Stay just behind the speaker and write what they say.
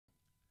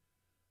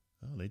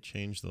Oh, they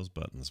changed those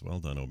buttons. Well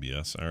done,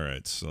 OBS. All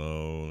right,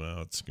 so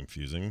now it's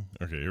confusing.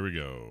 Okay, here we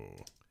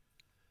go.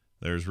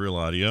 There's real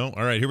audio.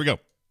 All right, here we go.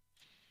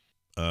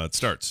 It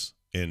starts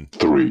in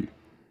 3,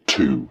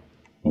 2,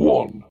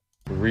 1.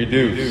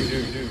 Reduce.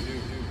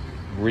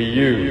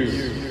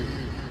 Reuse.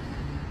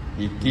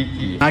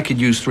 Ikiki. I could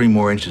use 3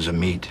 more inches of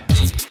meat.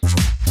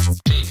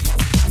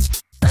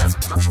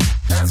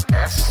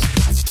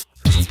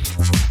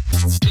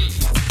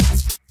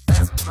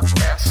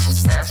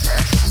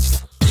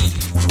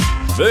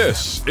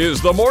 This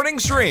is the morning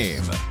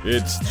stream.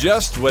 It's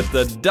just what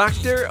the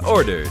doctor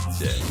ordered.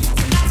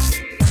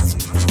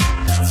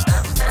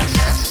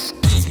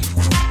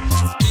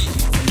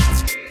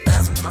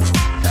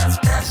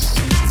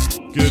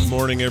 Good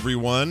morning,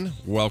 everyone.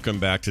 Welcome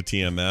back to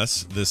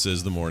TMS. This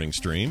is the morning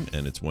stream,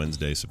 and it's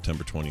Wednesday,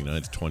 September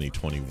 29th,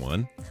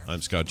 2021.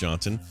 I'm Scott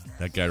Johnson.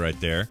 That guy right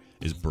there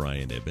is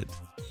Brian Ibbett.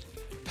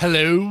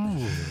 Hello.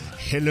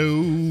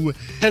 Hello.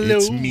 Hello.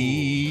 It's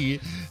me.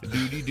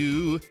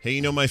 Doo-dee-doo. Hey,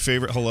 you know my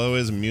favorite hello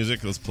is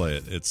music? Let's play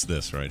it. It's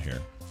this right here.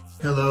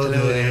 Hello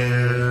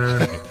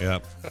there. Yeah,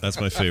 that's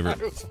my favorite.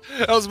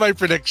 That was my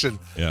prediction.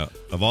 Yeah,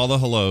 of all the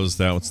hellos,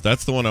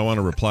 that's the one I want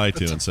to reply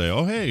to and say,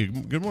 "Oh, hey,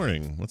 good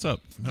morning. What's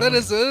up?" That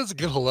is a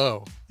good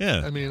hello.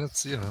 Yeah. I mean,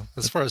 it's, you know,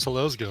 as far as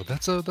hellos go,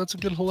 that's a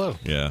good hello.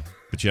 Yeah,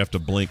 but you have to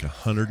blink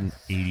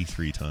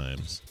 183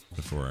 times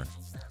before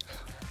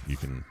you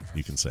can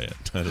say it.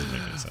 That doesn't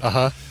make any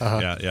sense.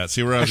 Yeah.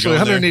 See where I was Actually,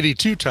 going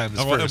 182 times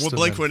there? first. Well,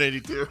 blink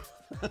 182.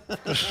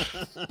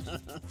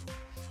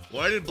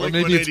 Why did Or blink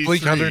maybe 183? it's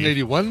blink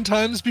 181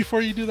 times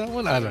before you do that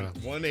one? I don't know.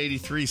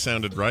 183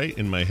 sounded right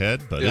in my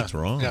head, but it's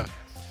wrong. Yeah.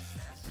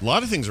 A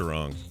lot of things are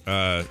wrong.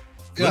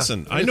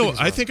 Listen,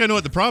 I think I know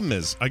what the problem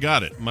is. I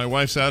got it. My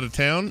wife's out of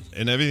town,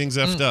 and everything's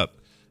effed up.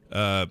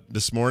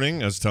 This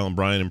morning, I was telling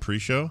Brian in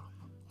pre-show,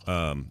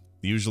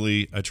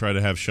 usually I try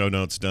to have show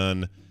notes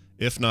done,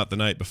 if not the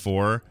night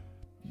before,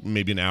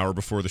 maybe an hour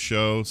before the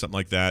show, something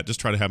like that. Just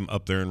try to have them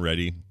up there and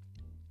ready.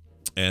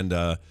 And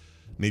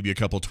maybe a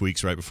couple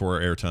tweaks right before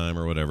airtime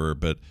or whatever.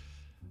 But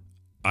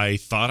I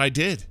thought I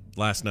did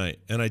last night,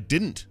 and I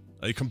didn't.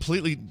 I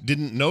completely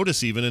didn't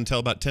notice even until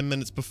about 10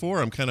 minutes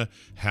before. I'm kind of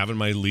having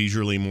my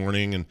leisurely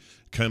morning and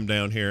come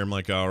down here. I'm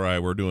like, all right,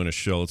 we're doing a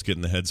show. Let's get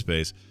in the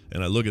headspace.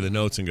 And I look at the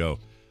notes and go,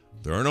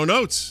 there are no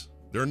notes.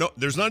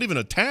 There's not even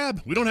a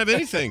tab. We don't have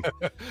anything.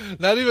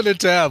 Not even a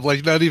tab,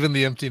 like not even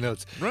the empty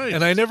notes. Right.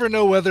 And I never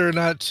know whether or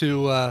not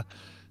to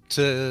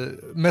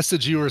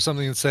message you or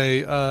something and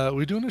say,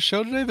 we doing a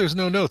show today? There's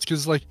no notes.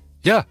 Because, like,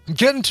 yeah, I'm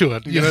getting to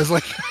it. You know, it's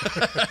like...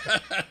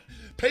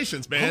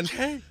 Patience, man.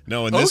 Okay.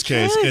 No, in this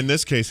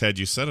case, had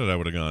you said it, I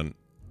would have gone,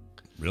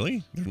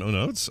 really? There's no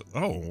notes?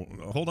 Oh,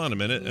 hold on a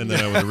minute. And then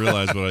I would have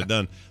realized what I'd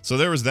done. So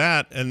there was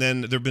that. And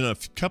then there have been a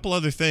couple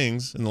other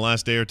things in the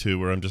last day or two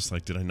where I'm just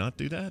like, did I not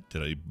do that?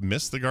 Did I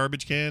miss the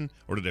garbage can?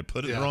 Or did I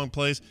put it in the wrong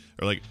place?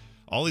 Or like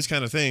all these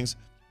kind of things.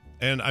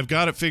 And I've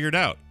got it figured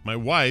out. My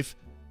wife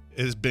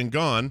has been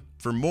gone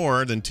for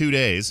more than 2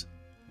 days.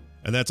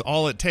 And that's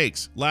all it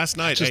takes. Last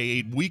night, I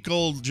ate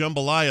week-old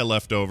jambalaya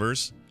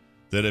leftovers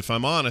that, if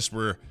I'm honest,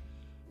 were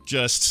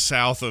just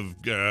south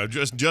of,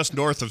 just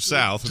north of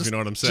south, if you know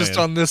what I'm saying. Just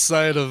on this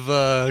side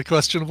of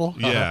questionable?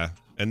 Yeah.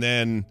 And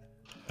then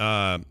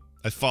I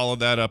followed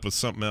that up with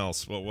something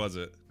else. What was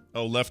it?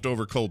 Oh,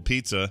 leftover cold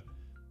pizza,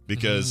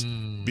 because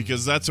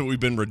that's what we've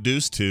been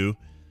reduced to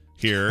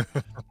here.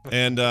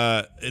 And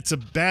it's a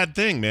bad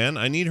thing, man.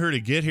 I need her to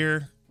get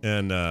here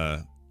and,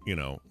 you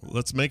know,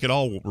 let's make it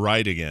all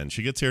right again.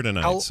 She gets here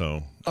tonight,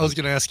 so... I was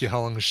going to ask you,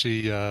 how long is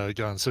she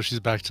gone? So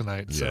she's back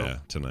tonight. Yeah, so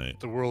tonight.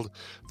 The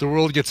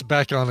world gets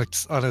back on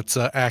its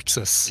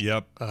axis.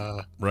 Yep.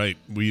 Right.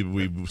 We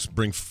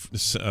bring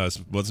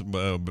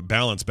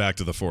balance back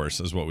to the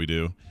force is what we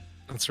do.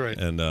 That's right.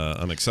 And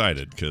I'm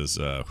excited because,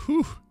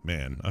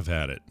 man, I've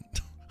had it.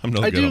 I'm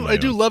no good on my I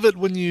do own. love it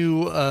when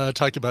you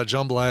talk about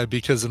jambalaya,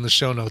 because in the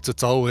show notes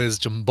it's always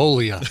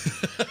jambolia.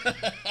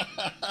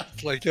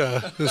 It's like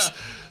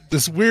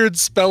this weird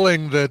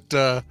spelling that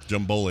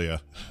Jambolia.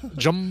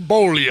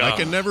 Jambolia. I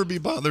can never be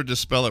bothered to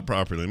spell it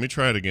properly. Let me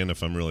try it again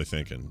if I'm really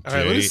thinking. All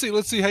right,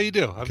 let's see how you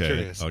do. I'm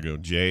curious. I'll go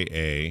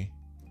J-A.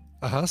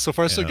 So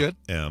far so good.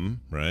 M,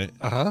 right?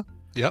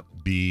 Yep.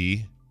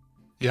 B.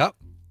 Yep.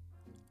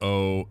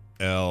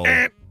 O-L.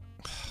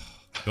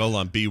 Hold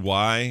on.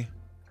 B-Y.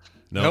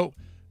 Nope.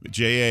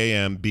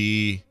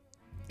 J-A-M-B-A-L.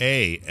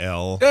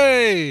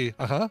 Hey.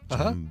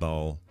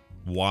 Jumbo.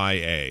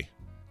 Y-A.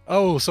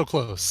 Oh, so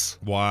close.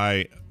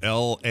 Y-L-A-Y-A.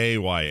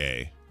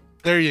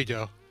 There you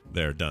go.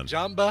 There, done.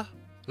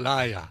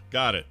 Jambalaya.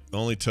 Got it.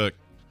 Only took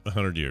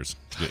 100 years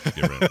to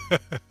get rid of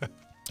it.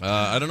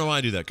 I don't know why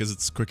I do that, because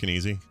it's quick and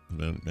easy.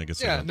 I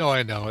guess. Yeah, no,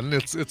 I know, and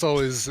it's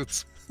always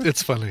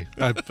it's funny.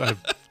 I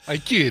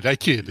kid.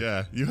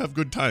 Yeah, you have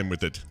good time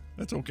with it.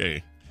 That's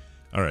okay.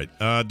 All right,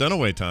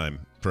 Dunaway time,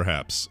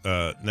 perhaps.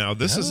 Now,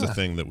 this is a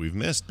thing that we've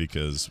missed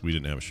because we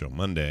didn't have a show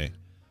Monday.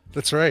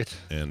 That's right.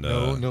 And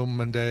no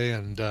Monday,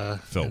 and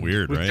felt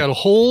weird, we've right? got a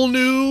whole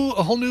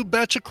new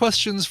batch of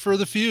questions for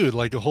the feud,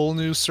 like a whole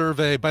new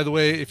survey. By the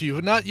way, if you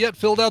have not yet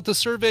filled out the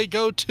survey,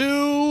 go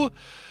to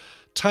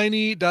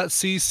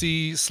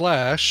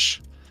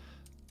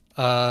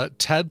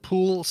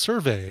tiny.cc/tadpool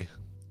survey.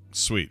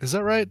 Sweet. Is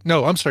that right?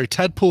 No, I'm sorry.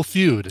 Tadpool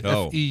feud.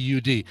 Oh.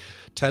 Feud.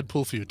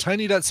 Tadpool feud.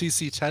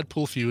 Tiny.cc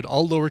tadpool feud.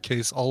 All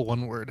lowercase, all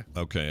one word.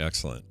 Okay,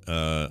 excellent.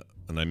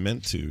 And I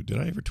meant to. Did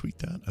I ever tweet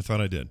that? I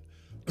thought I did.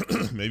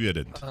 Maybe I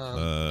didn't.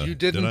 You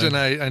didn't, and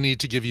I need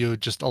to give you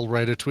I'll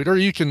write a tweet, or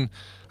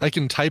I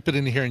can type it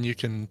in here and you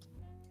can.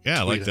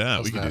 Yeah, like that.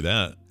 How's We can do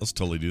that. Let's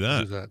totally do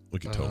that. We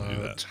can totally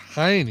do that.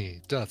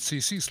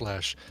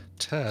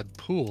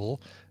 Tiny.cc/tadpool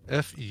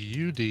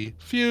feud.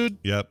 Feud.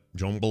 Yep.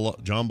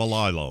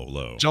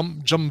 Jambalilo.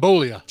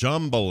 Jumbolia.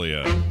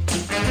 Jambolia.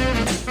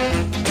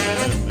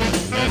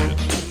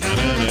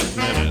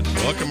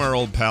 Welcome our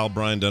old pal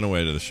Brian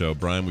Dunaway to the show.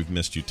 Brian, we've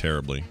missed you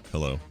terribly.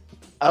 Hello.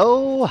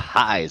 Oh,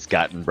 hi,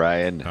 Scott and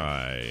Brian.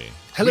 Hi.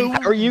 Hello.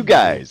 How are you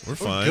guys? We're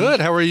fine. Good.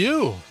 How are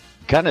you?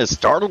 Kind of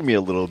startled me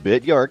a little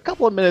bit. You're a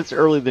couple of minutes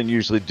earlier than you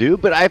usually do,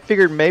 but I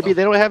figured maybe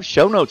they don't have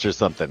show notes or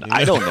something.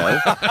 I don't know.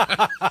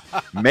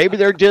 Maybe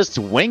they're just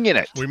winging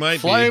it. We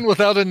might Flying be.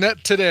 Without a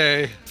net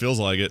today. Feels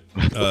like it.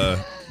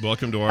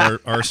 Welcome to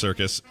our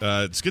circus.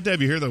 It's good to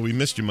have you here, though. We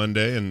missed you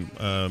Monday, and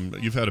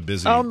you've had a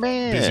busy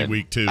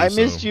week too. I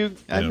missed you.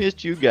 I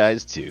missed you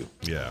guys too.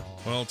 Yeah.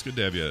 Well, it's good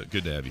to have you.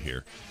 Good to have you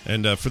here.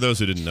 And for those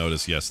who didn't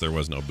notice, yes, there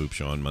was no Boop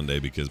Show on Monday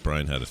because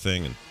Brian had a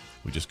thing, and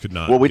we just could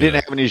not. Well, we didn't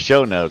have any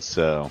show notes,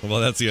 so. Well,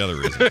 that's the other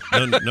reason.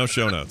 No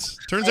show notes.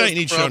 Turns out you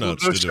need show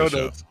notes to do a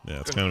show. Yeah,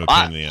 it's kind of a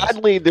pain in the ass.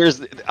 Oddly,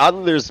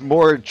 there's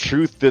more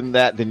truth than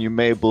that than you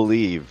may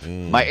believe.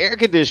 My air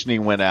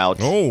conditioning went out.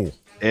 Oh.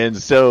 And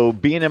so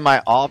being in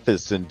my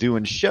office and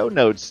doing show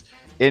notes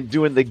and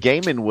doing the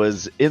gaming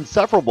was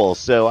insufferable.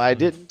 So I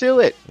didn't do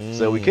it.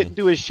 So we couldn't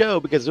do a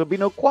show because there would be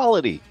no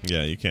quality.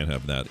 Yeah, you can't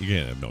have that. You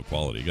can't have no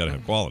quality. You got to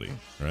have quality,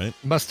 right?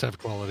 Must have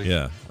quality.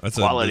 Yeah, that's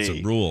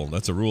a rule.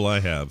 That's a rule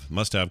I have.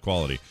 Must have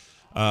quality.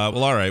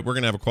 Well, all right. We're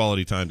going to have a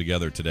quality time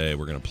together today.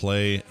 We're going to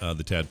play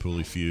the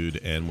Tadpooley feud,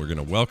 and we're going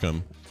to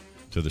welcome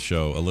to the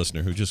show a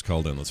listener who just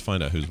called in. Let's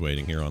find out who's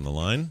waiting here on the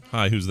line.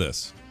 Hi, who's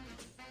this?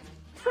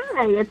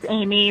 Hi, it's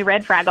Amy,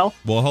 Red Fraggle.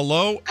 Well,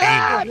 hello,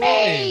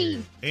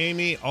 Amy.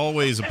 Amy,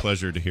 always a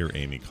pleasure to hear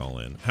Amy call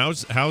in.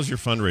 How's your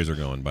fundraiser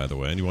going, by the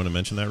way? And you want to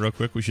mention that real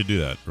quick? We should do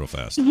that real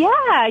fast.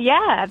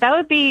 Yeah,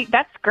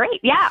 that's great.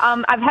 Yeah,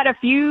 I've had a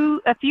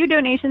few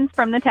donations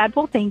from the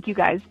Tadpole. Thank you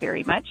guys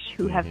very much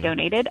who have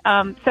donated.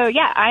 So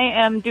yeah, I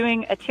am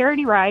doing a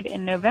charity ride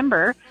in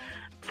November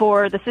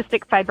for the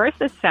Cystic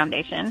Fibrosis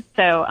Foundation.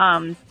 So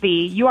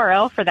the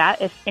URL for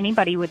that, if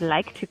anybody would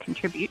like to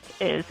contribute,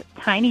 is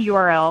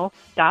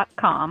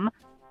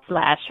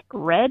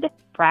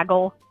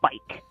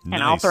tinyurl.com/redfragglebike.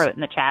 And I'll throw it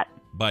in the chat.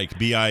 Bike,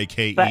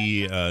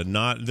 B-I-K-E.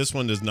 Not this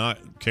one does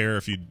not care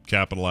if you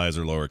capitalize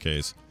or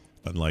lowercase,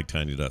 unlike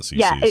tiny.cc.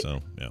 Yeah, it's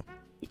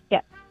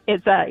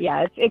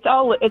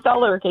all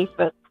lowercase,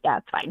 but yeah,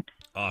 it's fine.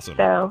 Awesome.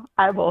 So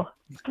I will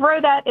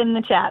throw that in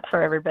the chat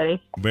for everybody.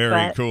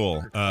 Very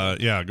cool.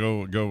 Yeah,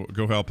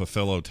 go help a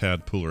fellow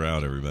Tadpooler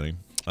out, everybody.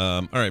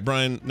 All right,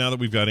 Brian, now that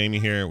we've got Amy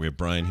here, we have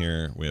Brian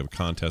here, we have a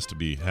contest to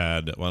be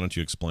had. Why don't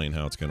you explain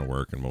how it's going to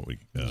work and what she's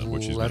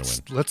going to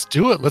win? Let's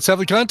do it. Let's have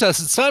the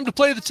contest. It's time to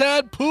play the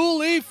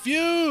Tadpooley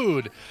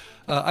feud.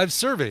 I've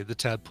surveyed the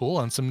Tadpool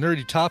on some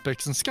nerdy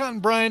topics, and Scott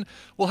and Brian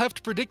will have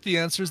to predict the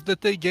answers that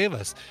they gave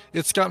us.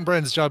 It's Scott and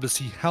Brian's job to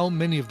see how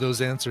many of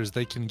those answers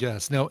they can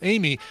guess. Now,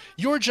 Amy,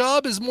 your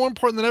job is more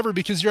important than ever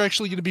because you're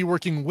actually going to be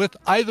working with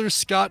either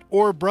Scott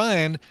or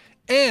Brian.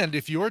 And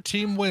if your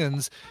team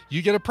wins,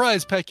 you get a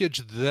prize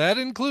package that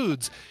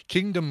includes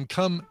Kingdom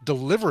Come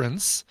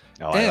Deliverance.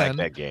 Oh, I like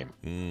that game.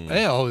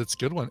 Oh, it's a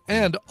good one.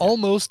 And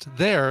Almost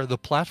There, the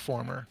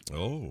platformer.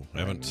 Oh, I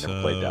haven't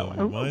played that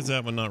one. Why is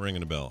that one not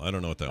ringing a bell? I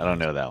don't know what that one is. I don't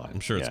know that one. I'm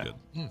sure it's good.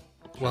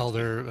 Well,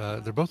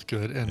 they're both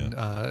good, and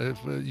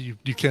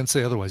you can't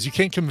say otherwise. You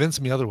can't convince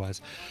me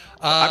otherwise.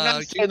 I'm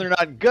not saying they're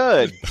not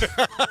good.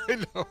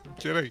 I know, I'm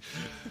kidding.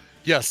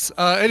 Yes.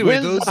 Anyway,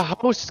 when's the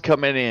host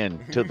coming in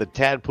to the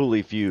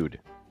Tadpooley feud?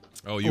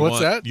 Oh, What's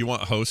that? You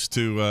want hosts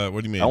to?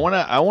 What do you mean? I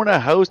want to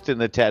host in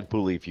the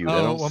Tadpooley feud.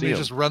 I don't want see me to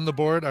just run the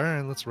board? All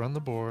right, let's run the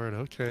board.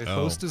 Okay,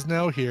 host is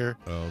now here.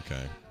 Oh,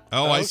 okay.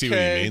 Oh, I see what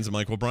he means. I'm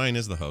like, well, Brian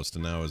is the host,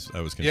 and now I was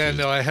confused. Yeah,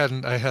 no, I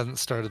hadn't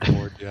started the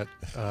board yet.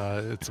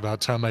 It's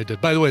about time I did.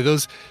 By the way,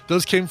 those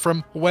came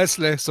from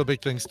Wesley, so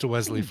big thanks to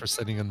Wesley for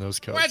sending in those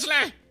codes.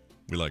 Wesley!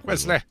 We like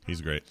Wesley. He's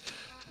great.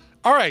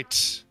 All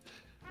right.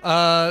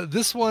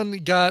 This one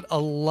got a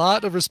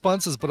lot of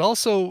responses, but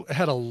also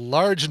had a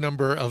large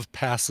number of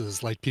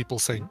passes, like people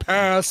saying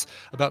pass.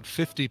 About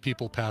 50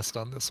 people passed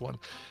on this one.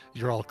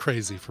 You're all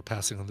crazy for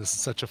passing on this.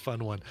 It's such a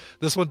fun one.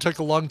 This one took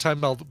a long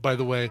time, by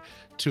the way,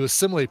 to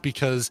assimilate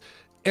because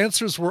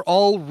answers were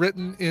all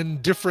written in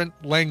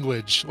different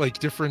language, like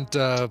different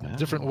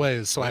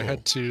ways. So I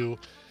had to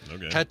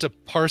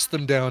parse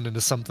them down into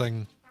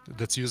something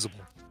that's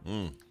usable.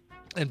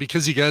 And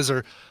because you guys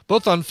are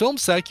both on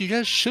FilmSack, you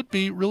guys should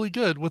be really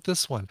good with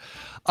this one.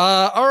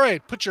 All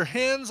right, put your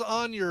hands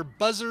on your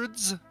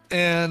buzzards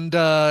and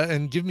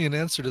give me an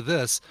answer to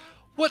this.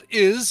 What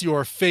is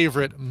your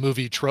favorite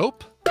movie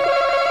trope?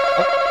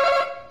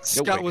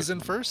 Scott was in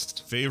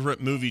first.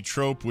 Favorite movie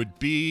trope would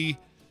be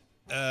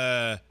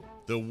the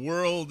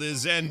world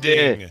is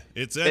ending.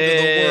 It's end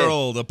of the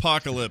world,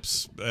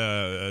 apocalypse,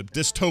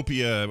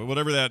 dystopia,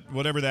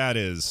 whatever that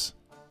is.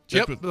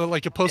 Yep,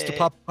 like a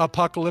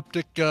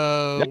post-apocalyptic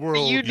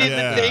world. You did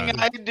the thing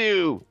I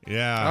do.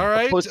 Yeah. All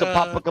right.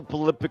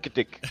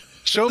 Post-apocalyptic.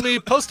 Show me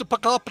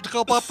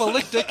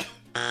post-apocalyptic.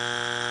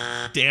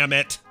 Damn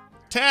it.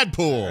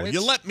 Tadpole, Right.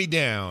 you let me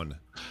down.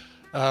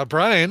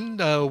 Brian,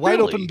 wide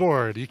Really? open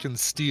board. You can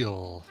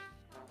steal.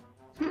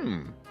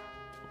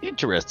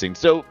 Interesting.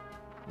 So,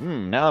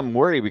 now I'm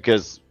worried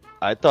because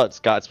I thought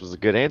Scott's was a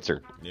good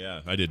answer.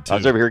 Yeah, I did too. I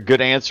was over here good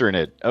answering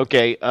it.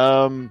 Okay.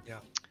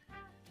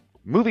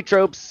 Movie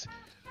tropes.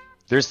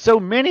 There's so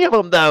many of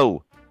them,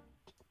 though.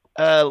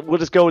 We'll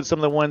just go with some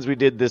of the ones we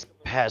did this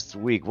past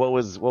week. What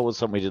was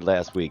something we did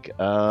last week?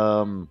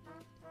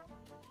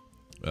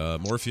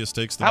 Morpheus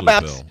takes the How blue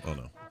about- pill. Oh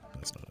no,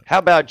 that's not it. How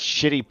about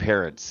shitty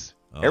parents?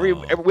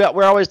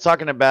 We're always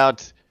talking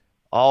about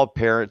all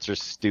parents are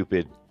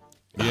stupid,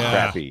 Yeah,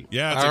 crappy.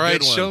 yeah. It's All a right,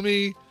 good one.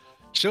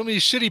 show me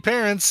shitty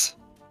parents.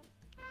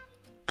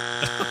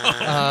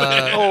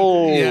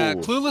 Oh, Yeah,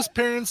 clueless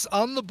parents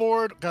on the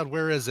board. God,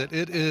 where is it?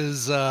 It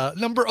is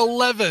number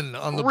 11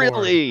 on the board.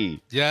 really?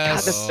 God,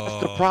 Yes. that's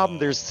the problem.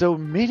 There's so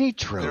many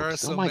tropes. There are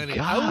so oh my many.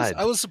 god!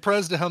 I was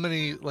surprised at how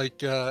many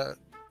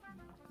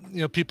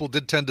people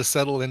did tend to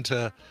settle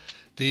into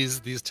these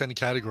 10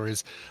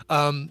 categories.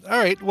 All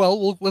right,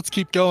 well, let's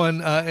keep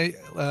going.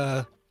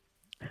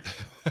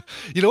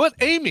 You know what,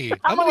 Amy? I'm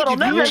I'm a going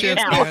to little give you a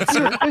nervous chance to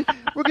now. answer.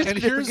 We're gonna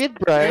And forget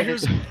Brian.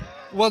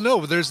 Well,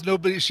 no, there's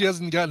nobody. She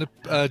hasn't gotten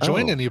to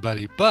join Oh.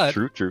 anybody. But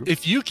True.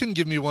 if you can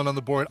give me one on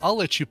the board, I'll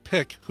let you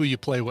pick who you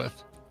play with,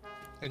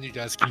 and you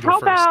guys can go How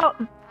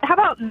first.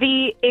 about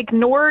the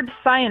ignored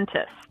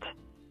scientist?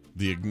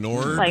 The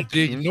ignored. Like,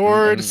 The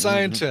ignored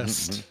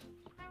scientist.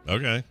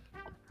 Okay,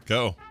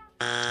 go.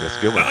 That's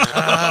a good one.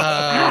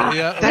 Yeah,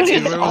 That let's see,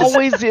 is where was-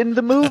 always in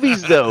the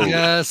movies, though.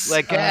 Yes.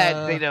 Like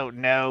that, they don't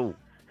know.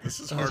 This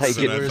is That's harder how you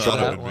than get I Where's thought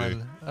that it would be.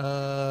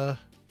 one?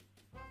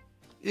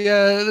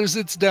 Yeah,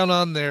 it's down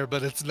on there,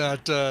 but it's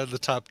not the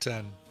top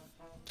 10.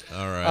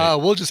 All right.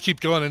 We'll just keep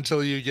going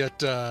until you get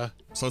So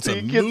it's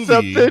a You get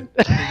movie.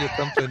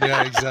 something.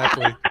 Yeah,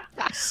 exactly.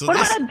 So what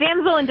this, about a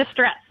damsel in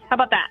distress? How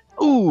about that?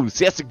 Ooh,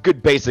 see, that's a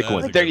good basic That's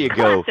one. a There good you one.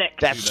 go. Classic.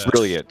 That's Do that.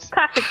 brilliant.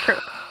 Classic trope.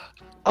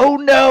 Oh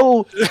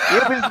no!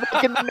 It was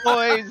making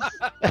noise.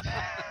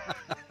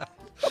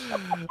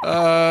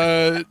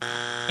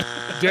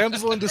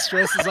 Damsel in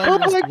distress is on Oh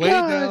the list, my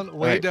God.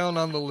 way Right. down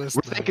on the list.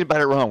 We're thinking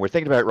about it wrong.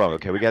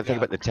 Okay, we got to think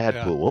Yeah, about the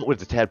tadpole. yeah. What would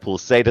the tadpole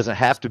say? It doesn't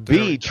have to There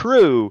we be go.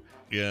 true.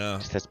 yeah, It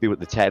just has to be what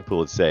the tadpole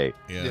would say.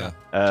 yeah.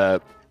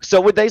 So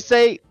would they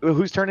say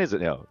whose turn is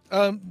it now?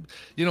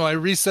 I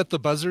reset the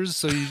buzzers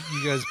so you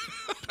guys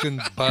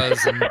can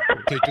buzz and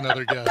take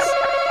another guess. There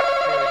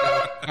we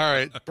go. All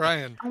right,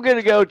 Brian. I'm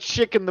gonna go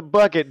chick in the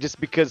bucket just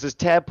because it's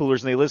tadpoolers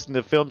and they listen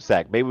to Film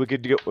Sack. Maybe we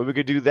could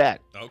do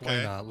that. Why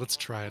Okay. not? Let's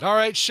try it. All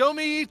right, show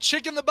me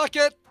chick in the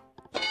bucket.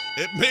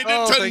 It made it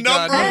Oh, to thank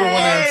God, number number one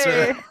one.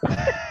 answer.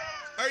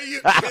 Are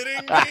you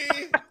kidding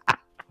me?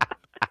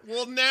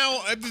 Well,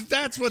 now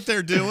that's what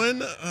they're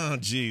doing. Oh,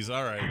 geez.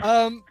 All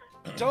right.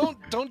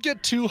 Don't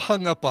get too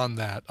hung up on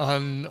that.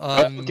 On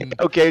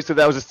Okay, so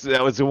that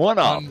was a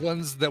one-off. on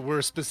ones that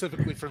were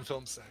specifically from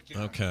Film Sack.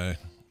 Okay.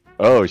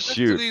 Oh The rest of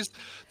shoot,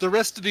 the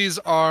rest of these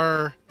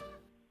are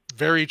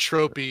very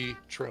tropey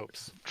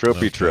tropes. tropey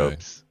Okay.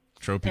 tropes.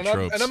 Tropey And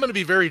tropes. I'm going to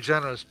be very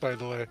generous, by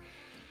the way.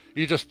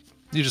 You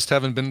just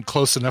haven't been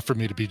close enough for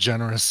me to be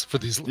generous for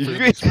these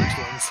first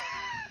ones.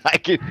 I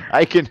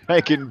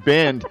can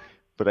bend,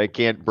 but I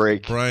can't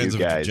break Brian's you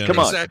guys. a Come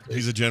generous, on. Exactly.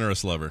 He's a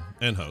generous lover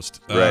and host.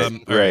 Right,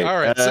 right. All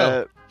right,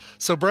 Uh,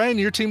 So Brian,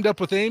 you're teamed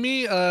up with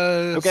Amy.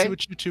 Okay. See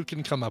what you two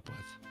can come up with.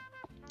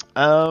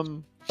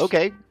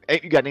 Okay. Hey,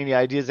 you got any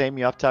ideas,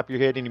 Amy, off the top of your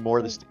head? Any more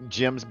of the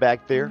gems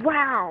back there?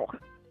 Wow.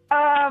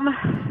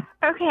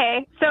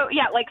 Okay. So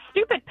yeah, like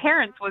stupid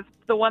parents was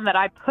the one that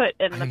I put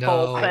in the I know,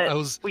 poll, but I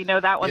was- we know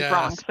that one's yes.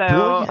 wrong.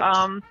 So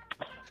Brilliant.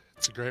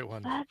 It's a great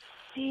one. let's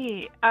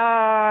see.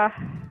 I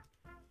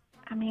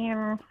mean,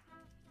 And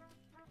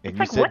it's you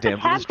like said what the Damsel in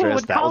tadpole Distress.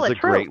 would That call was a a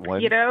great trope,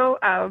 one. you know?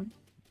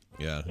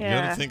 Yeah. You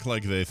Yeah. gotta think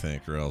like they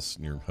think, or else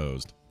you're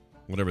hosed.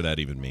 Whatever that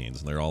even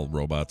means. They're all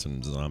robots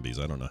and zombies.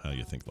 I don't know how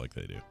you think like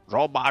they do.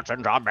 Robots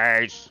and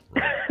zombies.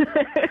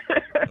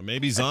 Or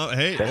maybe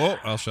Hey,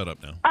 I'll shut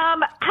up now. How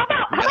about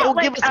No,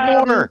 like, give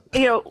us more.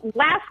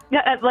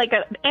 like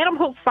an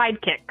animal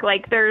sidekick.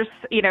 Like there's,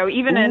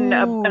 even in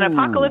an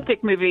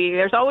apocalyptic movie,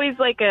 there's always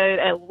like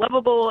a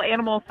lovable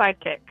animal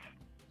sidekick.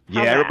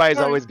 Yeah, Okay. everybody's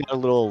always got a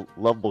little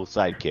lovable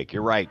sidekick.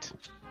 You're right.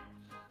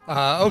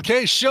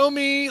 Okay, show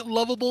me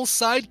lovable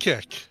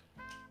sidekick.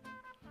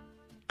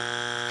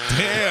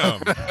 Damn.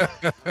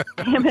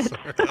 Damn it.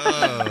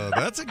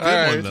 That's a good All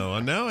right. one, though.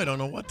 And now I don't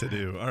know what to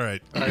do. All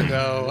right. I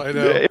know.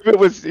 If it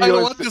was, I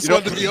don't want this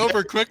one to be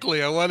over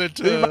quickly. I wanted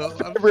My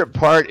to. favorite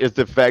part is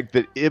the fact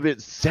that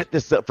Ibbot set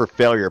this up for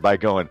failure by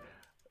going,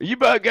 You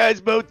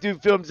guys both do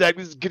films act.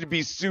 This is going to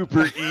be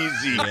super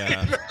easy.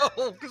 Yeah.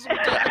 Because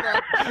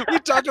we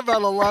talk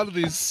about a lot of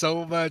these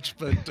so much,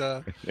 but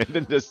And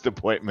then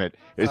disappointment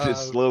as it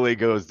slowly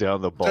goes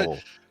down the bowl.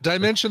 did I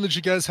mention that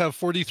you guys have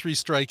 43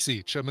 strikes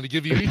each? I'm going to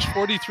give you each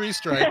 43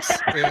 strikes,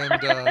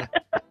 and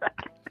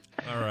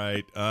All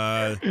right.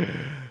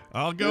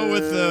 I'll go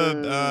with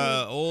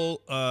the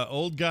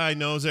old guy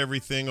knows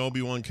everything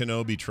Obi-Wan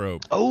Kenobi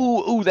trope.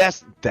 Oh,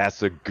 that's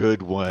a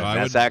good one.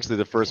 That's actually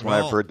the first one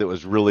I've heard that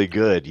was really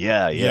good.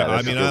 Yeah.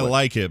 I mean, I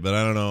like it, but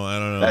I don't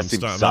know.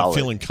 That I'm not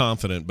feeling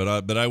confident,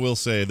 but I will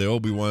say the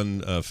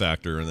Obi-Wan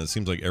factor, and it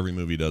seems like every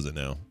movie does it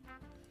now.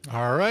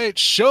 all right,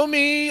 show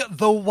me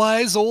the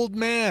wise old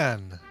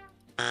man.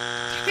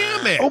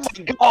 Damn it! Oh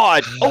my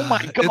god! Oh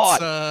my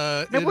god!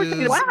 Wow.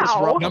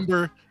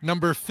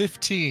 Number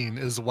 15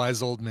 is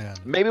wise old man.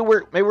 Maybe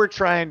we're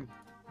trying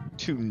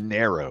too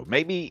narrow.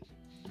 Maybe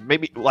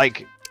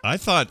like I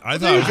thought it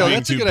There you was go. being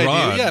That's a too good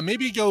broad. idea. Yeah,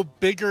 maybe go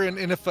bigger, and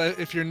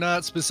if you're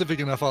not specific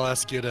enough, I'll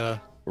ask you to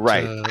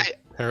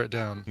pare it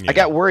down. I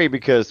got worried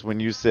because when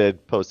you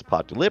said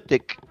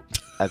post-apocalyptic,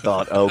 I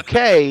thought,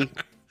 okay,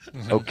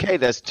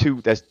 that's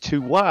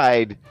too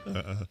wide.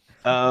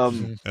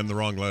 And the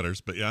wrong letters,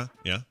 but yeah.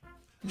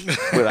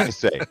 What I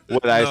say?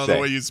 What I No,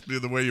 say?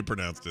 the way you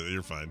pronounced it,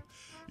 you're fine.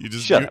 You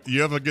just Shut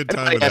you have a good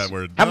time with that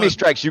word. How many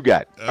strikes you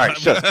got? All right,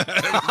 shut up.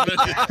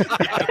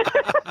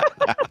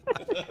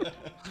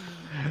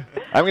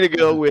 I'm gonna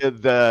go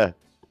with how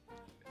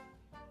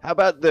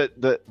about the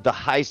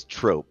heist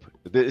trope?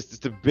 It's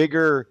just a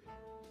bigger,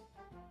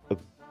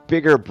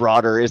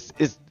 broader. It's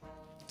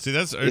See,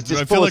 that's. I It's just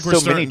feel full like of we're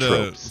so many starting to.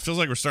 tropes. It feels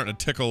like we're starting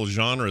to tickle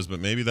genres, but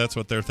maybe that's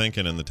what they're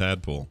thinking in the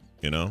tadpole.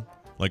 You know,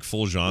 like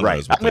full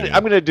genres. right.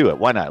 I'm gonna do it.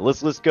 Why not?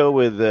 Let's go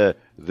with the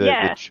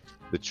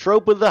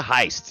trope of the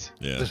heist.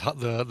 Yeah.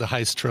 The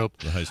heist trope.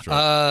 The heist trope.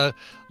 A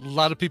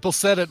lot of people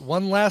said it.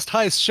 One last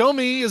heist. Show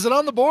me. Is it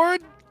on the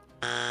board?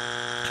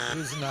 It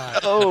is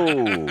not. Oh,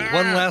 One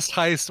last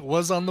heist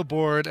was on the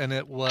board, and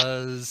it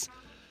was.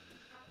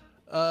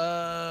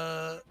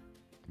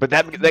 but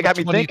that got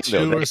me thinking though. 22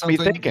 or That got me something?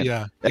 thinking.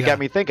 Yeah, That yeah. got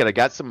me thinking. I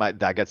got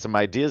some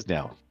ideas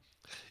now.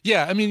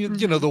 Yeah, I mean,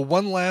 you know, the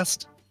one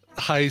last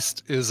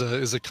heist is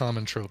a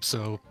common trope,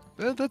 so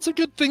that's a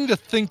good thing to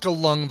think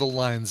along the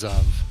lines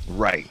of.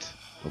 Right.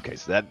 Okay,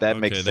 so that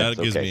makes sense.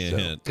 That gives okay, me a so,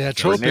 hint. Yeah, we're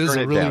trope is narrowing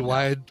a it really down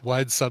now.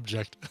 wide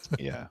subject.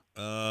 Yeah.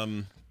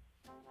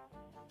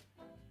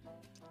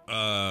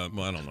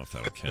 Well, I don't know if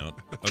that would count.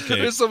 Okay.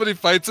 There's so many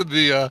fights in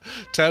the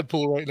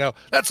tadpole right now.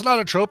 That's not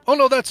a trope. Oh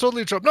no, that's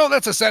totally a trope. No,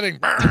 that's a setting.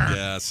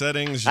 Yeah,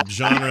 settings,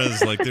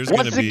 genres. Like there's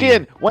Once gonna be.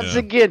 again,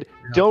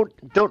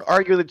 don't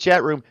argue in the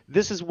chat room.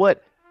 This is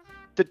what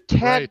the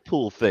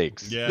tadpole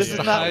thinks. Yeah, this yeah. is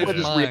not Hive what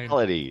is mind.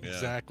 reality. Yeah.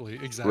 Exactly.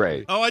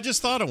 Right. Oh, I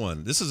just thought of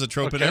one. This is a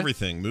trope in Okay.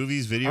 everything: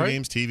 movies, video All right.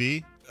 games,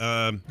 TV.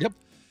 Yep.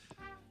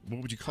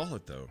 What would you call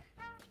it though?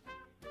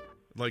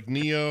 Like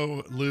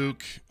Neo,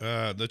 Luke,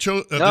 the No,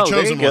 chosen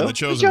there you one. go. The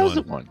chosen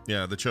one. one.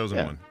 Yeah, the chosen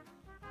Yeah. one.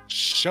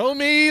 Show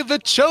me the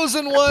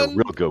chosen That's a one.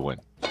 real good one.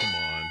 Come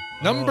on.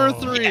 Number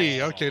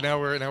 3. Okay, now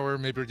we're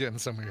maybe we're getting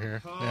somewhere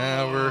here.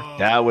 Now we're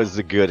That was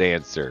a good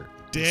answer.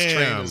 this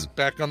train Damn. is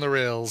back on the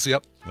rails.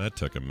 Yep. That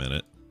took a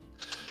minute.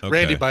 Okay.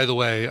 Randy, by the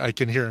way, I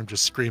can hear him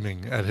just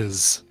screaming at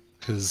his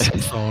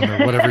phone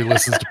or whatever he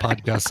listens to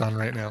podcasts on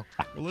right now.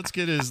 Well, let's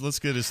get his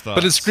thoughts.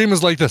 But his scream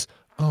is like this.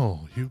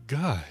 Oh, you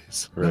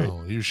guys. Right.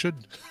 No, you should.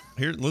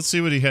 Here, let's see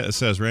what he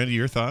says. Randy,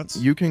 your thoughts?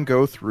 You can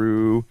go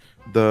through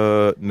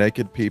the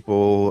naked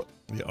people.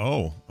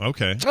 Oh,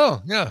 okay. Oh,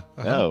 yeah.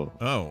 No.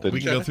 Oh, The- we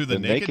can go through the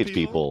naked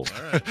people.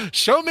 All right.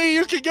 Show me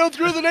you can go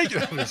through the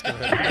naked. I'm just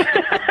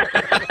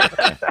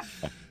kidding.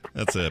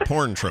 That's a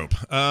porn trope.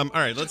 All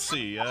right, let's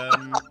see.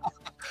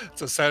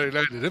 It's a Saturday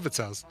night at Ibbot's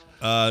house.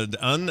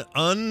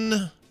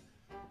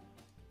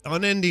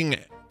 Unending.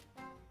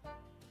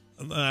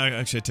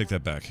 Actually, I take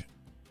that back.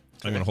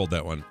 I'm gonna hold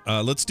that one.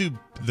 Let's do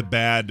the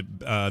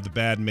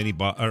bad mini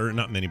boss, or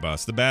not mini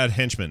boss, the bad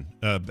henchman.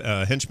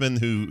 Henchman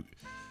who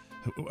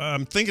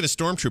I'm thinking of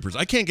stormtroopers.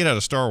 I can't get out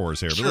of Star Wars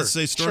here, but Sure, let's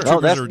say sure.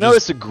 stormtroopers No, are just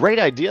it's a great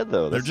idea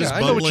though. they're That's- just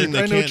I know what bumbling. you're, I They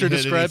know what can't you're hit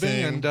describing,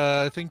 anything. and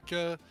I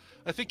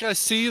think I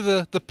see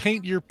the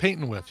paint you're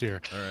painting with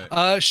here.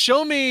 All right.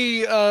 Show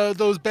me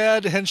those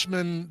bad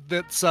henchmen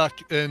that suck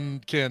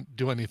and can't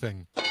do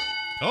anything.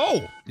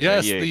 Oh,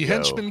 Yes, There you the go.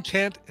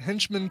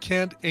 henchman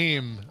can't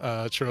aim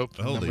trope.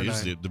 oh, number they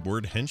used 9. the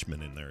word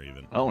henchman in there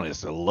even. Oh, and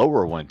it's a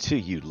lower one too.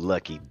 You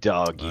lucky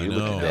dog. I You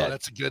look know. at Oh,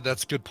 that.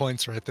 that's good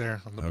points right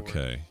there on the board.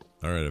 Okay.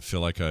 All right. I feel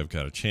like I've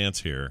got a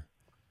chance here.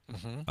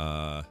 Mhm.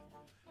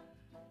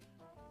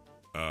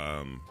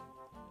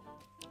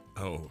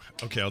 Oh,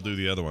 okay. I'll do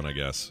the other one, I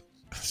guess.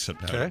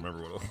 Except I Okay. don't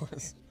remember what it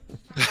was.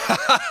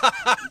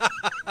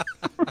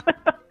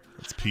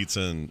 It's pizza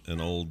and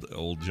old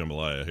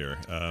jambalaya here.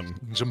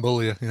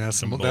 Jambolia, yeah,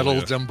 Jambolia. that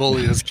old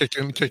jambolia is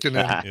kicking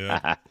in.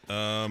 Yeah.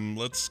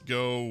 Let's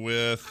go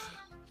with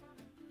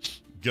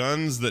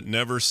guns that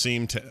never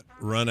seem to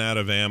run out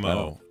of ammo.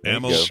 Oh, there you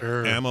ammo, go.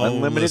 Sure.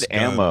 Unlimited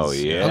ammo,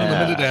 guns. yeah.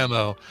 Unlimited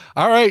ammo.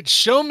 All right,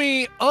 show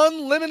me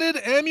unlimited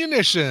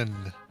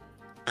ammunition.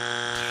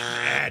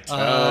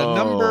 it.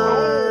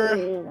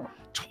 Number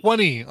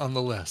 20 on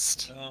the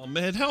list. Oh,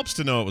 man, it helps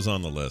to know it was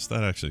on the list.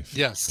 That actually.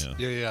 Yes.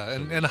 Yeah. Yeah.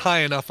 And high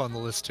enough on the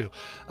list, too.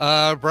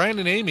 Brian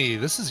and Amy,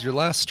 this is your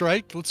last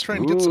strike. Let's try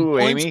and get some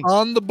points Amy.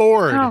 on the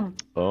board.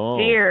 Oh,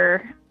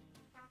 dear.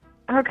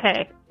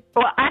 Okay.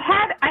 Well, I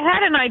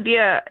had an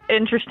idea,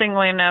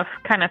 interestingly enough,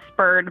 kind of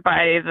spurred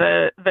by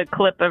the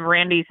clip of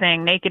Randy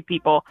saying naked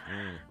people.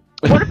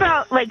 What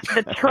about, like,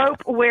 the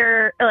trope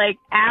where, like,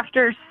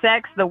 after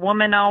sex, the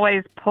woman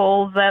always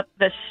pulls up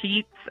the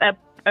sheets up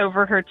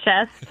over her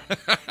chest?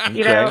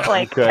 You know,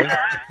 like,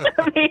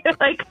 I mean,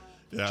 like...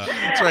 Yeah,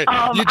 that's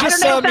right. You just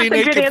saw me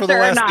naked for the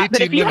last 18 minutes.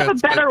 But if you have a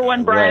better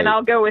one, Brian,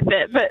 I'll go with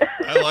it. But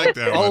I like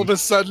that All one. of a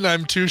sudden,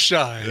 I'm too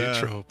shy.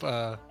 Trope.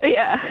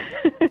 Yeah.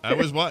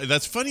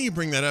 That's funny you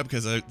bring that up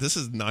because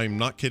I'm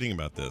not kidding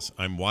about this.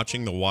 I'm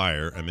watching The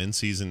Wire. I'm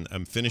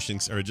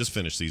finishing, or just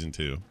finished season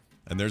 2,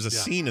 and there's a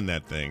scene in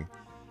that thing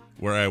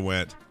where I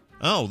went,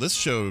 "Oh, this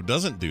show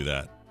doesn't do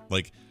that."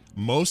 Like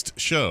most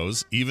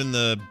shows, even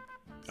the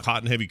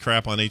hot and heavy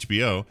crap on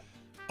HBO,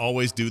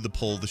 always do the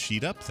pull the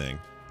sheet up thing.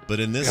 But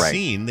in this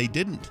scene, they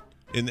didn't.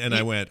 And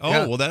I went,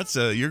 oh, well, that's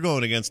you're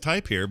going against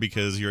type here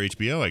because you're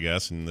HBO, I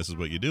guess, and this is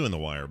what you do in The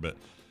Wire. But,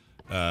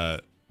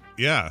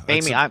 yeah.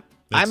 Amy,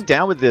 I'm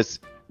down with this.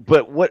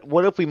 But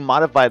what if we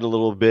modified a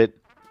little bit?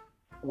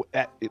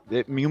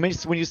 When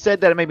you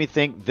said that, it made me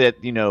think that,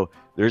 you know,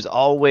 there's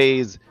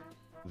always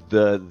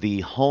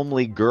the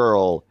homely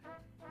girl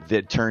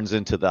that turns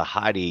into the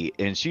hottie,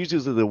 and she's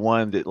usually the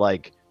one that,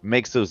 like,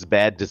 makes those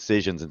bad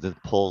decisions and then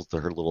pulls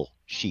her little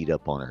sheet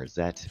up on her. Is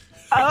that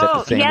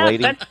the same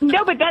lady? But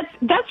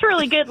that's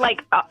really good.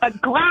 Like,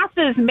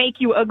 glasses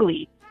make you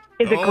ugly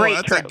is a great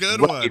that's trope. a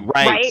good one.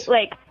 Right?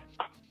 Like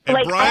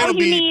all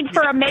you need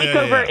for a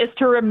makeover is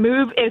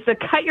to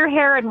cut your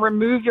hair and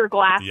remove your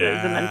glasses,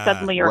 and then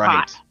suddenly you're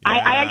hot.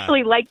 I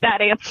actually like that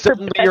answer.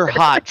 Suddenly you're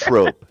hot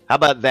trope. How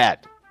about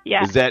that?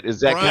 Yeah. Is that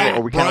kind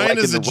of, Brian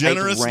is a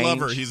generous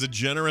lover. He's a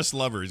generous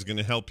lover. He's going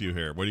to help you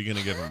here. What are you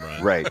going to give him,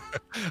 Brian? Right.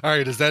 All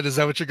right. Is that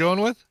what you're going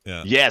with?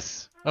 Yeah.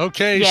 Yes.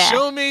 Okay. Yeah.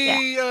 Show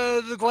me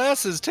the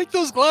glasses. Take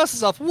those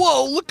glasses off.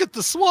 Whoa! Look at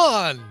the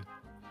swan.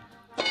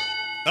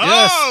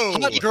 Oh!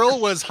 Yes, hot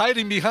girl was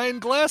hiding behind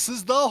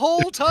glasses the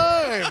whole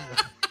time.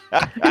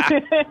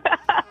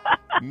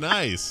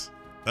 Nice.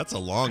 That's a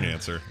long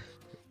answer.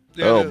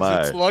 Yeah, oh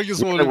my! It's the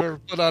longest one we've ever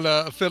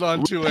fit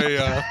onto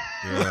a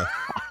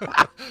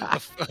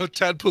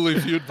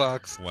Tadpooley feud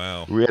box.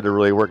 Wow. We had to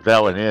really work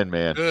that one in,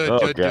 man.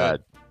 Good,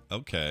 God.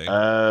 Okay.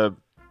 Well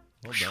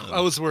I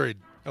was worried.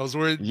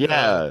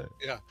 Yeah.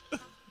 Yeah.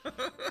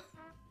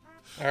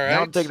 All right.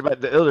 Now I'm thinking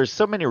about there's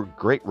so many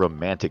great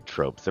romantic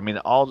tropes. I mean,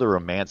 all the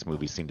romance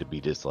movies seem to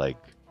be just like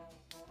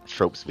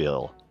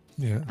Tropesville.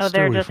 Yeah. Oh,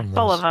 they're just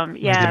full of them.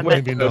 Yeah.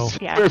 Maybe no.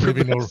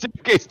 Maybe no.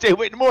 Okay, stay.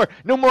 Wait,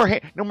 no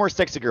more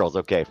sexy girls.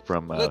 Okay,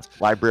 from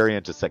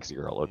librarian to sexy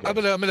girl. Okay. I'm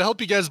gonna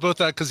help you guys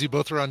both out because you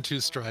both are on 2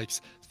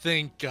 strikes.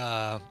 Think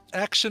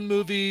action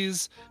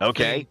movies.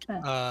 Okay.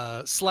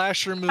 Think,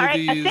 slasher movies. All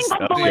right. I think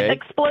a bullet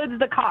explodes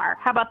the car.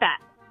 How about that?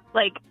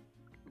 Like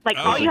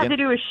all you have to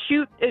do is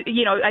shoot.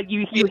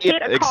 You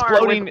hit a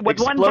car with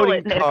one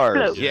bullet and it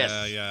explodes.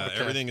 Yeah. Okay.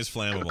 Everything is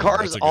flammable.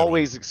 Cars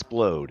always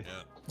explode.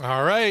 Yeah.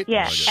 All right.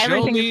 Yeah,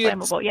 everything is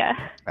flammable.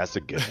 Yeah. That's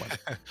a good one.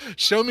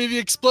 Show me the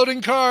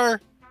exploding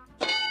car.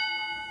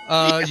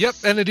 Yep,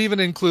 and it even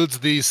includes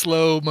the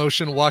slow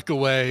motion walk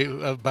away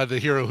by the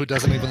hero who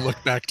doesn't even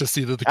look back to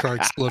see that the car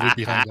exploded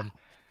behind him.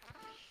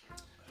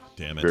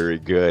 Damn it. Very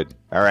good.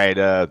 All right,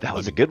 that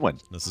was a good one.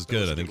 This is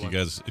good. I think you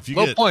guys, if you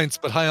low get points,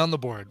 but high on the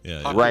board.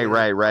 Yeah.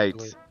 Right.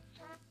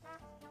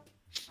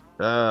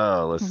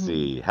 Oh, let's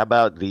see. How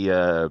about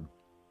the?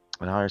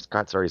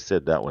 Scott's already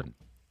said that one.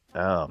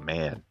 Oh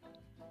man.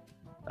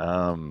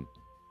 I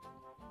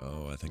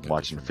think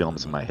watching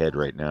films in my head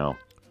right now,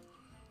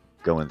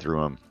 going through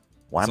them.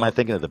 Why am I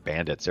thinking of the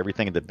Bandits?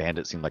 Everything in the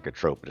Bandits seemed like a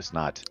trope, but it's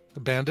not. The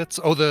Bandits?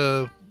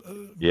 Oh,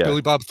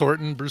 Billy Bob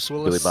Thornton, Bruce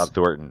Willis. Billy Bob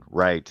Thornton,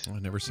 right? Oh, I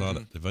never saw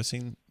that. Did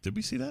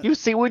we see that? You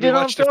see, we did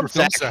on Film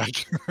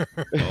Sack.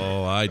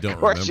 Oh, I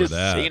don't remember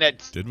that. Seen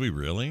it. Did we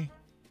really?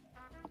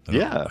 I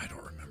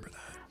don't remember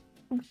that.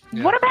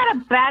 Yeah. What about a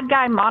bad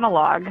guy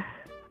monologue?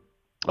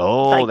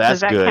 Oh,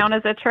 that's good. Does that count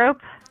as a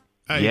trope?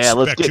 Yeah,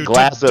 let's get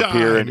Glass up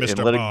here and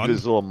let him do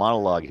his little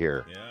monologue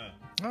here. Yeah.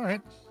 All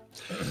right.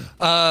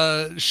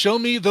 Show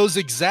me those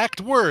exact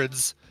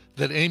words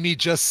that Amy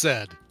just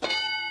said.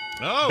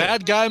 Oh.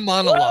 Bad guy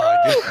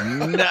monologue.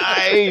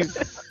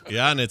 Nice.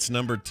 Yeah, and it's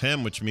number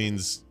 10, which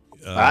means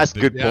that's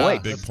good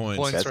point. Big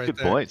points. That's right good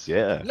there. Points.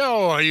 Yeah.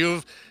 No,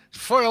 you've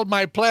foiled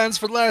my plans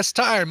for the last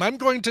time. I'm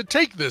going to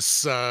take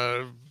this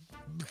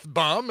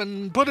bomb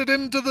and put it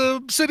into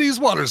the city's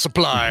water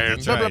supply.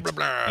 And blah, blah, blah,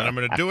 blah. And I'm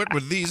going to do it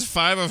with these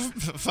five or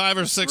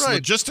six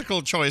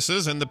logistical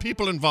choices, and the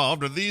people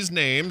involved are these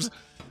names.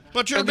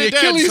 But you'll be the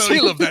dead. Achilles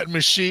heel of that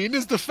machine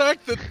is the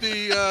fact that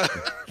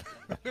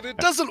that it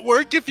doesn't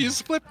work if you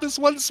flip this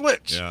one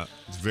switch. Yeah,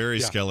 it's very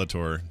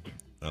Skeletor.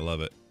 I love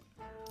it.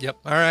 Yep.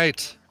 All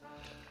right.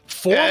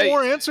 4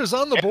 more answers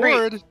on the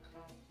board.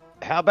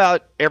 How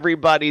about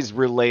everybody's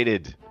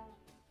related?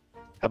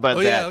 How about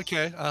Oh that?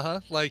 yeah,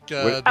 okay, like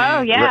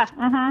Oh yeah,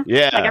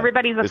 Yeah. like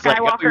everybody's a It's like,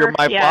 Skywalker. oh, you're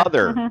my yeah.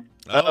 father.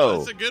 Oh,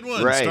 that's a good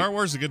one. right. Star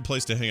Wars is a good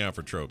place to hang out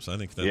for tropes. I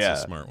think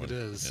that's a smart one. It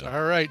is. Yeah.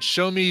 All right,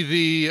 show me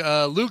the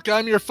Luke,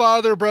 I'm your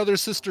father, brother,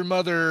 sister,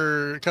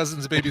 mother,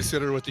 cousin's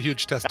babysitter with the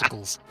huge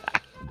testicles.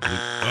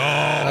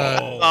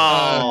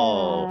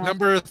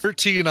 Number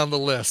 13 on the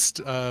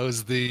list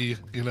was the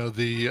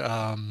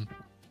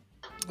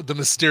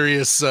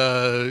mysterious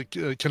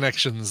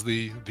connections,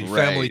 the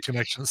family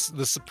connections,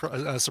 the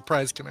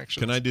surprise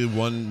connections. Can I do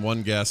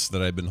one guess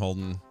that I've been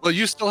holding? Well,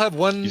 you still have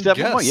one. You still have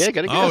guess. one more. Yeah, you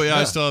gotta guess. Oh yeah,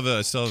 I still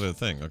have a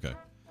thing. Okay.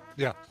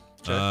 Yeah.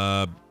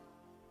 The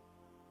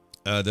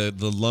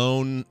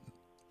lone.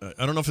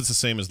 I don't know if it's the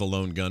same as the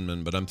lone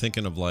gunman, but I'm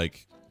thinking of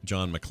like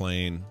John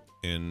McClane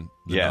in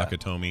the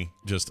Nakatomi,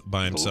 just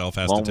by himself,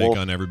 has Lone to take wolf.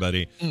 on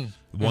everybody.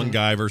 One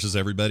guy versus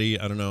everybody.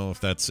 I don't know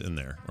if that's in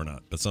there or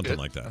not, but something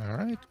like that. All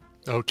right.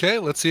 Okay,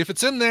 let's see if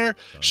it's in there.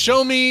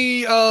 Show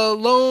me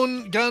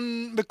Lone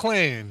Gun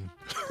McClane.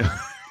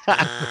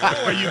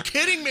 Oh, are you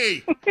kidding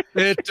me?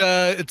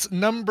 It's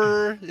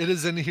number. It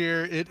is in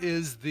here. It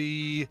is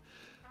the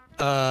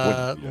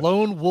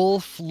Lone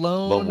Wolf.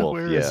 Lone Wolf,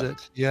 Where is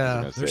it?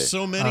 Yeah. There's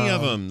so many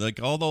of them,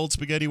 like all the old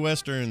spaghetti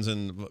westerns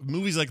and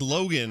movies like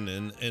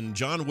Logan and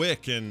John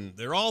Wick, and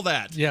they're all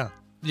that. Yeah.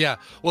 Yeah.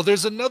 Well,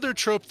 there's another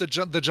trope that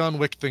the John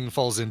Wick thing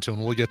falls into,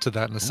 and we'll get to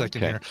that in a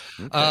second here.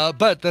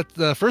 But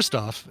that first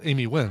off,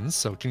 Amy wins,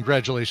 so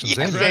congratulations,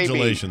 Amy.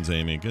 Congratulations,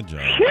 Amy. Good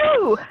job.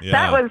 Phew!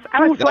 Yeah.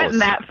 I was sweating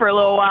that for a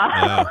little while.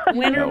 Yeah.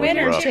 Winner,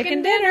 winner,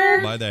 chicken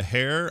dinner. By the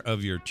hair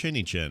of your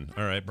chinny chin.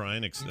 All right,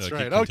 Brian. That's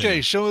right.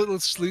 Okay,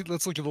 let's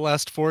look at the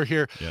last four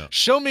here. Yeah.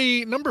 Show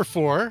me number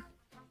 4.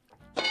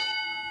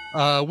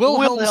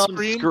 Wilhelm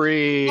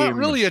Scream. Not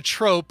really a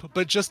trope,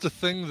 but just a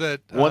thing that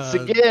once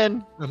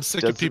again I'm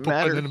sick of people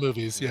putting into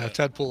movies. Yeah,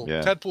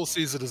 Tadpole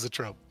sees it as a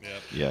trope.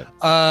 Yeah.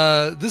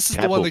 This is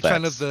the one that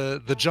kind of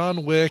the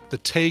John Wick, the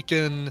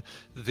Taken,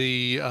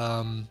 the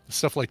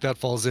stuff like that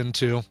falls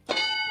into.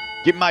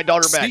 Get my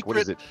daughter back. What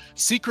is it?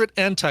 Secret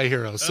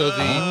anti-hero. So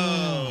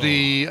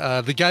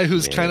the guy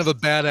who's kind of a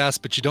badass,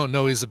 but you don't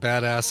know he's a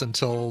badass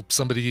until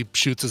somebody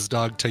shoots his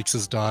dog, takes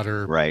his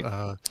daughter. Right.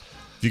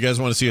 If you guys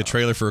want to see a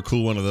trailer for a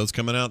cool one of those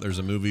coming out, there's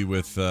a movie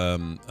with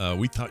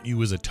We Thought You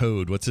Was a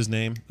Toad. What's his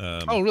name?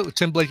 Oh, really?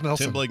 Tim Blake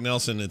Nelson. Tim Blake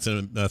Nelson. It's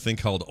a thing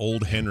called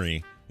Old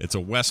Henry. It's a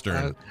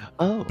Western.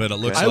 But it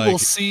looks I like... will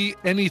see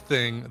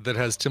anything that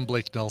has Tim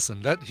Blake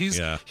Nelson.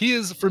 He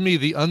is, for me,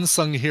 the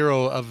unsung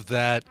hero of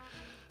that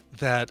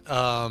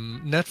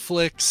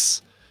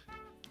Netflix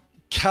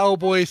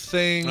cowboy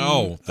thing.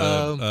 Oh,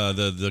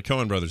 the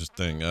Coen Brothers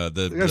thing.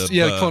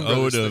 Coen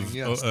Brothers ode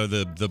thing, of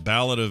the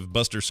Ballad of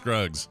Buster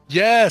Scruggs.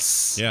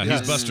 Yes. Yeah, yes.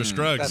 he's Buster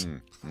Scruggs.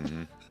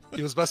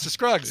 He was Buster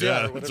Scruggs.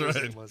 Yeah, that's right.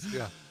 His name was.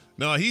 Yeah.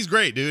 No, he's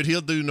great, dude.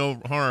 He'll do no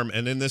harm.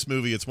 And in this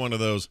movie, it's one of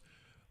those.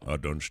 I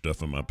done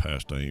stuff in my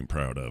past I ain't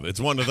proud of. It's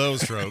one of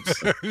those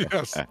tropes.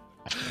 Yes.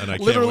 And I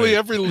can't literally wait.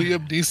 every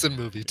Liam Neeson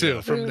movie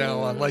too from now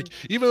on. Like,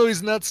 even though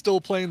he's not still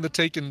playing the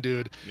Taken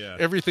dude,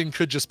 everything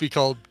could just be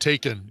called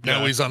Taken.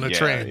 Now he's on a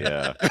train.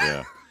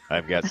 Yeah.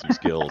 I've got some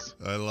skills.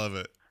 I love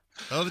it.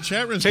 Oh, the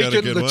chat room's Taken got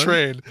a good the one.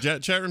 train.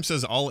 Chat room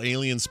says all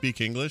aliens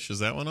speak English. Is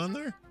that one on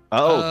there?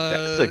 Oh,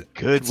 that's a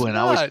good one.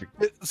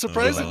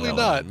 Surprisingly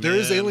not. There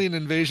is alien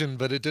invasion,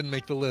 but it didn't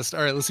make the list.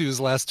 All right, let's see these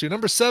last two.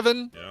 Number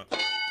 7. Yeah.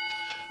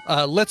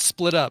 Let's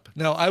split up.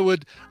 Now, I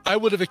would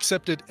have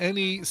accepted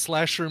any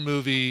slasher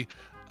movie.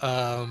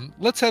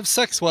 Let's have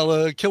sex while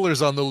a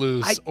killer's on the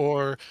loose,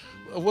 or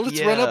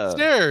let's run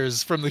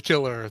upstairs from the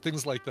killer.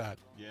 Things like that.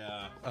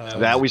 Yeah.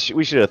 That we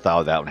should have thought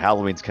of that one.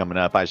 Halloween's coming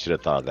up. I should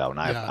have thought of that one.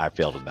 I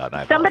failed in that.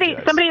 And somebody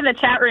in the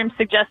chat room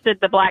suggested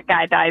the black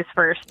guy dies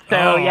first. So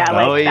that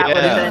would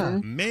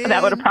have been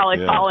that would have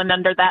probably fallen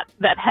under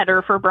that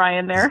header for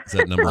Brian there. Is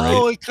that number 8?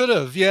 Oh, it could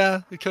have.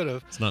 Yeah, it could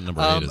have. It's not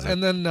number 8, is it?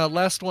 And then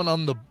last one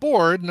on the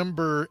board,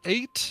 number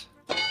 8.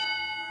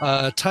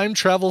 Time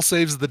travel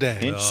saves the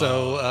day.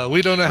 So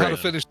we don't know how to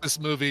finish this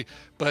movie,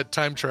 but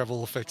time travel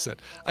will fix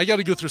it. I got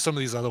to go through some of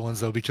these other ones,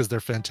 though, because they're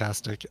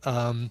fantastic.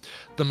 The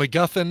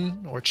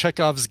MacGuffin, or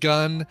Chekhov's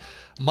gun.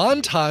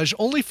 Montage,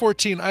 only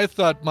 14. I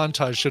thought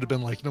Montage should have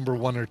been like number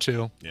 1 or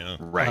 2. Yeah.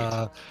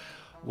 Right.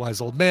 Wise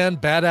Old Man,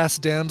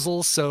 Badass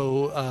Damsel.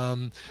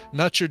 So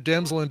not your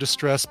damsel in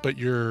distress, but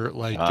you're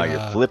like you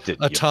flipped it.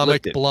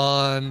 Atomic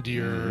Blonde,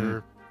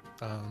 you're...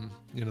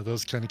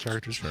 those kind of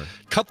characters. Sure.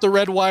 Cut the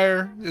Red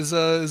Wire is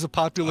a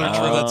popular trope.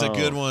 Oh, that's a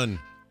good one.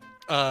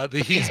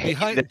 He's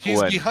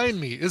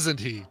behind me, isn't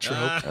he?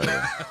 Trope.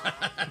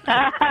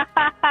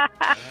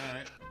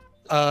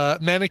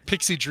 Manic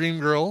Pixie Dream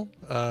Girl,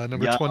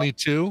 number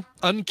 22.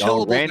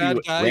 Unkillable bad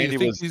guy. Randy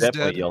think was he's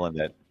definitely dead. yelling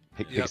that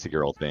Pixie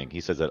Girl thing.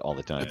 He says that all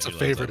the time. It's a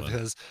favorite of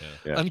his.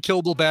 Yeah.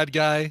 Unkillable bad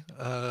guy.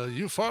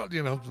 You fought,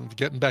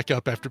 getting back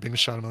up after being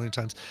shot a million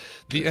times.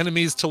 The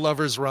enemies to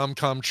lovers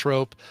rom-com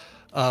trope.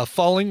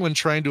 Falling when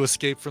trying to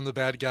escape from the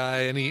bad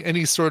guy,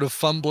 any sort of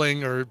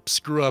fumbling or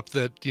screw up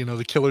that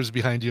the killer's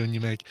behind you and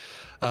you make.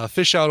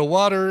 Fish out of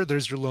water.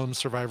 There's your lone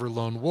survivor,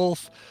 lone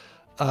wolf.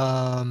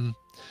 Cave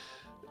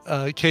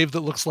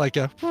that looks like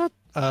a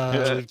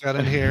We've got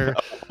in here.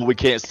 We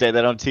can't say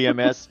that on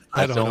TMS.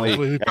 I don't know.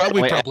 We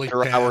probably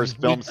after can. hours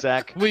film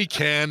sack. We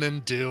can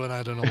and do, and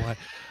I don't know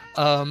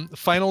why.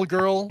 Final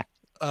Girl.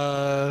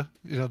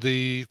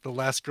 The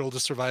last girl to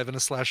survive in a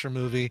slasher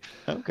movie.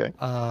 Okay.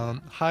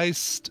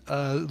 Heist,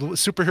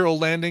 superhero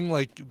landing,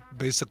 like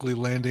basically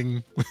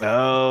landing.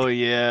 Oh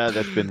yeah,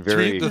 that's been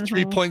very the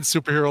 3-point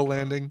superhero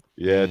landing.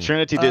 Yeah,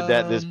 Trinity did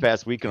that this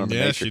past weekend on the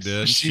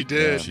Matrix. She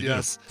did.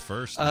 Yes.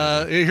 First.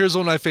 Here's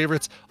one of my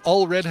favorites.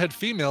 All redhead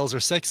females are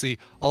sexy.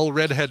 All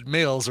redhead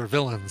males are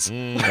villains.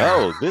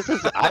 Oh,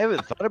 I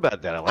haven't thought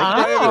about that. I like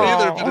that.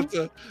 I haven't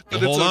either,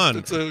 but hold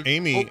on.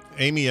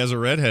 Amy as a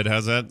redhead,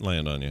 how's that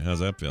land on you? How's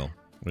that feel?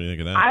 What do you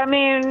think of that? I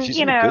mean, She's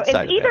it's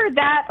either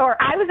that or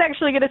I was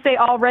actually going to say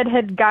all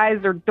redhead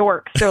guys are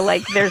dorks. So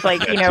like, there's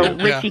like,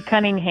 Richie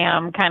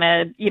Cunningham kind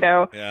of,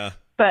 Yeah.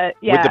 But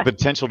yeah. With the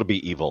potential to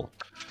be evil.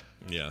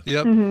 Yeah.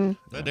 Yep.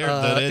 Mm-hmm.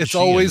 That It's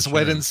Always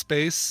Wet in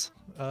Space.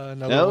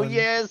 Another one.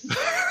 Yes.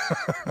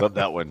 Love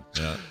that one.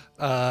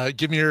 Yeah.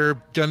 Give me your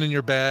gun and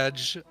your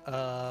badge.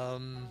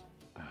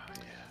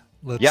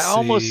 Let's I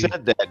almost see.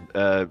 said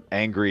that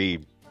angry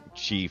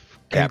chief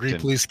captain. Angry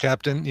police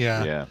captain.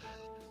 Yeah. Yeah.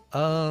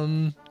 I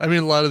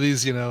mean, a lot of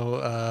these,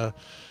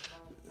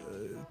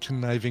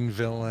 conniving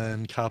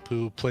villain, cop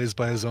who plays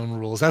by his own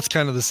rules. That's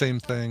kind of the same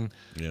thing.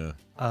 Yeah.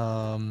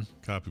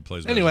 Cop who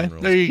plays by Anyway, his own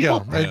rules. there you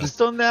go.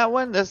 Just on that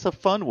one, that's a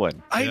fun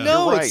one. I Yeah.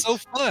 know, You're it's so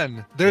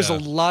fun. There's Yeah. a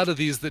lot of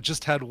these that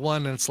just had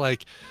one, and it's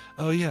like,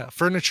 oh yeah,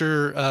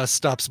 furniture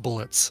stops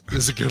bullets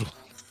is a good one.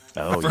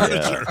 Oh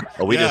Furniture. yeah.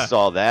 Oh, we Yeah. just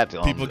saw that.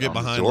 People get on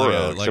behind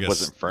Zorro, like except a- it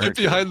wasn't Get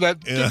furniture. behind that.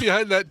 Yeah. Get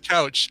behind that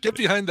couch. Get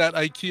behind that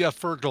IKEA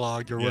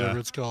Ferglog or whatever Yeah.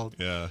 it's called.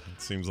 Yeah,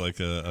 it seems like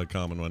a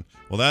common one.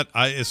 Well, that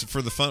is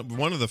for the fun.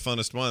 One of the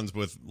funnest ones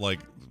with like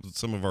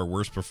some of our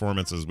worst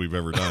performances we've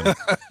ever done.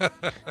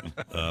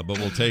 But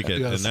we'll take it,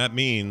 Yes. and that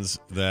means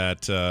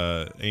that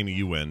Amy,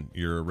 you win.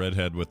 You're a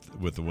redhead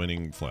with the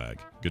winning flag.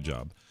 Good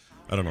job.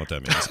 I don't know what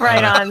that means.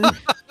 Right on.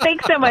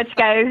 Thanks so much,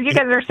 guys. You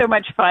guys are so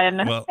much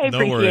fun. Well, I no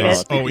appreciate worries.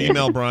 it. Oh,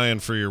 email Brian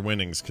for your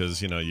winnings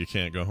because you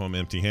can't go home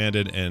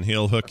empty-handed, and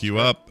he'll hook you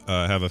up.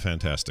 Have a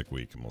fantastic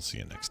week, and we'll see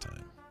you next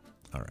time.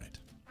 All right,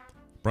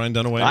 Brian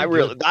Dunaway.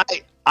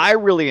 I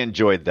really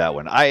enjoyed that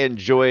one. I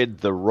enjoyed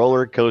the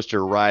roller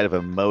coaster ride of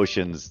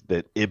emotions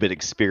that Ibit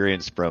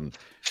experienced from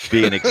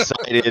being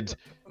excited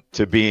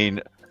to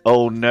being,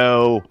 oh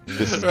no,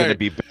 this is going to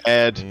be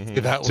bad.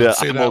 That to, one.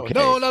 Say I'm that okay.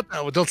 one. No, not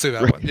that one. Don't say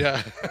that one.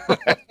 Yeah.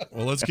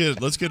 Well, let's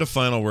get a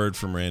final word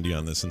from Randy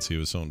on this since he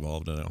was so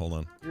involved in it. Hold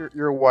on.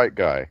 You're a white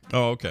guy.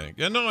 Oh, okay.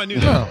 Yeah, no, I knew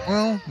that. Oh,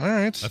 well, all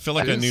right. I feel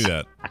like I knew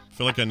that. I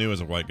feel like I knew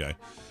as a white guy.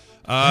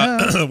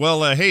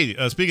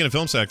 Hey, speaking of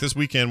Film Sack, this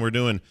weekend we're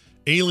doing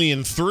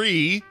Alien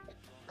 3.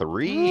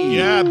 3.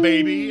 Yeah,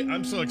 baby.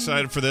 I'm so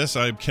excited for this.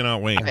 I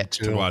cannot wait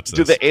to watch this.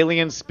 Do the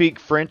aliens speak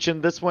French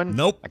in this one?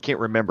 Nope. I can't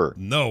remember.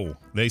 No,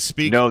 they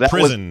speak No, that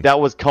prison.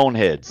 was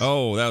Coneheads.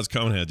 Oh, that was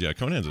Coneheads. Yeah,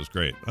 Coneheads was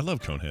great. I love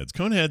Coneheads.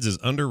 Coneheads is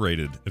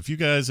underrated. If you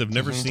guys have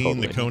never seen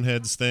the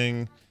Coneheads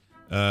thing,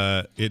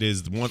 it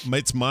is one.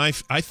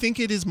 I think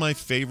it is my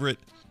favorite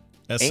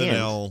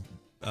SNL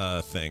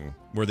thing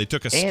where they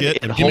took a skit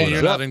and You mean pulled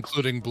you're it not up.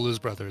 including Blues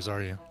Brothers,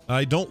 are you?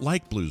 I don't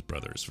like Blues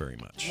Brothers very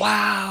much.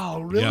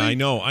 Wow, really? Yeah, I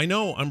know.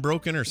 I'm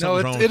broken or No,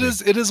 something wrong. it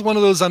is one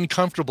of those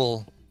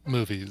uncomfortable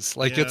movies.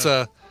 Like it's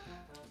a.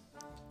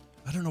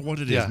 I don't know what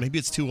it is. Yeah. Maybe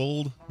it's too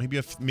old. Maybe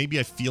I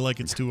feel like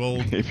it's too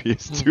old. Maybe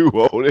it's too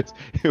old. It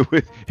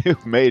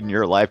was made in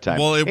your lifetime.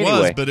 Well, it Anyway.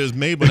 was, but it was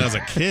made when I was a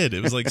kid.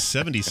 It was like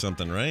 70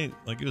 something, right?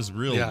 Like it was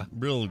real. I was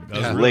real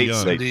late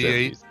young.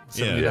 78,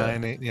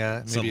 79, maybe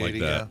something 80,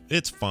 like that.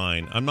 It's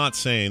fine. I'm not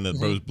saying that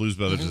Blues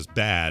Brothers is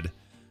bad,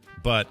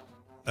 but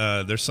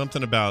there's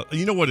something about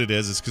what it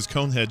is. It's because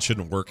Conehead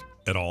shouldn't work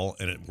at all,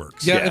 and it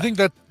works. Yeah, I think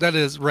that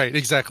is right.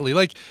 Exactly.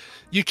 Like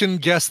you can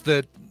guess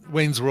that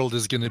Wayne's World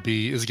is going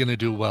to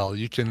do well.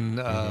 You can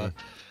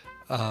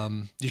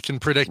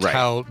predict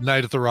how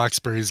Night at the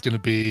Roxbury is going to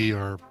be,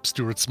 or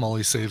Stuart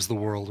Smalley Saves the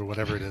World, or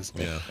whatever it is.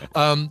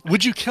 Yeah.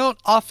 Would you count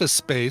Office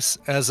Space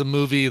as a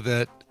movie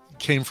that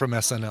came from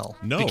SNL?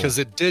 No, because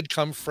it did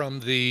come from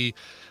the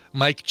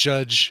Mike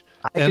Judge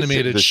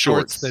animated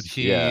shorts that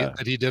he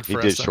did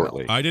for SNL.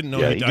 Shortly. I didn't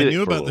know. I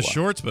knew about the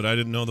shorts, but I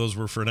didn't know those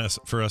were for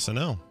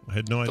SNL. I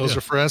had no idea. Those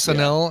are for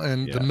SNL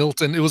and the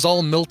Milton. It was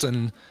all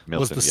Milton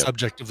was the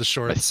subject of the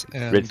shorts.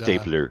 And, Red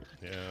Stapler.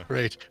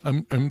 Right.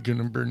 I'm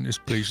gonna burn this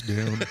place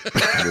down.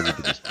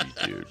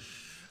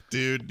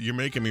 Dude, you're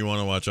making me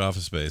want to watch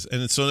Office Space.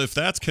 And so if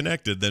that's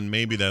connected, then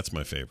maybe that's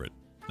my favorite.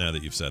 Now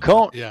that you've said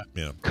that. Yeah.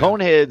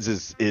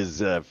 Coneheads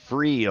is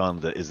free on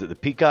the. Is it the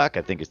Peacock?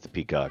 I think it's the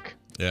Peacock.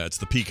 Yeah, it's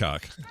the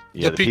Peacock.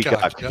 Yeah, the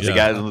Peacock. Yep. The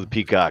guy on the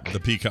Peacock. The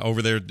Peacock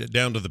over there,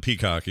 down to the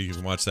Peacock. You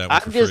can watch that one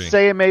I'm for just free.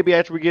 saying, maybe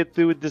after we get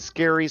through with the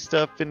scary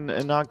stuff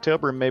in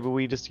October, maybe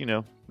we just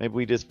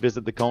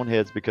visit the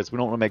Coneheads because we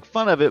don't want to make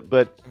fun of it,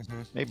 but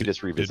maybe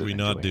just revisit. Did we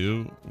not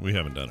do? We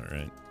haven't done it,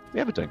 right? We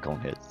haven't done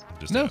Coneheads. I'm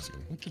just No.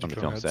 asking. On the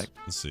film sack.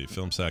 Let's see,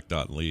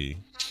 filmsack.ly.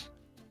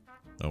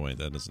 Oh wait,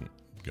 that doesn't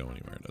go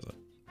anywhere, does it?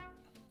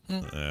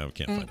 We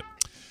can't find it.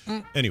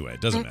 Anyway,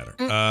 it doesn't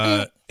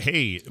matter.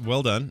 Hey,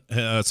 well done.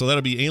 So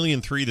that'll be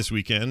Alien 3 this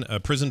weekend, a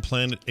Prison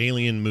Planet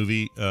Alien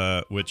movie,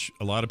 which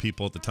a lot of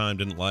people at the time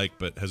didn't like,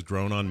 but has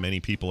grown on many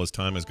people as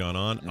time has gone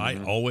on.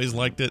 I always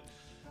liked it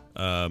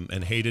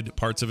and hated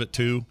parts of it,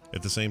 too,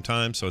 at the same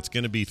time. So it's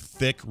going to be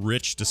thick,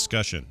 rich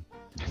discussion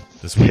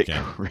this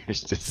weekend.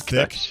 Rich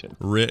discussion. Thick,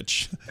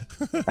 rich,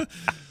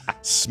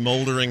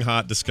 smoldering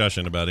hot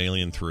discussion about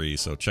Alien 3.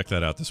 So check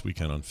that out this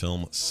weekend on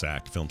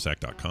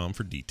filmsack.com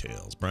for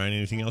details. Brian,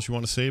 anything else you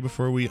want to say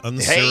before we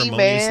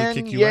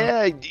unceremoniously kick you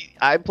out?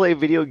 I play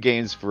video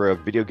games for a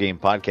video game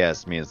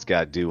podcast me and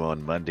Scott do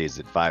on Mondays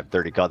at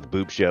 5:30 called The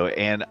Boop Show,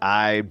 and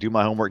I do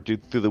my homework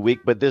through the week.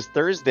 But this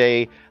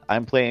Thursday,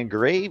 I'm playing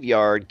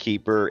Graveyard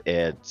Keeper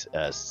at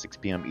 6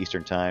 p.m.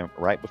 Eastern Time,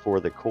 right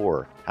before the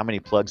core. How many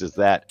plugs is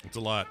that? It's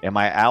a lot. Am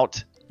I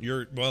out?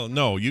 Well,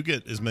 no, you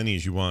get as many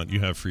as you want. You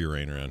have free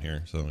reign around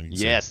here, so you can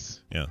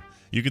yes. Yeah,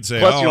 you could say.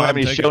 Plus, you don't have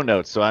any show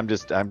notes, so I'm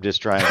just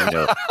trying to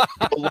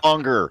go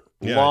longer.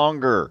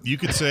 You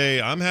could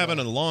say I'm having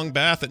a long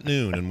bath at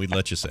noon, and we'd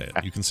let you say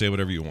it. You can say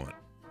whatever you want.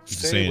 You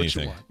can say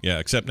anything. Yeah,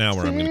 except now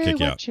where I'm going to kick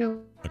you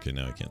out. Okay,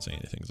 now I can't say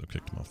anything, so I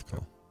kicked him off the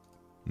call.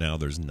 Now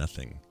there's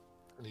nothing.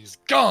 And he's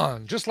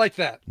gone, just like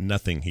that.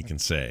 Nothing he can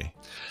say.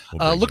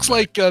 Looks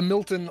like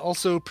Milton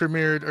also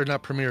premiered, or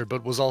not premiered,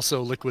 but was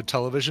also Liquid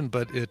Television.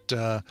 But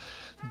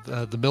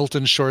the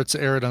Milton shorts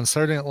aired on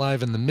Saturday Night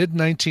Live in the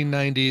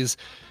mid-1990s.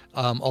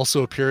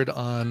 Also appeared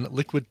on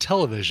Liquid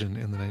Television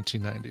in the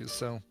 1990s.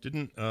 So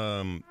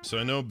so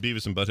I know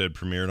Beavis and Butthead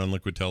premiered on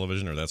Liquid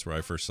Television, or that's where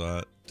I first saw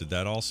it. Did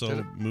that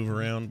also move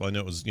around? Well, I know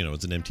it was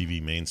it's an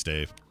MTV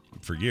mainstay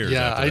for years.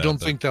 Yeah, I don't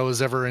think that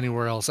was ever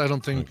anywhere else. I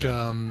don't think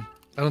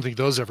I don't think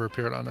those ever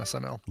appeared on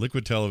SNL.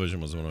 Liquid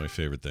Television was one of my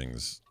favorite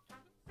things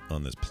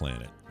on this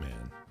planet,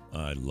 man.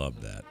 I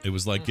loved that. It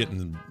was like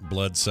getting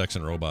Blood, Sex,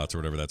 and Robots, or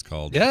whatever that's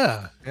called.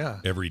 Yeah.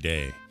 Every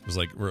day. It was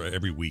like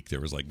every week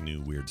there was like new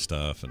weird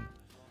stuff, and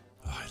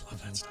I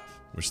love that stuff.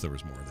 Wish there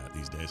was more of that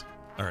these days.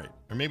 All right,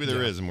 or maybe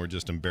there is, and we're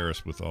just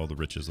embarrassed with all the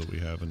riches that we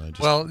have. And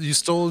well, you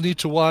still need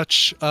to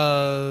watch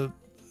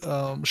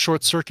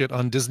Short Circuit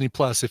on Disney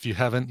Plus if you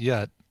haven't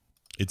yet.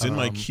 It's in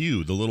my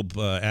queue. The little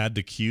add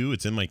to queue.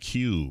 It's in my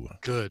queue.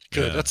 Good.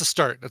 Yeah. That's a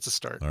start.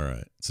 All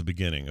right. It's the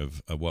beginning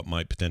of what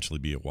might potentially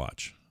be a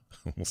watch.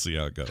 We'll see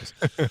how it goes.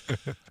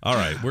 All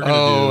right. We're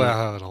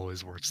gonna it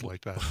always works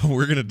like that.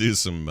 We're gonna do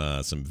some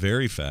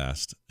very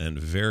fast and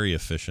very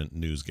efficient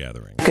news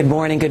gathering. Good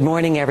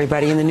morning,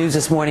 everybody. In the news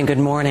this morning. Good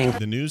morning.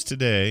 The news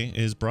today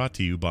is brought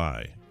to you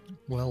by.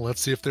 Well, let's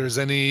see if there's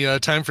any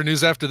time for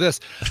news after this.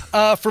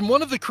 From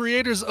one of the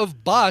creators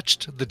of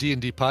Botched, the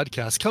D&D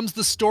podcast, comes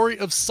the story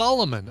of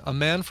Solomon, a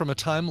man from a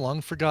time long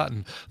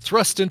forgotten.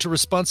 Thrust into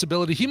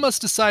responsibility, he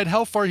must decide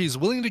how far he's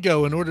willing to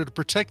go in order to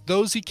protect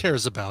those he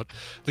cares about.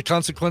 The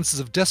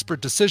consequences of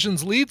desperate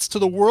decisions leads to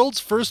the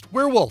world's first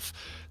werewolf.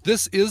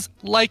 This is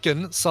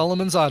Lycan,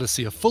 Solomon's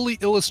Odyssey, a fully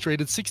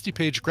illustrated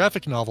 60-page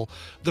graphic novel,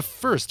 the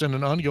first in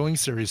an ongoing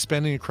series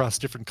spanning across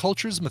different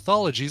cultures,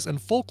 mythologies,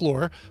 and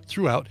folklore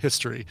throughout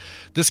history.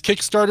 This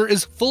Kickstarter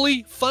is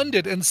fully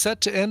funded and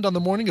set to end on the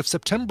morning of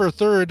September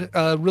 3rd.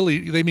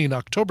 Really, they mean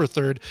October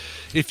 3rd.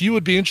 If you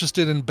would be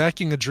interested in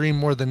backing a dream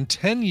more than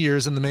 10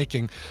 years in the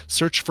making,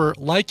 search for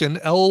Lycan,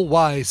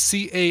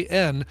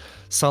 Lycan,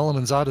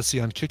 Solomon's Odyssey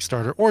on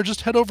Kickstarter, or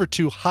just head over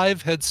to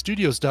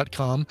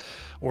hiveheadstudios.com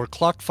or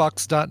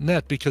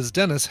clockfox.net because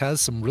Dennis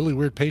has some really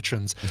weird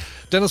patrons.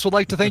 Dennis would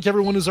like to thank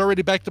everyone who's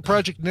already backed the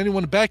project and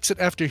anyone who backs it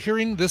after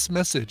hearing this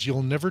message.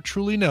 You'll never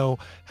truly know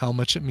how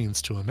much it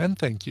means to him, and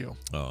thank you.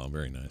 Oh,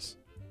 very nice.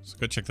 So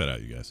go check that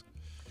out, you guys.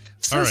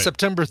 It says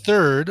September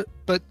 3rd,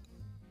 but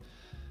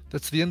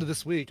that's the end of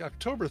this week.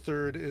 October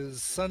 3rd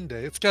is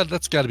Sunday.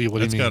 That's got to be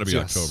what he means. It's got to be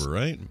October,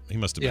 right? He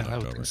must have been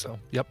October. I would think so.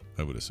 Yep.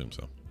 I would assume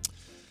so.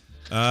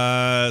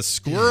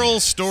 Squirrel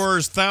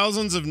stores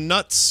thousands of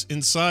nuts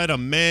inside a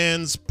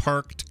man's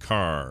parked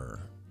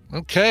car.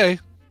 Okay.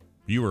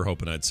 You were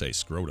hoping I'd say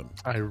scrotum.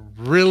 I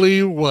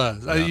really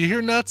was. Yeah. You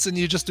hear nuts and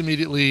you just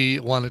immediately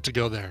want it to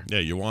go there. Yeah,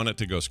 you want it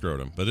to go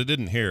scrotum, but it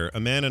didn't here. A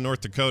man in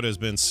North Dakota has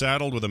been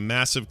saddled with a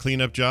massive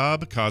cleanup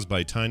job caused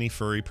by tiny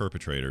furry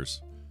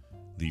perpetrators.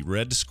 The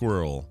red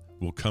squirrel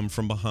will come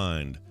from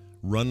behind,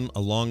 run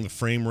along the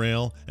frame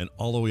rail, and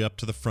all the way up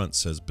to the front,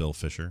 says Bill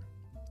Fisher.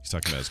 He's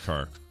talking about his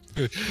car.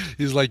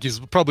 He's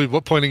probably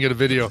pointing at a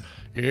video.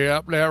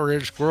 Yep, that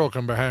red squirrel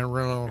come behind,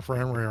 run on the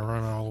frame rail,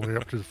 run all the way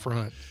up to the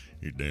front.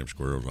 You damn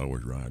squirrels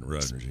always riding.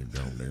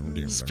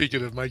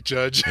 Speaking of Mike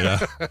Judge.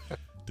 Yeah,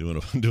 doing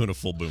a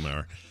full boom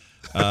hour.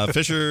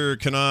 Fisher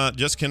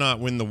cannot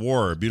win the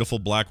war. A beautiful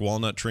black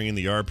walnut tree in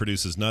the yard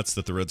produces nuts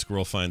that the red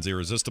squirrel finds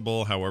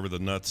irresistible. However,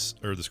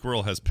 the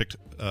squirrel has picked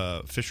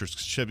Fisher's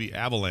Chevy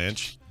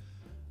Avalanche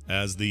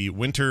as the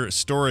winter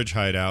storage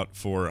hideout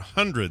for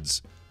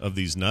hundreds of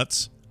these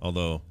nuts,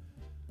 although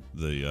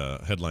the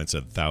headline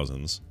said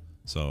thousands,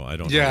 so I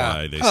don't know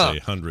why they say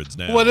hundreds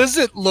now. What is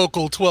it,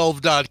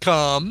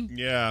 local12.com?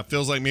 Yeah,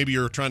 feels like maybe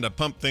you're trying to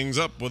pump things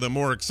up with a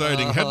more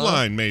exciting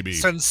headline, maybe.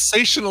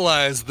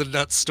 Sensationalize the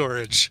nut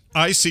storage.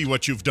 I see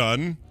what you've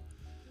done.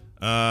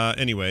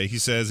 Anyway, he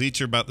says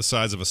each are about the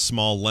size of a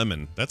small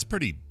lemon. That's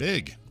pretty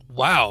big.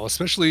 Wow,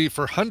 especially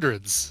for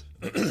hundreds.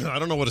 I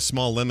don't know what a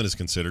small lemon is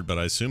considered, but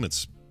I assume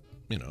it's,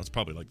 it's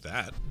probably like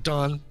that.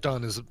 Don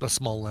is a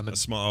small lemon.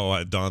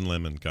 Don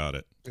Lemon, got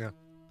it. Yeah.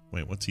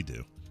 Wait, what's he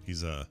do?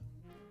 He's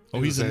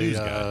he's a news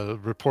guy.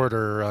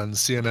 Reporter on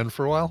CNN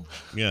for a while.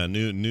 Yeah,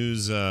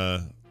 news.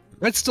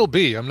 Might still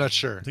be. I'm not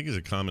sure. I think he's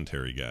a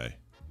commentary guy.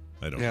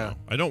 I don't know.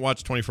 I don't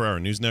watch 24-hour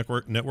news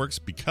networks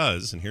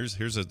because, and here's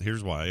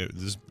why.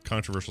 This is a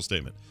controversial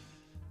statement.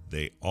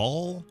 They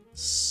all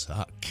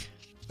suck.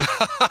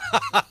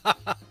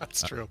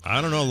 That's true.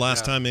 I don't know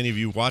last time any of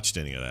you watched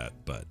any of that,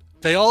 but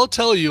they all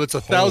tell you it's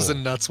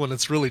 1,000 nuts when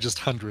it's really just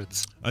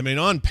hundreds. I mean,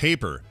 on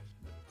paper,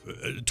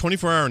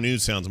 24-hour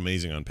news sounds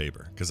amazing on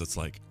paper because it's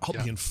like I'll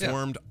be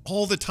informed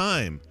all the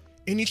time.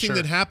 Anything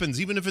that happens,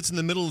 even if it's in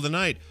the middle of the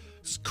night,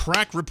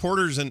 crack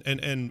reporters and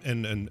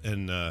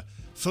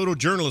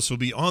photojournalists will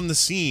be on the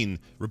scene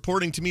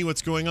reporting to me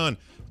what's going on.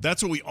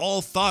 That's what we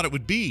all thought it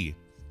would be,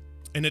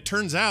 and it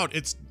turns out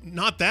it's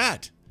not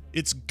that.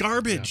 It's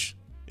garbage.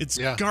 It's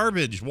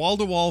garbage,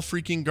 wall-to-wall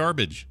freaking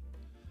garbage.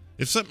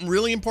 If something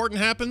really important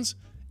happens,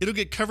 it'll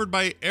get covered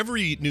by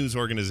every news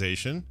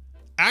organization,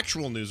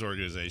 actual news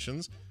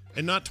organizations,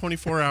 and not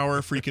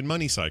 24-hour freaking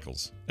money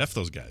cycles. F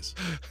those guys.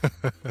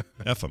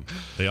 F them.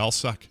 They all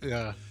suck.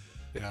 Yeah.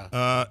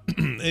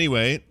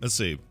 Anyway, let's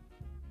see.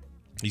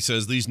 He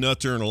says these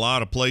nuts are in a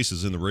lot of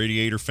places in the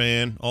radiator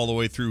fan, all the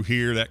way through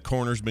here. That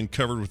corner's been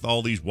covered with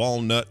all these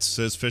walnuts,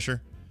 says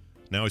Fisher.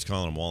 Now he's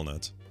calling them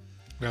walnuts.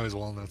 Now he's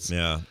walnuts.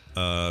 Yeah.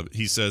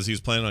 He says he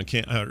was planning on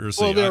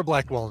they're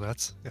black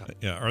walnuts. Yeah.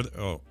 Yeah. Are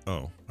there?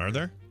 Are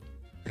there?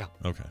 Yeah.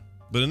 Okay.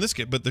 But in this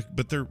case, but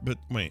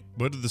wait,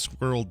 what did the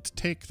squirrel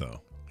take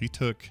though? He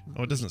took.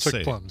 Oh, it doesn't say.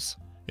 Took plums.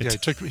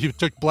 He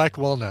took black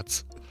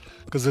walnuts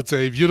because it's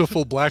a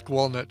beautiful black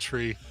walnut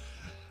tree,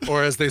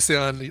 or as they say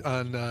on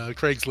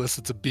Craigslist,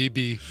 it's a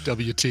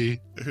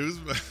BBWT.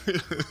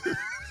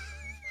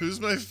 Who's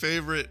my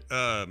favorite?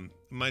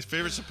 My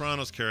favorite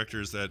Sopranos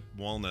character is that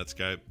Wallnuts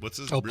guy. What's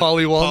his?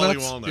 Paulie Wallnuts.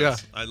 Paulie Wallnuts. Yeah,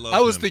 I love. I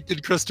was him. thinking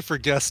Christopher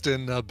Guest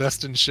in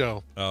Best in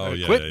Show. Oh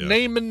yeah. Quit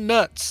naming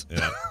nuts.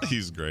 Yeah,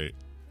 he's great.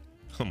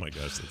 Oh my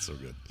gosh, that's so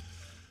good.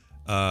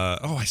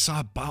 I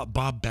saw Bob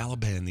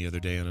Balaban the other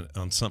day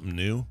on something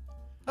new.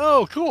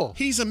 Oh, cool.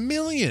 He's 1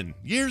 million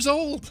years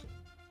old.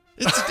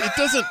 It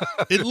doesn't.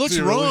 It looks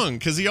wrong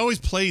because he always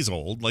plays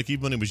old. Like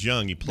even when he was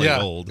young, he played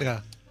old.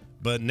 Yeah.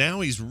 But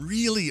now he's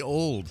really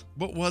old.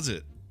 What was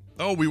it?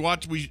 Oh,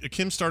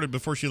 Kim started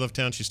before she left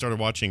town. She started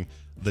watching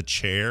The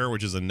Chair,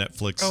 which is a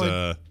Netflix.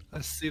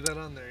 I see that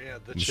on there. Yeah,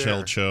 The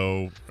Michelle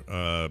Chair.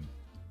 Cho,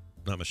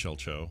 not Michelle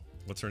Cho.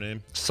 What's her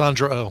name?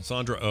 Sandra Oh.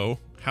 Sandra Oh.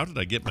 How did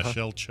I get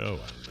Michelle Cho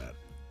out of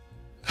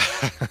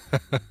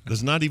that?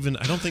 There's not even.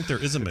 I don't think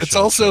there is a Michelle. It's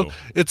also Cho.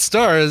 It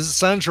stars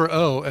Sandra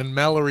Oh and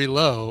Mallory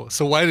Lowe.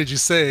 So why did you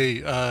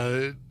say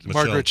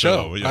Margaret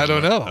Cho? Yeah, I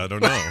don't know. I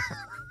don't know.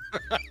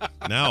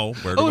 Now,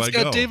 where do I go? It's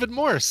got David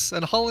Morse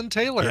and Holland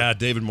Taylor. Yeah,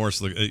 David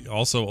Morse,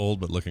 also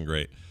old but looking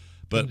great.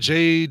 But and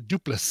Jay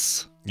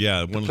Duplass.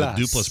 Yeah, one of the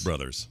Duplass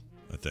brothers,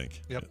 I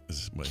think. Yep.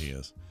 Is what he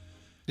is.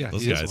 Yeah,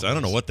 those guys. I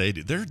don't know what they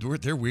do.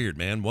 They're weird,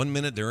 man. 1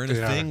 minute they're in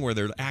a thing where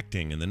they're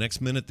acting, and the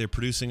next minute they're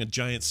producing a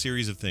giant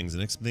series of things. The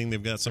next thing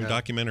they've got some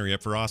documentary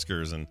up for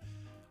Oscars, and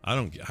I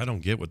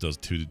don't get what those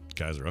two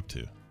guys are up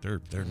to.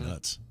 They're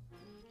nuts.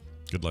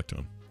 Good luck to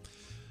them.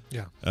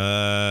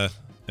 Yeah.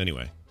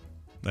 Anyway.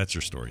 That's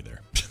your story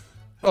there.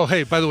 Oh,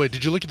 hey, by the way,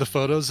 did you look at the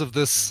photos of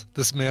this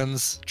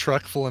man's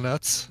truck full of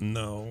nuts?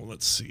 No,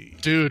 let's see.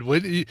 Dude,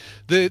 I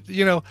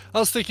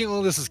was thinking,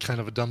 well, this is kind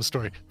of a dumb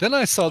story. Then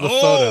I saw the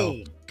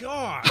photo. Oh,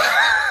 God.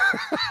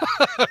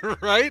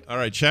 Right? All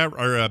right, chat,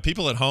 or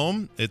people at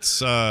home,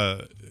 it's,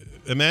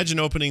 imagine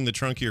opening the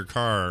trunk of your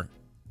car,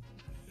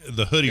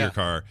 the hood of your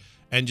car,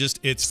 and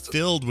it's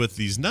filled with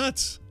these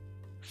nuts.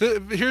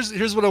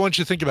 Here's what I want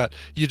you to think about.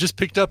 You just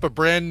picked up a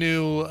brand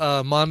new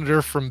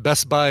monitor from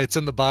Best Buy. It's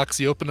in the box.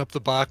 You open up the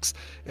box,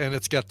 and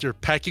it's got your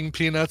packing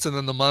peanuts, and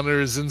then the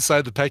monitor is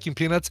inside the packing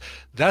peanuts.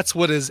 That's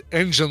what his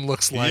engine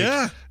looks like.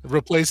 Yeah.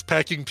 Replace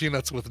packing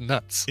peanuts with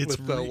nuts, with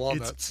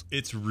walnuts.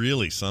 It's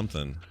really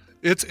something.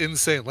 It's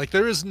insane. Like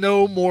there is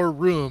no more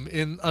room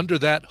under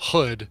that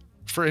hood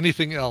for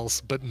anything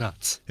else but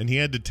nuts. And he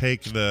had to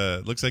take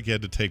looks like he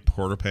had to take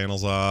quarter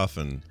panels off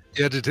and.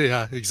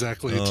 Yeah,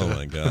 exactly. Oh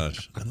my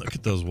gosh! And look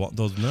at those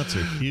nuts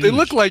are huge. They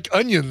look like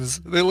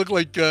onions. They look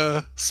like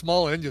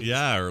small onions.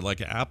 Yeah, or like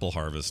an apple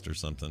harvest or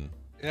something.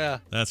 Yeah.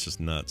 That's just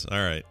nuts. All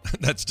right,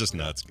 that's just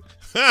nuts.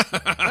 Yeah,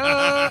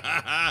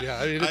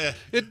 I mean,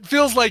 it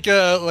feels like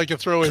a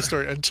throwaway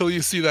story until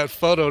you see that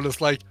photo and it's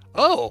like,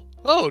 oh,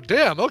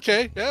 damn,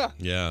 okay, yeah.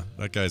 Yeah,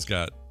 that guy's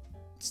got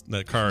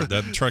that car.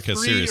 That truck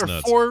has serious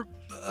nuts.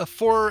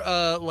 Four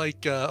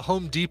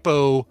Home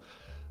Depot.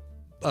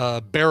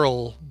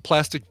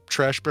 Plastic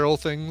trash barrel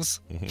things,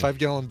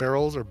 5-gallon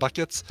barrels or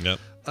buckets. Yep.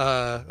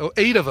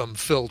 8 of them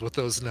filled with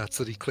those nuts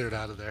that he cleared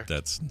out of there.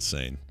 That's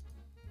insane.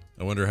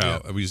 I wonder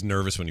how he was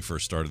nervous when he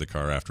first started the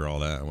car after all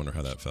that. I wonder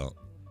how that felt.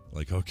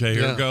 Like, okay,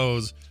 here it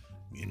goes.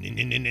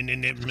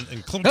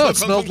 And clunk, No, clunk, it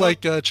smelled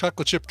clunk, like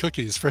chocolate chip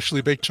cookies,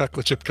 freshly baked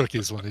chocolate chip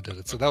cookies when he did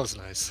it. So that was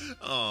nice.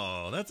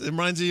 Oh, it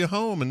reminds you of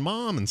home and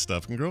mom and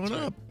stuff and growing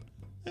up.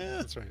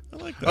 Yeah, That's right. I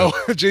like that. Oh,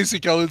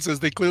 JC Calhoun says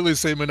they clearly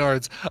say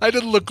Maynards. I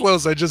didn't look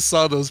close. I just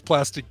saw those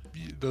plastic,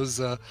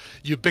 those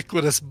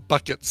ubiquitous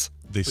buckets.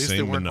 They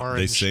say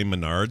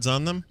Maynards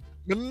on them.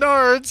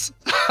 Menards.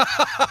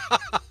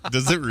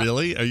 Does it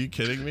really? Are you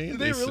kidding me? Do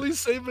they really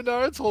say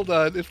Menards? Hold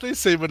on. If they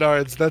say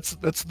Menards,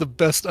 that's the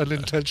best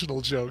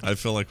unintentional joke. I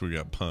feel like we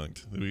got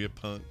punked. Did we get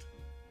punked?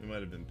 We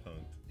might have been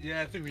punked.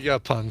 Yeah, I think we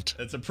got punked.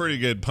 That's a pretty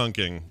good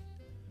punking.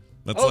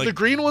 That's the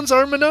green ones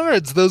are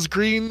Menards.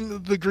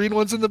 The green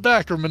ones in the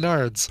back are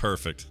Menards.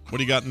 Perfect. What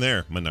do you got in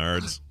there?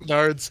 Menards.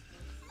 Menards.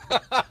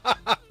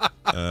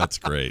 That's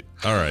great.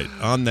 All right.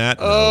 On that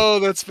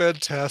note, that's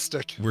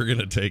fantastic. We're going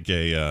to take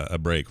a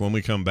break. When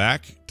we come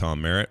back,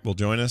 Tom Merritt will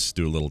join us,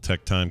 do a little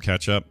tech time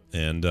catch up.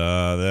 And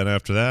then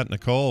after that,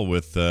 Nicole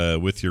with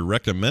your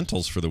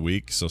Reccamentals for the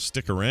week. So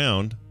stick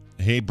around.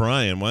 Hey,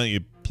 Brian, why don't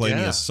you play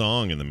me a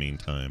song in the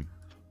meantime?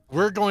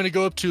 We're going to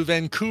go up to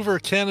Vancouver,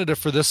 Canada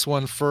for this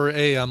one for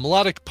a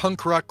melodic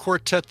punk rock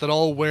quartet that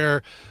all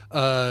wear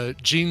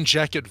jean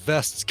jacket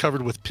vests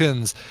covered with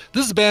pins.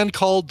 This is a band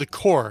called The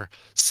Core,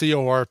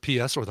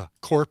 C-O-R-P-S, or The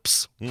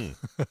Corpse.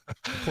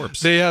 Corpse.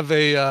 They have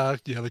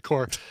The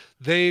Core.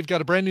 They've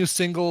got a brand new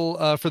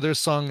single for their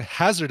song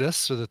Hazardous,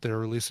 so that they're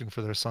releasing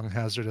for their song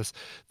Hazardous.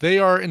 They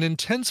are an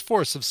intense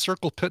force of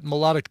circle pit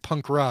melodic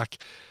punk rock.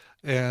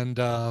 And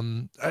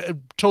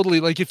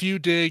totally, like if you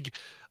dig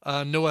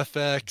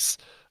NoFX,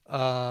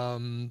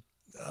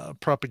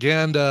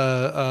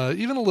 Propaganda,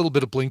 even a little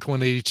bit of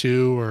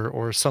Blink-182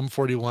 or Sum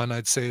 41,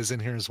 I'd say, is in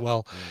here as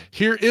well.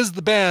 Here is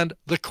the band,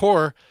 The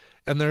Core,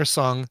 and their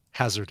song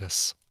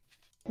Hazardous.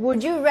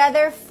 Would you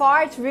rather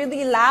fart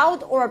really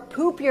loud or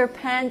poop your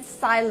pants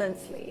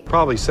silently?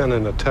 Probably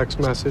sending a text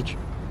message.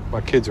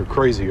 My kids are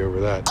crazy over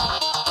that.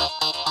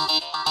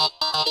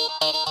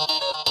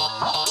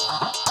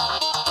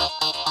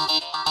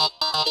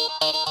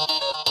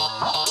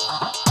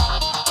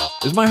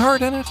 Is my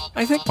heart in it?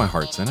 I think my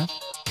heart's in it.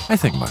 I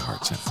think my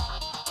heart's in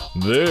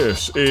it.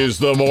 This is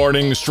the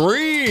morning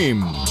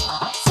stream.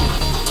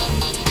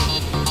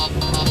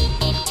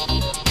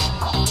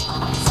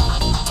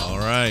 All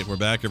right, we're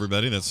back,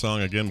 everybody. That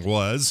song again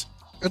was...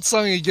 That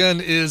song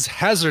again is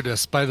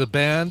Hazardous by the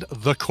band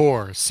The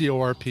Core,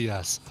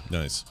 C-O-R-P-S.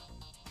 Nice.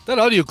 That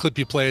audio clip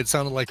you played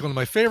sounded like one of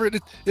my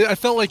favorite... I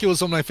felt like it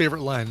was one of my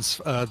favorite lines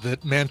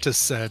that Mantis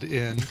said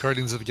in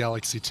Guardians of the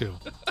Galaxy 2.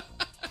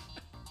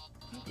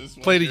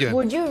 Play it again.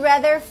 Would you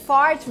rather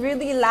fart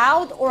really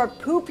loud or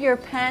poop your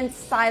pants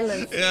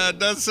silently? Yeah, it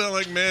does sound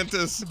like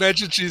Mantis.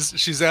 Imagine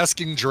she's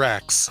asking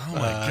Drax. Oh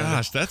my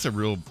gosh, that's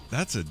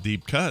a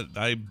deep cut.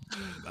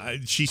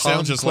 She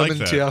sounds just like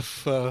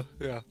that.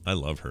 Yeah. I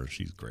love her.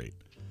 She's great.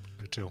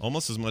 Me too.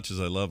 Almost as much as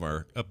I love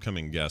our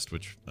upcoming guest,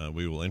 which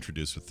we will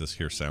introduce with this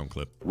here sound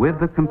clip. With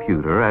the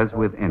computer, as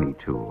with any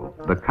tool,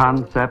 the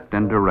concept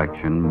and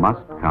direction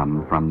must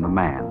come from the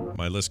man.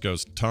 My list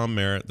goes Tom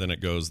Merritt, then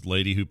it goes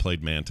lady who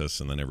played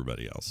Mantis, and then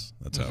everybody else.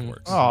 That's how it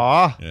works.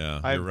 Aw.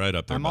 Yeah, you're right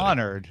up there, I'm buddy.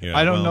 honored. Yeah,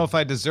 I don't know if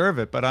I deserve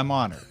it, but I'm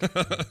honored.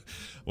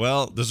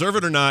 Well, deserve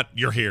it or not,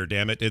 you're here,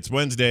 damn it. It's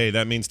Wednesday.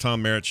 That means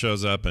Tom Merritt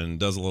shows up and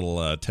does a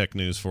little tech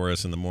news for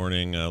us in the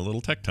morning. A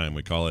little tech time,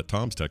 we call it.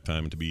 Tom's Tech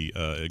Time, to be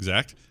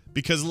exact.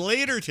 Because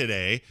later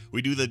today,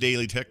 we do the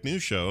Daily Tech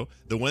News Show,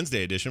 the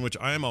Wednesday edition, which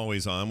I'm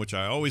always on, which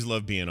I always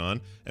love being on.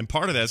 And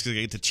part of that is because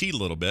I get to cheat a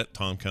little bit.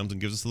 Tom comes and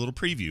gives us a little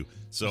preview.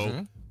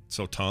 So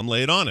Tom,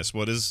 lay it on us.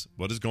 What is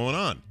going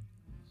on?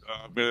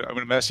 I'm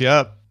gonna mess you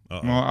up.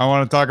 I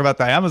want to talk about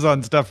the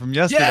Amazon stuff from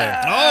yesterday.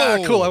 Yeah!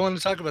 Oh, cool. I want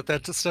to talk about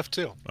that stuff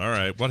too. All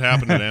right. What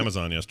happened at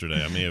Amazon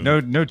yesterday? I may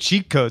have... No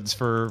cheat codes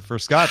for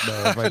Scott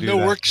though. If I do no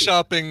that.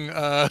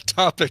 workshopping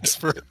topics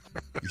for.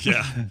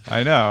 Yeah,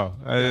 I know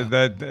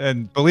that,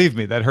 and believe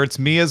me, that hurts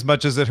me as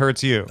much as it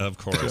hurts you. Of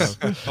course.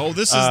 Oh,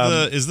 this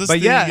is this?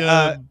 But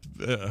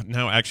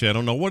now, actually, I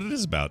don't know what it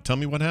is about. Tell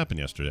me what happened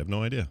yesterday. I have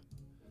no idea.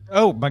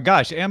 Oh my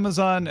gosh!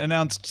 Amazon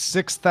announced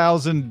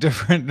 6,000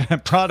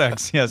 different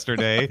products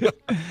yesterday,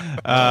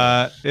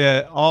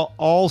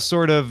 all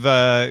sort of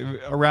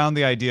around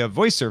the idea of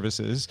voice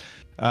services.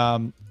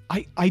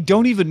 I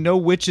don't even know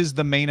which is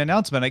the main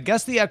announcement. I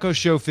guess the Echo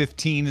Show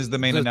 15 is the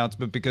main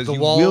announcement because you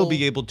will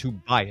be able to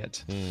buy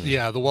it.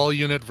 Yeah, the wall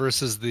unit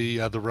versus the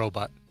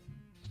robot.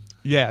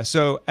 Yeah,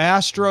 so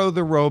Astro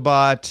the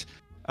robot,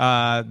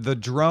 the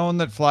drone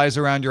that flies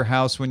around your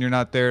house when you're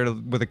not there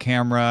with a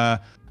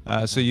camera.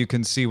 So you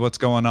can see what's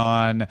going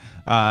on.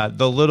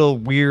 The little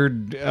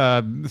weird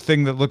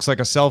thing that looks like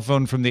a cell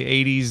phone from the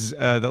 80s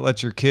that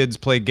lets your kids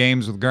play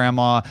games with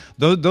grandma.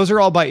 Those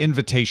are all by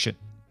invitation.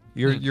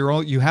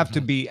 You have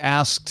to be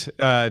asked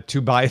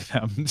to buy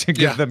them to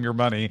give them your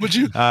money. Would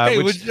you?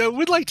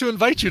 We'd like to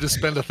invite you to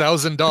spend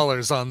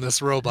 $1,000 on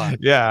this robot.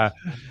 Yeah,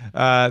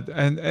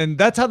 and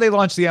that's how they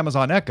launched the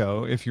Amazon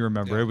Echo. If you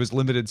remember, it was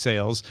limited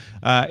sales.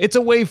 It's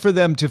a way for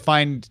them to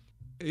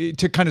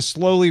kind of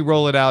slowly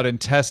roll it out and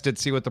test it,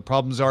 see what the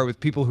problems are with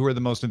people who are the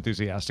most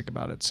enthusiastic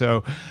about it.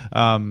 So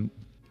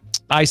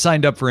I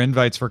signed up for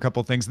invites for a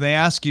couple things, and they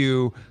ask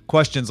you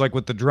questions like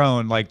with the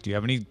drone, like, do you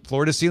have any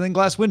floor-to-ceiling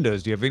glass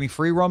windows? Do you have any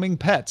free-roaming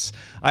pets?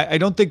 I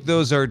don't think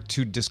those are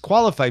to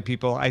disqualify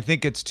people. I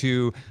think it's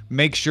to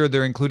make sure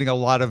they're including a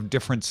lot of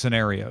different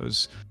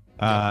scenarios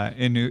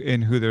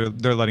in who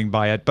they're letting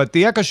buy it. But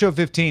the Echo Show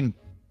 15,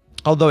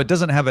 although it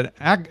doesn't have an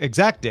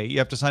exact date, you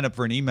have to sign up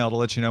for an email to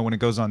let you know when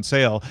it goes on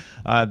sale.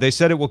 They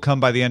said it will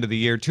come by the end of the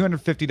year. $250,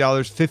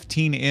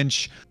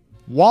 15-inch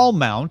wall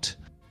mount,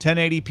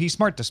 1080p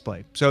smart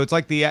display. So it's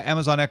like the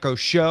Amazon Echo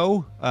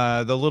Show,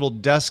 the little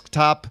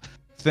desktop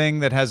thing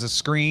that has a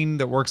screen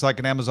that works like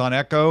an Amazon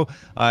Echo,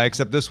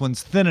 except this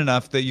one's thin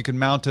enough that you can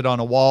mount it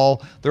on a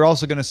wall. They're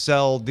also going to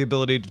sell the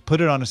ability to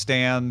put it on a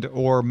stand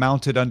or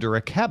mount it under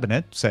a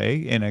cabinet, say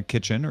in a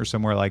kitchen or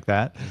somewhere like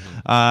that.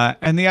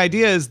 And the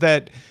idea is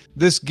that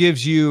this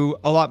gives you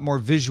a lot more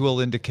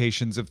visual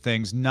indications of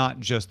things, not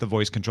just the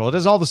voice control. It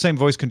has all the same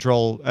voice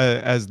control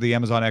as the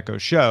Amazon Echo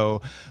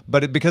Show,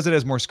 but because it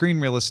has more screen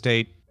real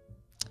estate,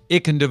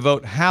 it can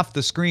devote half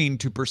the screen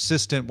to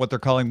persistent, what they're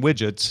calling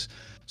widgets.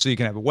 So you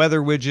can have a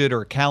weather widget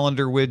or a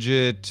calendar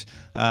widget,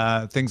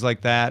 things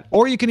like that.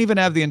 Or you can even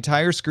have the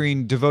entire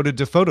screen devoted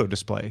to photo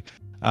display.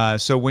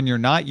 So when you're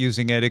not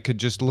using it, it could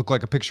just look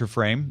like a picture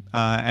frame.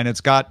 And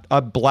it's got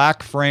a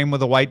black frame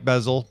with a white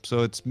bezel. So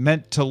it's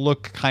meant to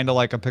look kind of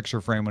like a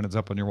picture frame when it's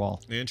up on your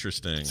wall.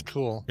 Interesting. It's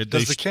cool.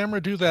 Does the camera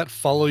do that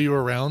follow you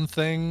around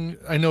thing?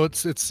 I know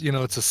it's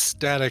a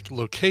static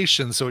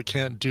location, so it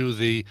can't do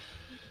the...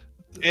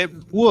 It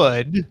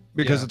would,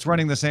 because it's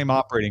running the same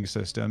operating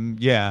system.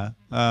 Yeah.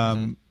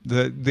 The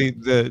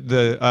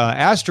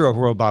Astro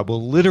robot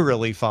will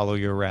literally follow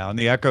you around.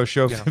 The Echo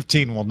Show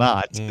 15 will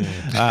not.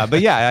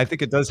 But yeah, I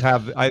think it does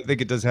have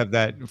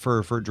that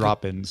for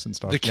drop-ins and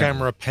stuff. The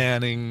camera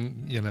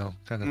panning,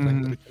 kind of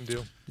thing that it can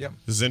do. Yeah.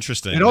 This is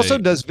interesting. It also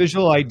does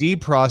visual ID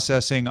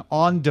processing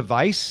on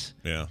device.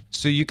 Yeah.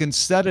 So you can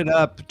set it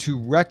up to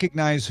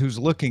recognize who's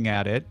looking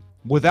at it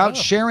without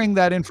sharing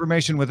that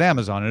information with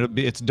Amazon.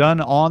 It's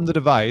done on the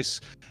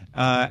device.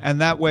 And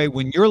that way,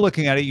 when you're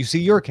looking at it, you see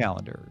your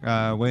calendar.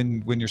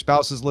 When your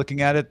spouse is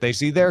looking at it, they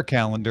see their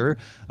calendar.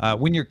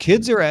 When your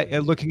kids are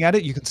looking at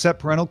it, you can set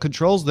parental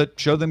controls that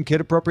show them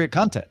kid-appropriate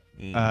content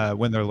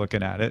when they're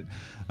looking at it.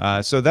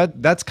 So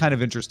that's kind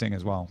of interesting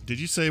as well.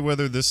 Did you say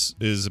whether this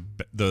is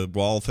the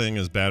wall thing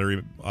is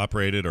battery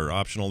operated or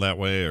optional that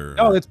way, or?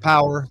 Oh, it's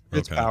power.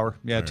 It's power.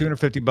 Yeah, right.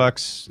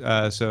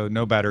 $250. So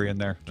no battery in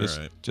there. Just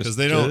because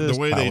they don't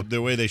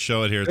the way they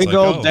show it here. It's big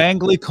like old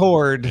dangly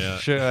cord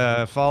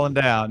falling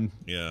down.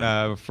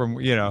 Yeah. From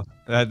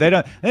they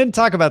didn't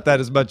talk about that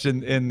as much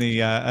in the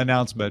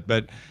announcement,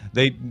 but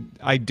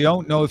I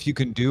don't know if you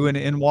can do an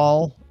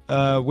in-wall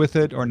with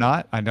it or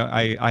not.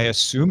 I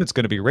assume it's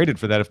going to be rated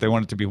for that if they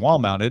want it to be wall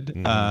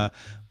mounted.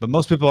 But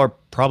most people are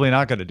probably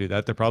not going to do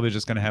that. They're probably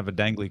just going to have a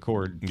dangly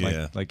cord,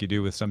 like you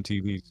do with some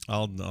TVs.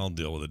 I'll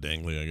deal with a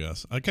dangly, I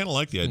guess. I kind of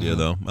like the idea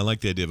though. I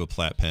like the idea of a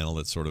flat panel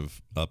that's sort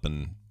of up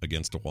and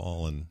against a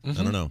wall, and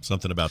I don't know,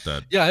 something about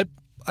that. Yeah,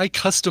 I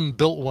custom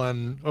built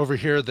one over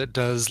here that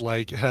does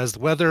it has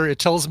weather. It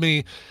tells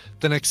me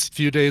the next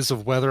few days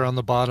of weather on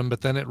the bottom,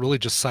 but then it really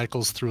just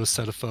cycles through a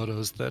set of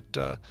photos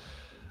that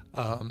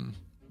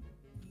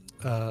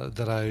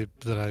that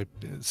I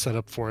set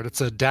up for it. It's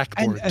a DAC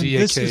board,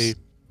 DAK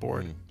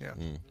board. Yeah.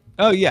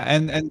 Oh yeah,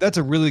 and that's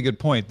a really good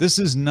point. This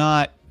is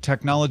not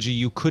technology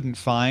you couldn't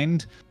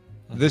find.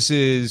 This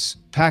is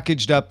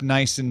packaged up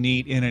nice and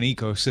neat in an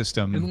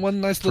ecosystem. In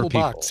one nice little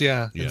box,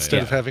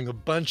 instead of having a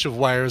bunch of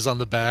wires on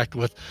the back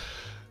with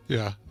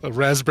a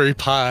Raspberry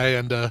Pi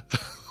and a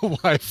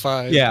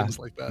Wi-Fi, things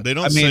like that. They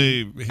don't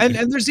say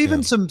and there's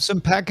even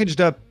some packaged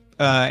up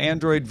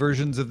Android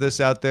versions of this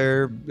out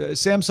there.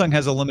 Samsung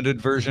has a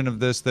limited version of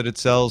this that it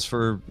sells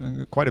for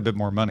quite a bit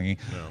more money.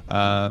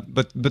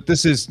 But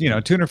this is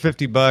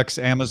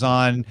 $250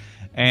 Amazon,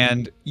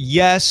 and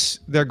yes,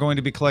 they're going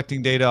to be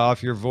collecting data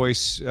off your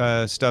voice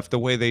stuff the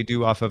way they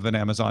do off of an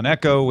Amazon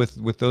Echo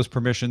with those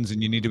permissions,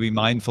 and you need to be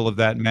mindful of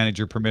that and manage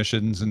your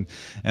permissions and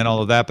all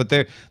of that. But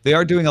they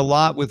are doing a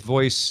lot with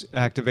voice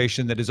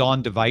activation that is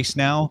on device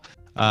now.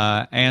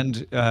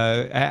 And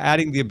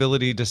adding the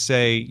ability to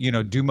say,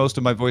 do most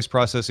of my voice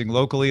processing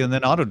locally and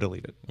then auto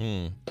delete it.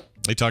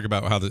 They talk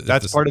about how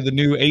that's part of the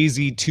new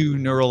AZ2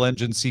 neural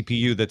engine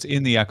CPU that's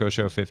in the Echo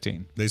Show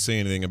 15. They say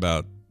anything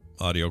about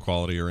audio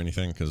quality or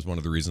anything? Because one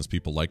of the reasons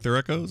people like their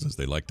Echoes is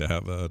they like to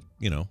have a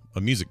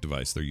music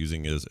device they're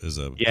using as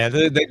a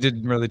they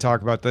didn't really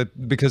talk about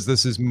that because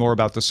this is more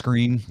about the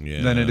screen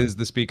than it is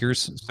the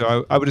speakers.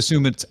 So I would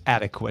assume it's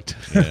adequate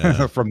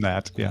from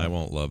that. I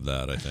won't love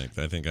that. I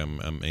think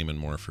I'm aiming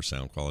more for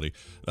sound quality.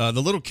 The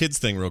little kids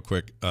thing real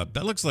quick,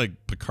 that looks like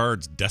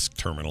Picard's desk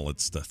terminal.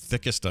 It's the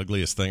thickest,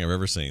 ugliest thing I've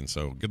ever seen,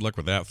 so good luck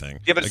with that thing.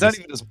 Yeah, but it's not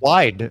even as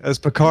wide as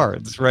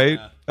Picard's, right?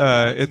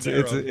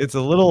 It's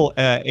a little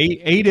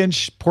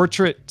 8-inch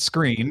portrait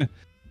screen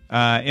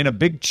in a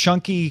big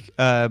chunky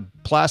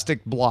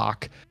plastic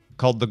block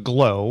called the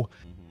Glow,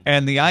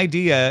 and the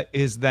idea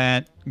is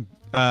that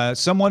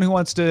someone who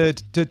wants to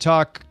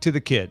talk to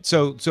the kid.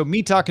 So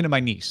me talking to my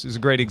niece is a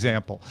great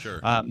example. Sure.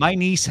 My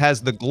niece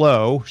has the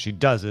glow. She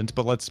doesn't,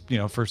 but let's,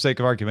 for sake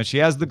of argument, she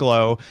has the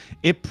glow.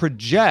 It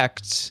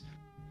projects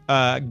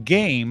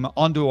game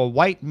onto a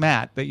white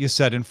mat that you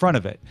set in front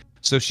of it.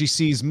 So she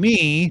sees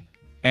me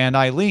and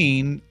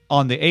Eileen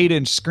on the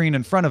 8-inch screen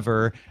in front of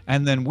her,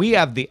 and then we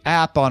have the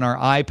app on our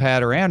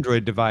iPad or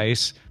Android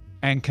device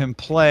and can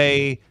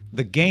play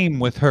the game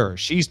with her.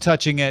 She's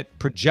touching it,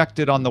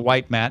 projected on the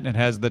white mat, and it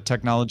has the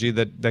technology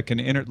that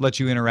can let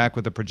you interact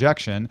with the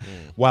projection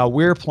while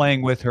we're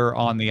playing with her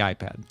on the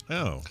iPad.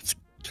 Oh,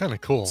 kind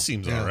of cool.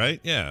 Seems all right.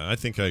 Yeah, I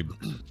think I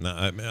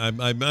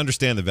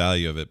understand the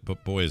value of it,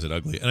 but boy, is it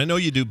ugly. And I know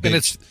you do big,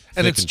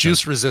 and it's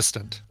juice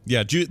resistant.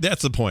 Yeah,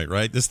 that's the point,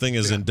 right? This thing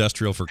is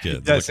industrial for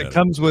kids. Yes, it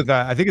comes with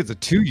I think it's a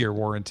 2-year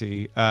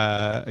warranty.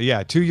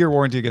 2-year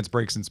warranty against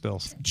breaks and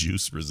spills.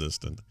 Juice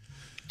resistant.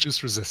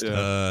 Juice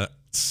resistant.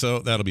 So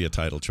that'll be a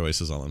title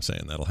choice, is all I'm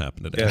saying. That'll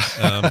happen today. Yes.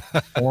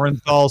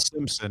 Orenthal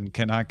Simpson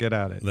cannot get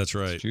at it. That's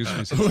right. Juice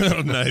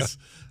resistant. Nice.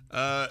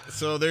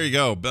 So there you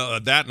go.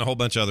 That and a whole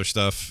bunch of other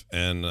stuff,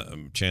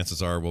 and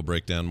chances are we'll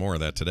break down more of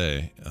that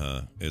today.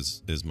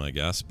 Is my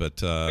guess, but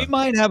we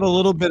might have a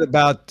little bit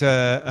about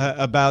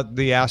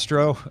the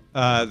Astro.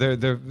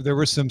 There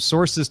were some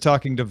sources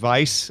talking to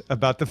Vice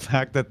about the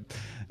fact that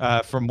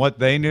from what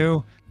they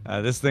knew,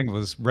 this thing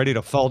was ready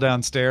to fall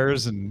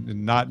downstairs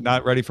and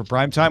not ready for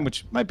prime time,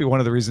 which might be one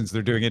of the reasons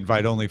they're doing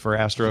invite only for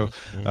Astro,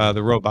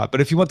 the robot. But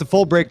if you want the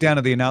full breakdown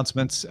of the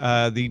announcements,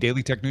 the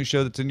Daily Tech News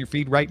show that's in your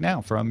feed right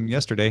now from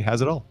yesterday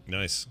has it all.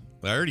 Nice.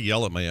 I already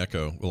yell at my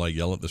Echo. Will I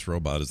yell at this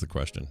robot is the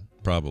question.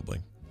 Probably.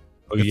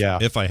 Oh,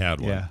 if I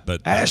had one. Yeah.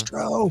 But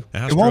Astro,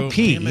 it won't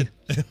pee.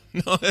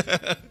 No,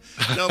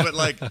 but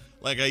like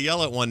I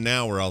yell at one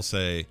now where I'll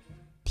say,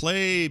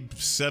 play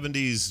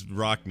 70s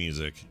rock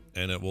music.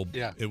 And it will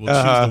choose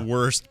the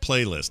worst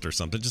playlist or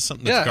something, just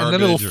something that's garbage.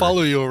 And then it'll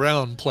follow you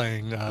around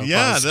playing. Then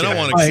I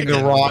want to playing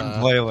the wrong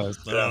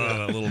playlist.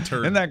 Little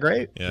turd. Isn't that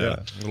great? Yeah,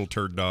 little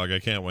turd dog. I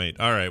can't wait.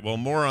 All right, well,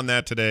 more on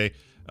that today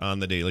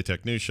on the Daily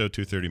Tech News Show,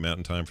 2:30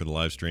 Mountain Time for the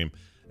live stream,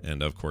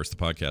 and of course the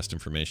podcast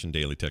information,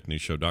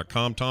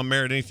 dailytechnewsshow.com. Tom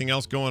Merritt, anything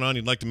else going on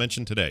you'd like to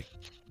mention today?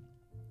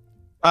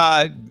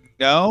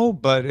 No,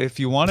 but if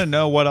you want to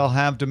know what I'll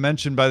have to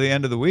mention by the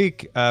end of the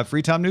week,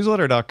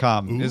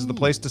 freetomnewsletter.com is the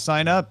place to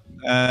sign up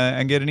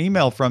and get an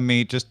email from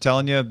me just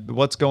telling you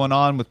what's going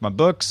on with my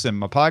books and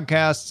my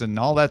podcasts and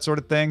all that sort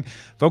of thing.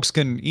 Folks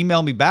can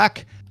email me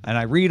back, and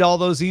I read all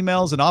those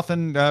emails and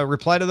often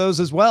reply to those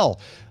as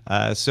well.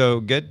 So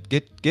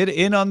get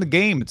in on the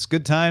game. It's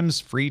good times,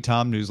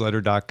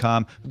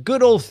 freetomnewsletter.com.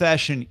 Good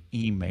old-fashioned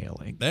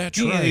emailing. That's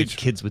right.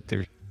 Kids with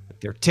their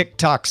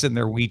TikToks and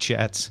their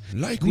WeChats,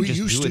 like we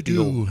used to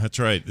do. That's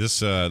right. This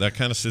that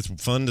kind of, it's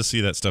fun to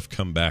see that stuff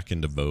come back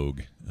into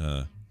vogue.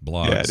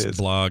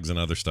 Blogs and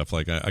other stuff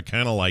like that. I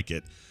kind of like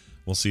it.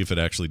 We'll see if it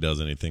actually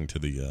does anything to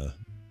the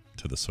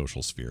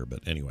social sphere.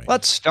 But anyway,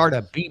 let's start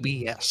a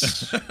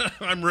BBS.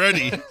 I'm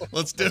ready.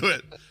 Let's do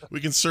it.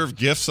 We can serve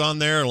GIFs on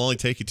there. It'll only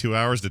take you 2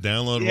 hours to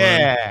download one.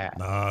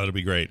 Yeah, it'll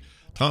be great.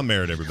 Tom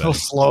Merritt, everybody. He'll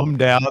slow them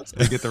down so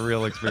they get the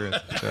real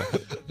experience.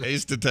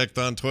 Ace Detect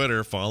on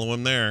Twitter. Follow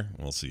him there.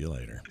 We'll see you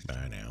later.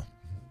 Bye now.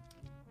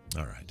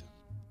 All right.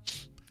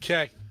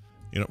 Okay.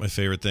 You know what my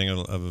favorite thing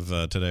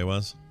of today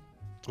was?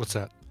 What's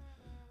that?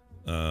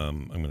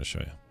 I'm going to show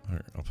you. All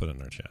right, I'll put it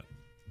in our chat.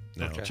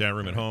 Now, chat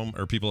room at home,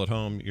 or people at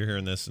home, you're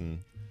hearing this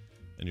and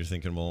you're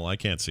thinking, well, I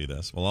can't see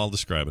this. Well, I'll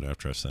describe it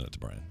after I've sent it to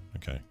Brian.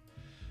 Okay.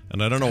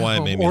 And I don't know why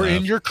it made me Or laugh.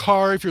 in your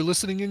car, if you're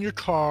listening in your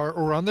car,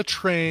 or on the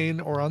train,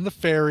 or on the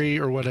ferry,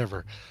 or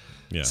whatever.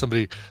 Yeah.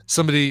 Somebody.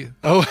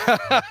 Oh.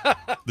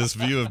 This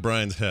view of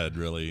Brian's head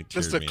really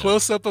just a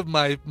close up of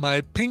my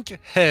pink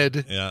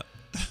head. Yeah.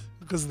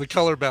 Because of the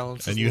color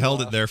balance. And you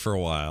held it there for a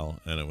while,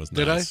 and it was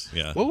nice. Did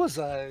I? Yeah. What was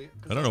I?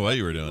 I don't know what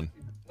you were doing.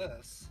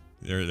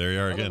 There you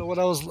are again. I don't know what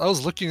I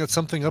was looking at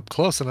something up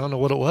close, and I don't know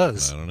what it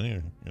was. I don't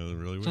know. It was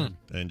really weird.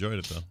 I enjoyed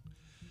it though.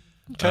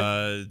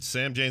 Okay.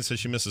 Sam Jane says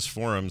she misses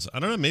forums. I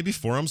don't know. Maybe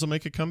forums will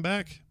make a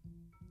comeback.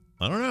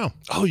 I don't know.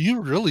 Oh,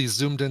 you really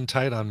zoomed in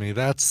tight on me.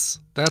 That's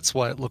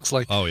why it looks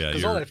like. Oh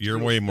yeah, you're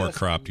way more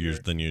cropped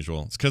than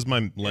usual. It's because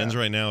my lens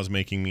right now is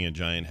making me a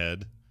giant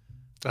head,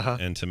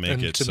 and to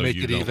make it so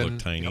you don't look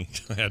tiny,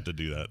 I had to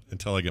do that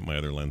until I get my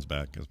other lens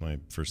back because my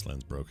first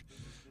lens broke.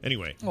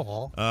 Anyway,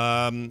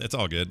 it's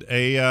all good.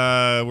 Hey,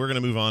 we're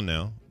gonna move on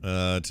now.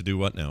 To do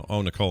what now?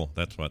 Oh, Nicole,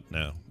 that's what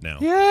now.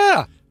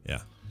 Yeah.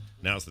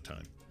 Now's the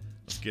time.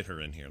 Let's get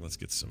her in here. Let's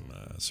get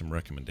some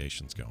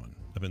recommendations going.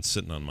 I've been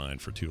sitting on mine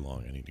for too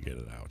long. I need to get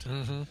it out.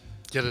 Mm-hmm.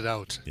 Get it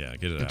out. Yeah,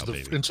 get it out,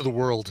 baby. Into the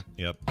world.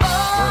 Yep. Where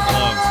it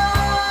belongs.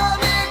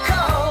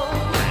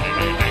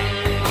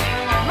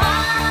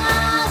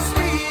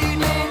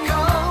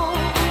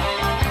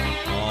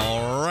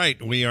 All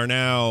right, we are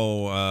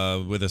now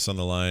with us on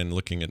the line,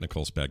 looking at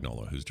Nicole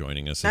Spagnola, who's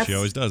joining us as she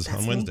always does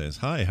on Wednesdays.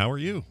 Hi, how are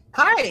you?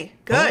 Hi,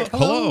 good.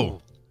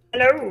 Hello.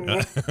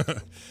 Hello.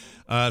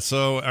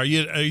 So are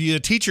you a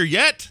teacher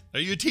yet? Are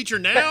you a teacher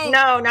now?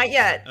 No, not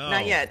yet. Oh.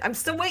 Not yet. I'm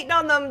still waiting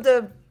on them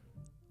to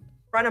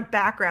run a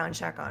background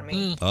check on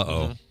me.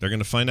 Uh-oh. They're going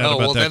to find out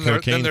about that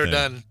cocaine then they're thing.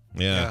 done.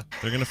 Yeah.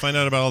 They're going to find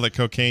out about all that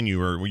cocaine you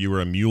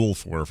were a mule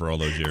for all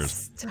those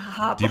years.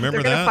 Stop. Do you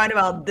remember They're that?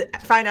 going to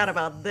find out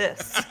about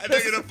this.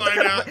 They're going to find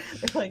out.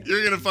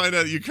 You're going to find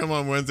out you come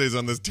on Wednesdays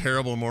on this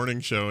terrible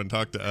morning show and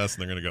talk to us,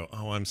 and they're going to go,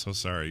 "Oh, I'm so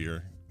sorry.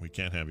 We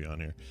can't have you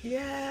on here."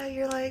 Yeah,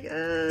 you're like,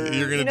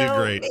 you're going to do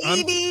great.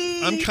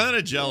 Maybe. I'm kind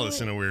of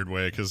jealous in a weird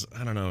way because,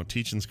 I don't know,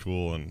 teaching's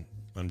cool, and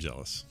I'm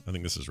jealous. I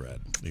think this is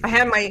rad.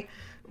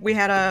 We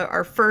had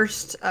our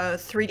first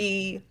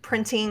 3D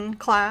printing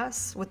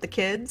class with the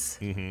kids.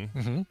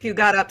 You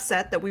got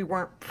upset that we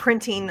weren't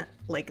printing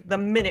like the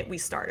minute we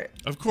started.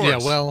 Of course. Yeah,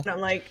 well. And I'm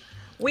like,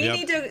 we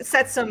need to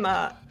set some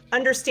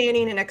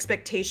understanding and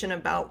expectation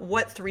about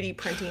what 3D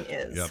printing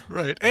is. Yep.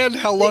 Right, and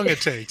how long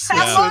it takes.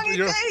 How long it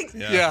takes.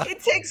 Yeah. It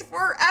takes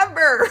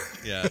forever.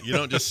 Yeah, you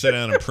don't just sit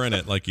down and print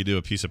it like you do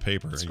a piece of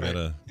paper. That's you right.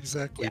 gotta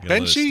Exactly. you gotta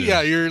let it Benchy, stew.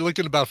 yeah, you're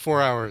looking about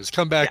 4 hours.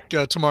 Come back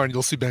tomorrow and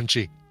you'll see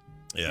Benchy.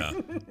 Yeah,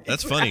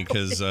 that's funny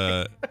because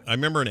I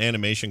remember an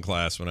animation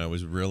class when I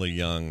was really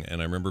young,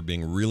 and I remember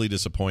being really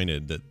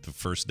disappointed that the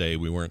first day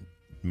we weren't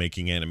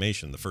making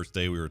animation. The first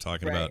day we were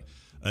talking about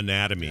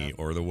anatomy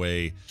or the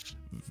way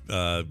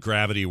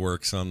gravity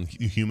works on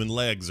human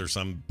legs or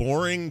some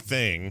boring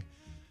thing.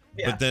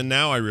 But then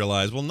now I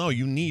realize, well, no,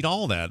 you need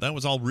all that. That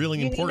was all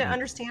really important. You need to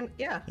understand.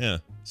 Yeah. Yeah.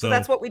 So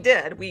that's what we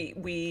did.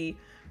 We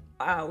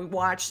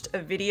watched a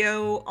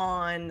video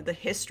on the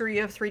history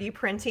of 3D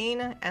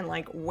printing and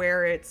like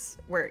where it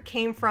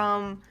came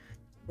from,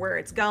 where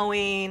it's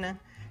going,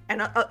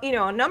 and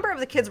a number of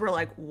the kids were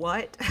like,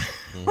 "What?"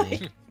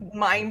 Like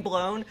mind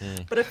blown.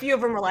 But a few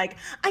of them were like,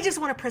 "I just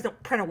want to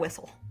print a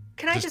whistle.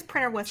 Can I just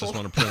print a whistle?"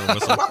 Just want to print a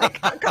whistle. Oh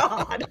my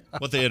God.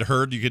 What they had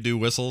heard, you could do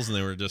whistles, and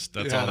they were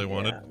that's all they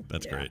wanted.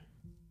 That's great.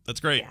 That's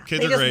great.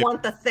 Kids They are just great.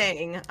 want the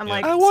thing. I'm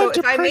like, I want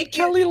so to print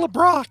Kelly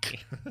LeBrock.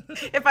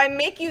 if I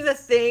make you the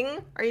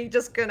thing, are you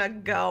just gonna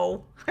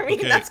go? I mean,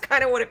 that's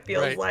kind of what it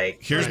feels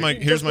like. Here's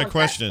my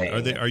question: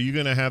 Are you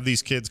going to have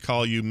these kids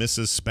call you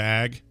Mrs.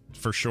 Spag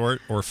for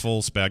short or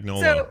full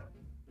Spagnola?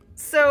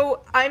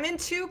 So I'm in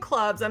two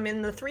clubs. I'm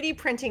in the 3D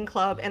printing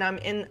club and I'm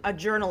in a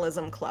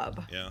journalism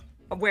club. Yeah.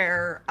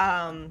 Where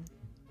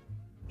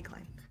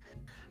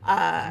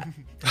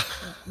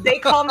they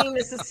call me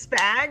Mrs.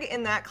 Spag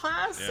in that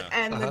class,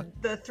 and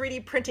the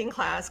 3D printing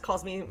class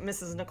calls me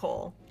Mrs.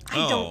 Nicole.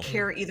 I don't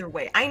care either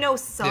way. I know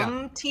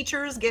some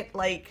teachers get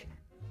like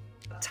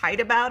tight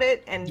about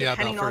it, and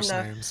depending on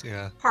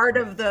the part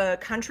of the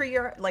country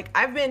you're like,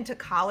 I've been to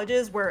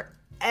colleges where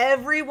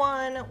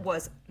everyone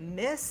was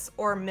Miss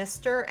or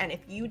Mr., and if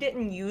you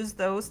didn't use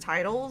those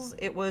titles,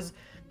 it was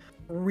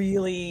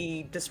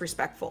really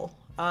disrespectful.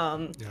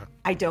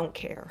 I don't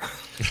care.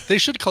 They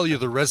should call you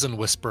the Resin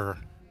Whisperer.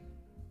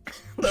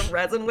 The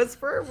Resin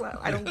Whisperer? Well,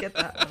 I don't get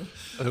that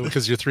one.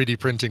 Because you're 3D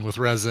printing with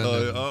resin.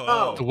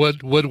 The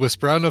wood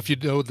Whisperer. I don't know if you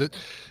know that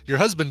your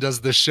husband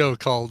does this show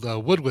called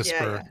Wood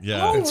Whisperer.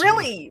 Yeah. Oh,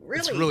 really?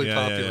 It's really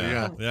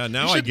popular. Yeah.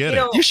 Now I get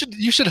it.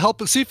 You should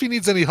help. See if he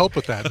needs any help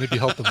with that. Maybe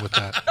help him with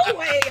that. No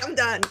way. I'm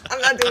done.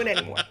 I'm not doing it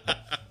anymore.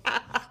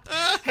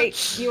 Hey,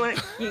 you want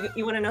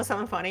to know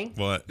something funny?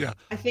 What? Yeah.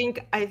 I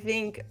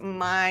think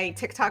my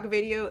TikTok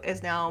video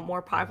is now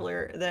more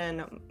popular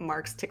than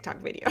Mark's TikTok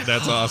video.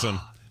 That's awesome.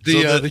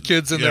 The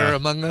kids in there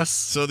Among Us.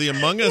 So the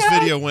Among Us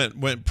video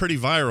went pretty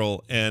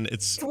viral, and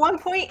it's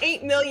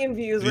 1.8 million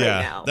views right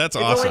now. That's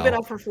it's awesome. It's only been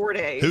up for 4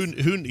 days.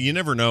 Who you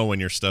never know when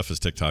your stuff is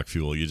TikTok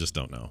fuel. You just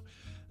don't know.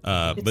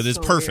 But it's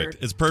so perfect.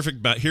 weird. It's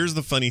perfect. But here's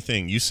the funny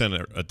thing: you sent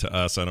it to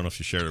us. I don't know if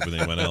you shared it with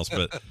anyone else,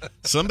 but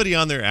somebody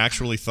on there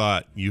actually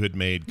thought you had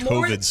made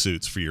COVID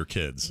suits for your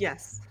kids.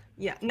 Yes.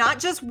 Yeah, not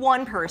just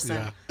one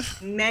person,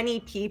 many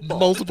people.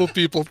 Multiple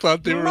people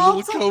thought they were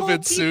little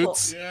COVID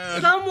suits. Yeah.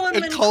 Some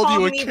woman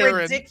called me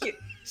ridiculous.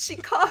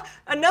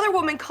 Another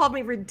woman called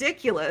me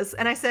ridiculous,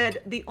 and I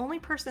said, the only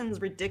person's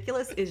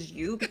ridiculous is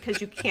you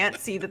because you can't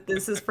see that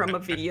this is from a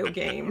video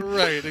game.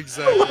 Right,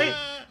 exactly. Like,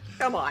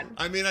 come on.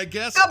 I mean, I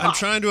guess I'm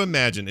trying to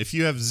imagine if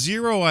you have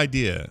zero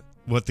idea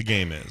what the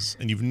game is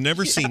and you've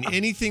never seen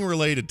anything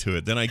related to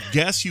it, then I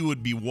guess you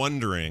would be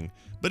wondering.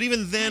 But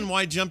even then,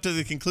 why jump to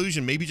the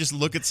conclusion? Maybe just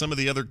look at some of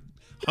the other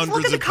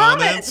hundreds of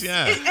comments.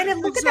 Yeah. And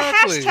look at the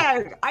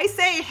hashtag. I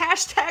say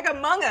hashtag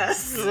Among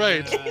Us.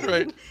 Right.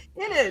 In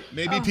it.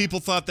 Maybe people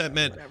thought that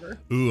meant,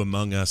 ooh,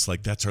 Among Us,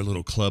 like that's our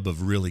little club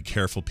of really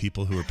careful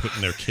people who are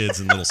putting their kids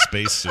in little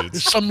space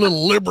suits. Some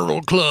little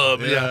liberal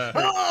club. Yeah.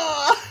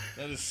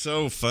 That is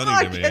so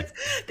funny to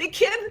me.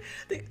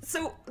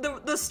 So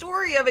the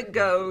story of it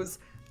goes,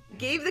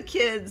 gave the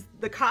kids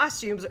the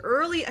costumes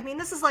early. I mean,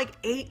 this is like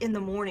 8 in the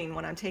morning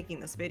when I'm taking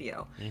this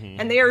video.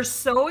 And they are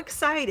so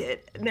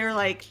excited. And they're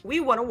like, we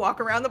want to walk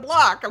around the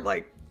block. I'm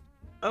like,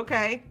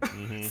 okay.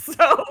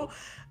 So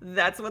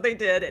that's what they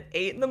did at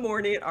 8 in the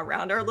morning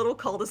around our little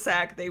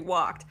cul-de-sac. They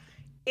walked.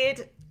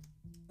 It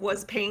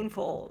was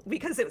painful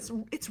because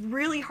it's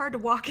really hard to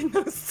walk in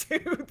those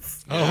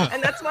suits.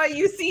 And that's why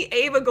you see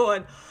Ava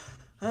going,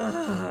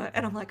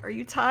 And I'm like, are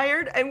you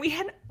tired? And we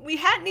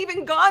hadn't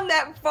even gone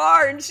that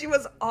far, and she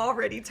was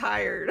already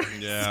tired.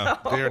 Yeah.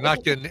 So- They are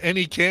not getting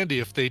any candy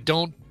if they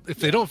don't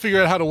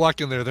figure out how to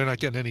walk in there. They're not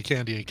getting any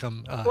candy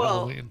come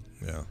Halloween.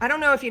 Yeah. I don't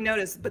know if you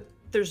noticed, but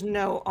there's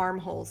no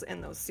armholes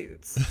in those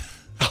suits.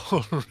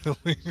 Oh,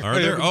 really? Are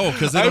there? Oh,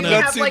 because they I've don't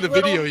not have. seen like the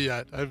little- video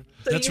yet. So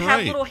That's you right.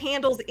 have little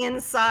handles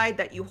inside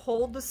that you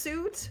hold the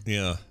suit.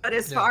 Yeah. But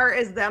as far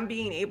as them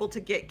being able to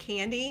get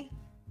candy,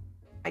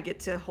 I get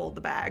to hold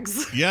the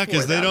bags. Yeah,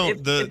 because for they them. don't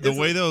If the this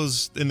way is-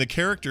 those in the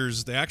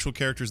characters, the actual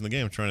characters in the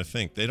game. I'm trying to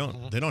think. They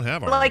don't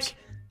have arms, like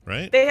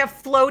right? they have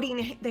floating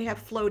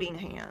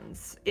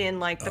hands in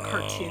like the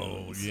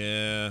cartoons. Oh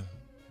yeah.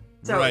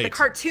 So right. the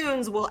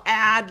cartoons will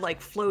add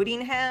like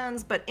floating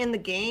hands, but in the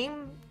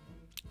game,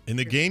 In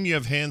the game, you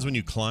have hands when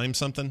you climb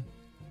something.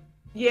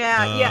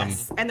 yeah,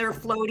 yes, and they're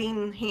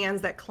floating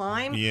hands that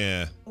climb.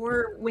 Yeah.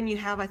 Or when you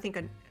have, I think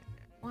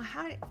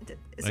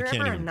is there can't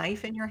ever a even-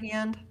 knife in your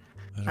hand?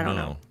 I don't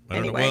know.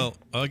 Anyway. Well,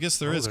 I guess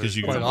there is because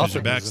you can quite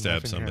often there's a backstab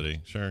knife in here.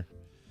 somebody. Sure.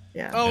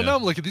 Yeah. Oh, Yeah. now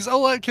I'm looking at these.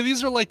 Oh, okay,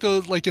 these are like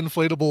the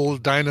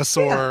inflatable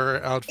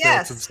dinosaur outfits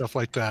Yes. and stuff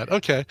like that.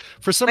 Okay.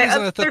 For some But,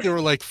 reason, I thought they're- they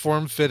were like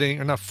form-fitting,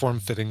 or not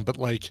form-fitting, but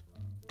like,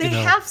 They you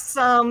know. have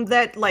some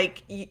that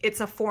like it's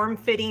a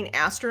form-fitting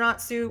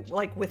astronaut suit,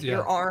 like with Yeah.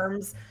 your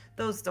arms.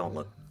 Those don't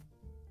look.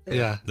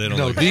 Yeah. They don't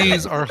No, look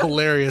these are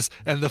hilarious.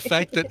 And the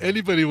fact that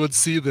anybody would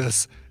see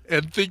this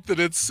and think that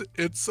it's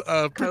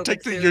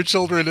protecting suit. your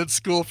children at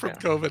school from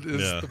COVID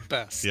is Yeah. the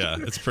best. Yeah,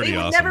 it's pretty They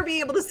would awesome. never be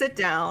able to sit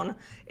down.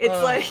 It's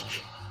like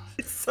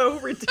it's so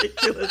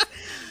ridiculous.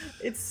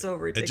 It's so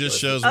ridiculous.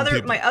 shows when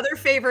people- My other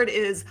favorite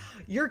is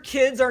your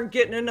kids aren't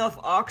getting enough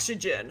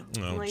oxygen.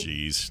 Oh, Like,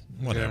 jeez.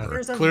 Whatever.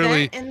 there's a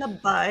Clearly- vent in the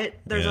butt.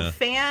 There's Yeah. a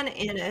fan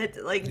in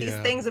it. Like these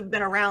Yeah. things have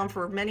been around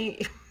for many.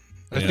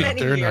 I think many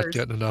they're years. not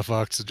getting enough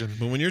oxygen.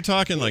 But when you're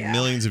talking like Yeah.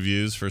 millions of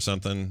views for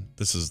something,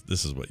 this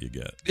is what you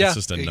get. Yeah, It's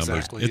just a numbers.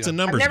 exactly, It's a yeah. I've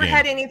numbers never game.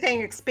 had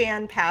anything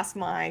expand past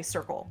my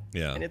circle.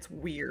 Yeah. And it's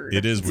weird.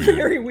 It is It's weird.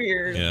 very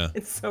weird. Yeah.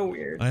 It's so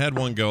weird. I had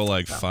one go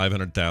like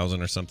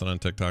 500,000 or something on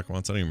TikTok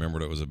once. I don't even remember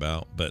what it was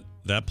about. But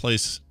that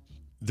place,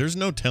 there's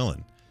no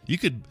telling. You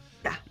could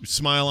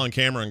smile on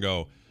camera and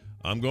go,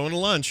 I'm going to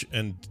lunch,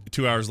 and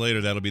 2 hours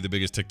later, that'll be the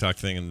biggest TikTok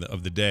thing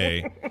of the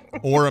day,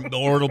 or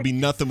it'll be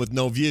nothing with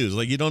no views.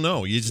 Like you don't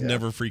know. You just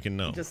never freaking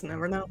know. You just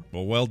never know.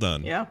 Well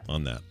done. Yeah.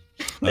 On that.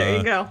 There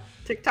you go.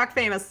 TikTok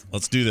famous.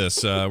 Let's do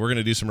this. We're going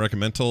to do some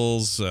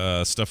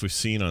recommentals, stuff we've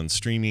seen on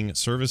streaming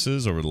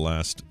services over the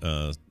last,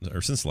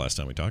 or since the last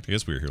time we talked. I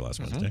guess we were here last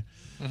Wednesday.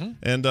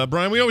 And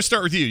Brian, we always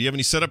start with you. Do you have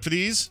any setup for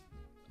these?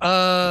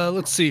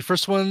 Let's see.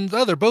 First one.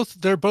 Oh, they're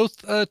both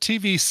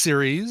TV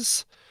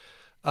series.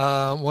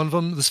 One of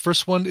them. This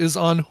first one is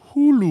on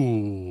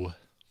Hulu.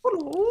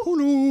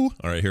 Hulu.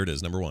 All right, here it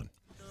is. Number one.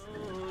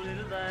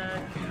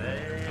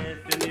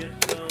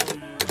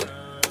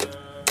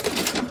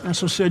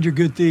 Russell said you're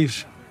good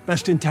thieves.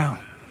 Best in town.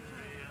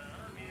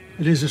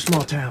 It is a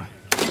small town.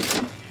 Hey,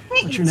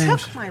 What's you your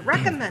names? took my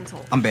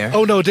Reccamentals. I'm Bear.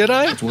 Oh no, did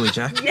I? It's Wooly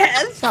Jack.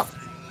 Yes.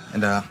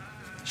 And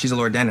she's a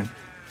Lord Denon.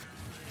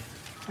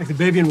 Like The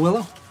Baby and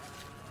Willow?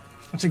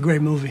 That's a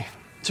great movie.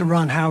 It's a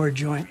Ron Howard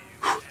joint.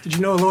 Did you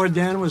know Lord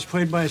Dan was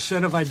played by a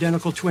set of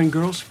identical twin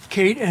girls?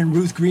 Kate and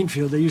Ruth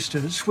Greenfield. They used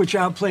to switch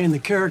out playing the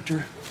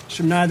character,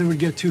 so neither would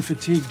get too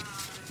fatigued.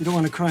 You don't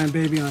want a crying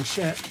baby on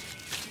set.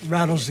 It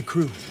rattles the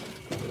crew.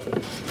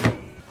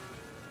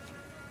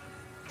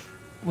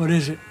 What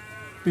is it?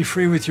 Be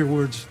free with your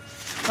words.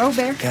 Oh,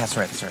 Bear. Yeah, that's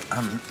right. That's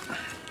right.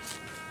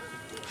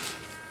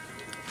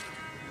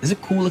 Is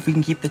it cool if we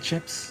can keep the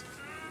chips?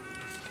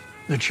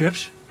 The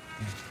chips?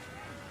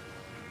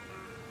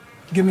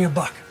 Give me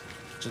 $1.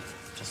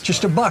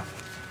 Just $1.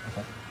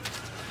 Okay.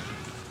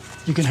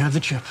 You can have the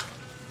chip.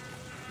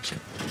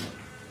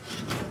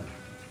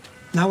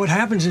 Now what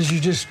happens is you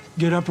just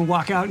get up and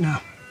walk out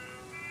now.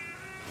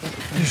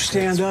 You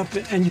stand up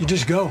and you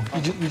just go.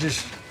 You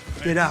just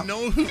get out.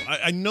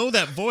 I know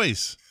that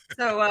voice.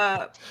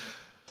 So,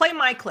 play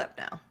my clip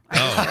now.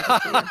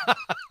 Oh.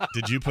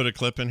 Did you put a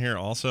clip in here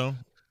also?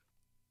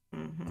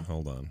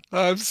 Hold on.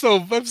 I'm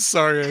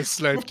sorry I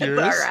sniped It's yours.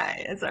 all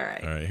right. It's all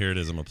right. All right, here it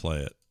is. I'm going to play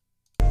it.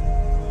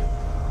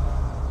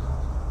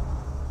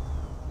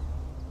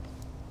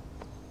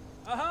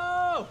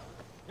 Oh,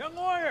 young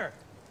warrior,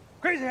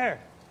 crazy hair.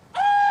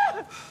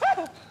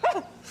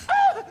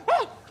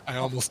 I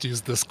almost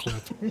used this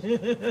clip.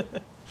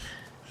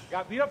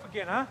 Got beat up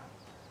again, huh?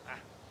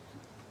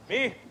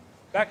 Me,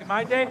 back in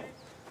my day,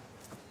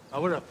 I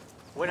would have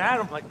went at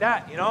him like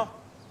that, you know?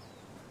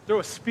 Throw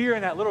a spear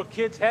in that little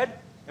kid's head,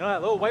 you know,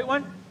 that little white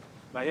one?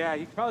 But yeah,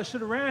 you probably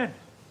should have ran.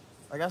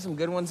 I got some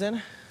good ones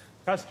in.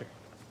 Custer.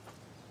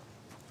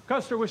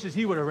 Custer wishes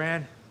he would have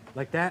ran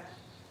like that,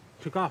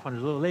 took off on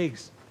his little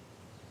legs.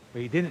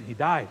 But he didn't, he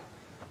died.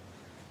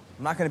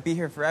 I'm not gonna be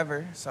here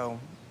forever, so.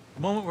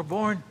 The moment we're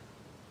born,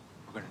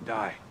 we're gonna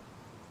die.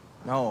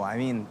 No, I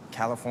mean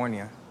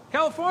California.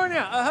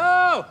 California,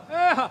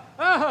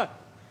 oh,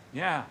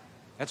 yeah,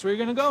 that's where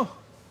you're gonna go.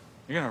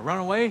 You're gonna run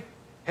away,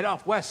 head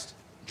off west,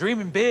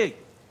 dreaming big.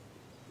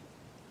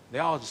 They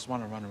all just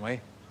want to run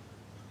away.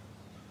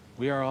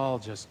 we are all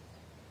just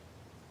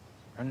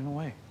running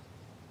away.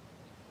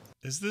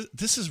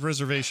 This is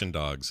Reservation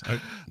Dogs?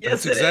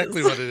 That's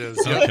exactly what it is.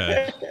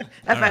 Okay.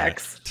 FX.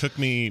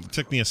 Right.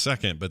 Took me a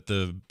second, but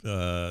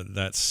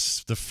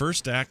that's the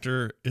first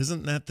actor.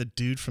 Isn't that the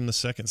dude from the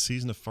second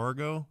season of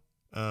Fargo?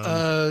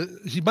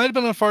 He might have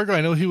been on Fargo. I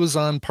know he was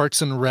on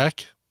Parks and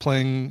Rec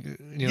playing.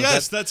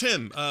 Yes, that's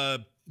him.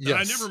 Yes.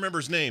 I never remember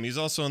his name. He's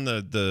also on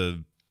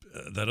the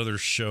that other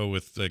show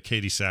with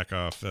Katie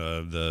Sackhoff,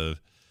 the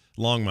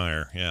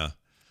Longmire. Yeah.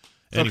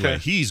 Anyway,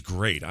 He's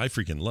great. I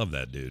freaking love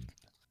that dude.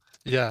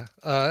 Yeah,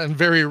 and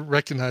very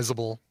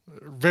recognizable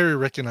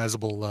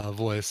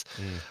voice.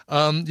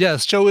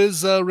 Yes, show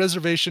is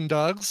Reservation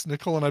Dogs.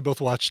 Nicole and I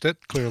both watched it,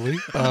 clearly.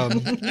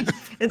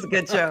 It's a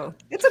good show.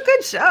 It's a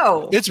good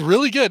show. It's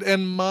really good.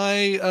 And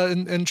my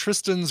and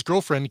Tristan's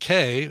girlfriend,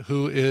 Kay,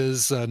 who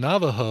is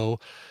Navajo,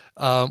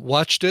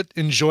 watched it,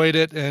 enjoyed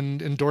it,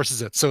 and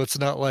endorses it. So it's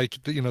not like,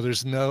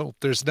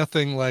 there's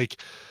nothing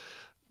like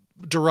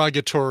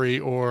derogatory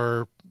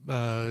or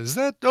is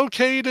that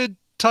okay to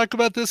talk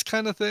about this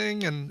kind of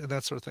thing and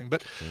that sort of thing.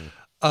 But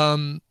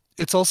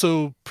it's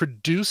also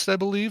produced, I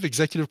believe,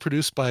 executive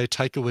produced by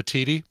Taika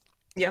Waititi.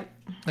 Yep.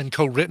 And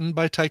co-written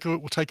by Taika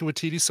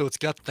Waititi. So it's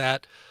got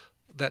that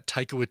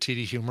Taika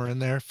Waititi humor in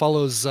there.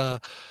 Follows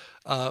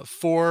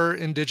 4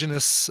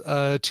 indigenous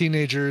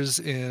teenagers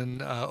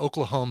in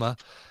Oklahoma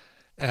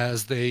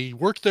as they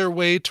work their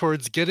way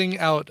towards getting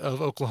out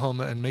of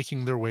Oklahoma and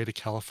making their way to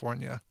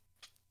California.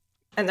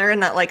 And they're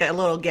in that like a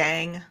little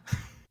gang.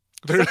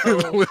 They're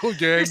a little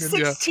gang. They're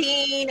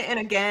 16 in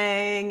a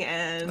gang,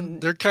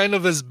 and they're kind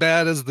of as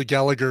bad as the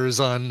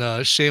Gallaghers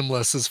on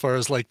Shameless as far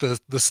as like the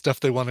stuff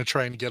they want to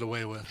try and get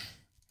away with.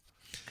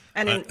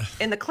 And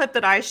in the clip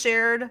that I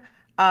shared,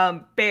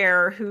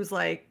 Bear, who's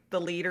like the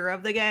leader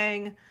of the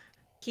gang,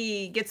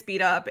 he gets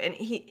beat up, and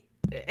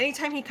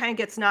anytime he kind of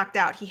gets knocked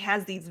out, he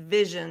has these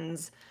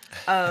visions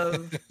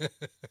of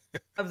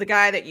the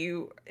guy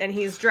and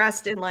he's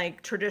dressed in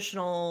like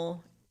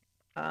traditional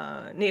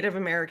Native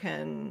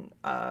American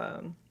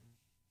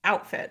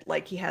outfit.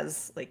 Like he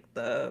has like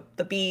the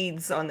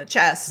beads on the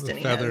chest and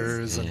he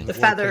has the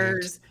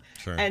feathers.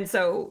 Sure. And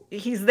so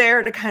he's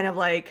there to kind of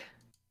like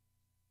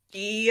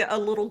be a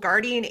little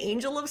guardian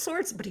angel of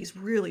sorts, but he's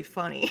really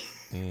funny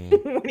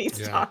when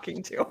he's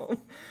talking to him.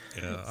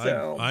 Yeah,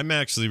 so I'm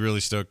actually really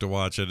stoked to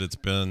watch it. It's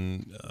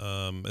been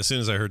as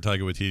soon as I heard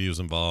Taika Waititi was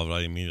involved,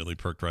 I immediately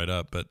perked right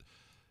up. But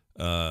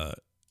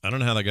I don't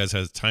know how that guy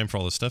has time for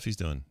all the stuff he's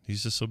doing.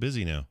 He's just so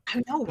busy now.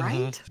 I know,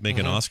 right? He's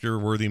making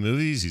Oscar-worthy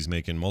movies. He's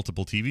making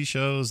multiple TV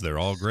shows. They're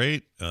all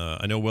great.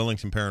 I know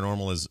Wellington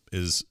Paranormal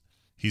is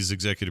he's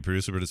executive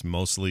producer, but it's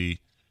mostly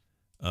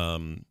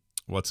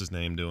what's his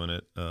name doing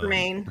it?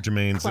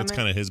 Jermaine's. That's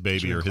kind of his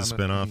baby or his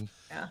spinoff.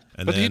 Yeah.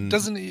 And but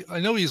then, I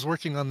know he's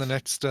working on the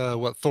next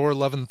Thor: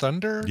 Love and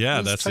Thunder.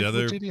 Yeah, that's the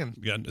other.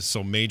 Yeah,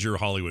 so major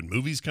Hollywood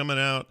movies coming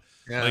out.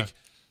 Yeah. Like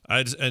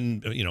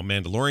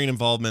Mandalorian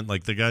involvement.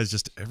 Like the guy's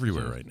just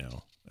everywhere right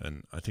now,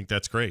 and I think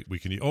that's great. We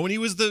can. Oh, and he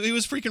was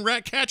freaking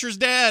Ratcatcher's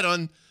dad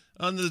on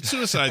the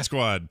Suicide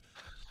Squad.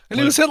 And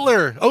he was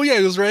Hitler. Oh yeah,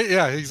 he was right.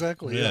 Yeah,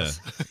 exactly. Yeah, yes.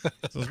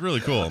 So it's really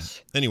cool.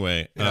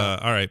 Anyway,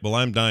 all right. Well,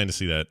 I'm dying to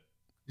see that.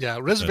 Yeah,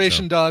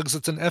 Reservation Dogs.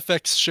 It's an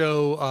FX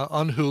show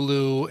on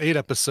Hulu, 8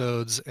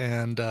 episodes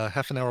and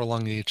half an hour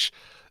long each.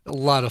 A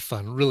lot of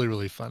fun. Really,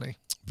 really funny.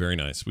 Very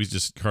nice.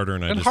 Carter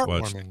and I just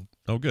watched.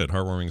 Oh, good.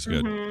 Heartwarming's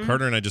good.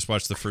 Carter and I just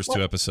watched the first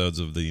 2 episodes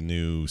of the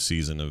new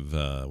season of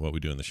What We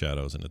Do in the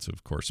Shadows, and it's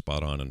of course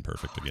spot on and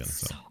perfect again.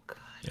 So good.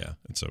 Yeah,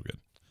 it's so good.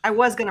 I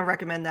was going to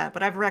recommend that,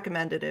 but I've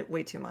recommended it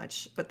way too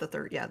much. But the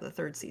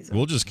third season.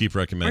 We'll just keep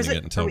recommending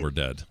it until we're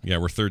dead. Yeah,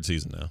 we're 3rd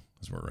season now.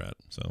 Is where we're at.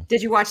 So.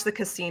 Did you watch the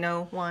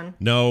casino one?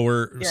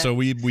 No, so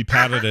we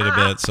padded it a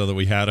bit so that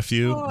we had a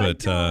few,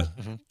 but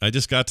I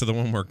just got to the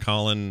one where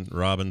Colin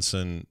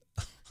Robinson.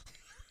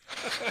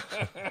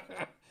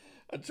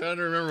 I'm trying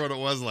to remember what it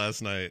was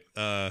last night.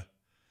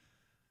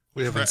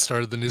 We haven't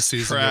started the new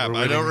season. Crap,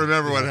 I don't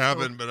remember what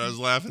happened, but I was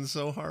laughing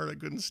so hard I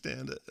couldn't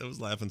stand it. I was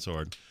laughing so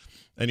hard.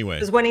 Anyway,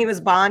 it was when he was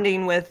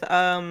bonding with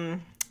the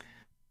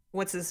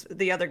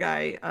other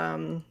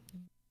guy,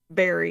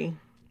 Barry,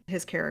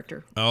 his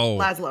character. Oh,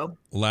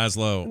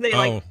 Laszlo.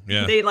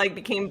 They like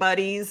became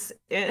buddies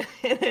in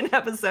an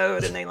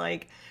episode, and they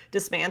like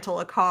dismantle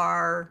a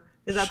car.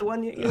 Is that the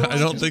one you watched? I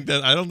don't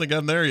think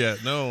I'm there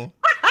yet. No.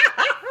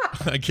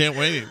 I can't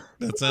wait.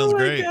 That sounds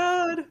great.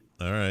 God.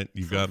 All right,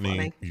 you got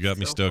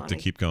me stoked to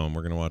keep going.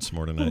 We're gonna watch some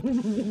more tonight.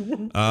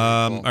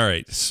 All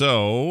right,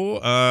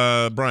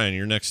 so Brian,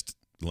 your next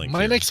link.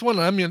 My next one.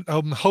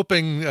 I'm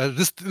hoping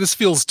this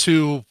feels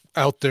too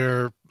out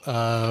there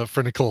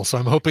for Nicole, so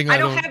I'm hoping I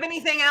don't have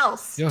anything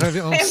else. You don't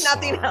have, I have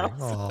nothing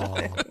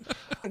else.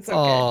 It's okay.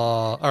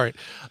 All right.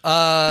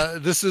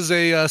 This is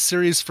a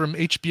series from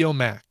HBO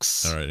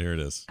Max. All right, here it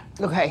is.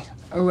 Okay,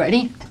 are you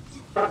ready?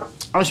 I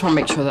just want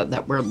to make sure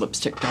that weird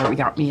lipstick Darby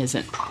got me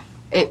isn't.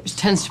 It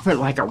tends to put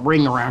like a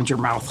ring around your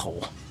mouth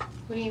hole.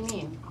 What do you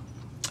mean?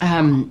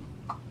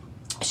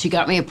 She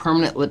got me a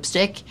permanent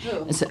lipstick.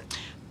 Who? It's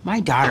My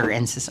daughter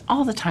insists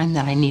all the time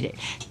that I need it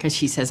because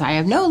she says I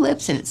have no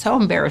lips and it's so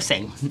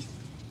embarrassing.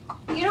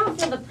 You don't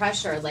feel the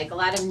pressure like a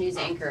lot of news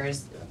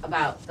anchors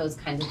about those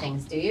kinds of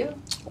things, do you?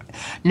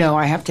 No,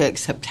 I have to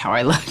accept how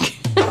I look.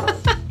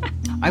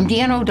 I'm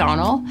Deanne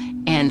O'Donnell,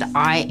 and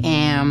I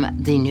am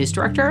the news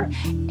director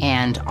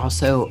and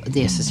also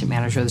the assistant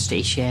manager of the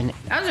station.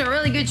 That was a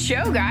really good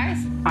show, guys.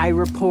 I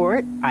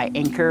report, I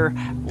anchor,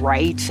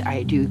 write,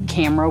 I do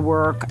camera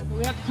work.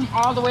 We have to come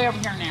all the way over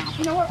here now.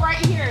 You know what?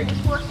 Right here.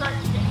 This works right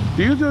here.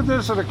 Do you do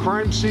this at a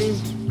crime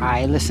scene?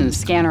 I listen to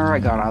Scanner, I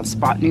got on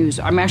Spot News.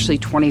 I'm actually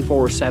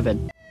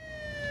 24/7.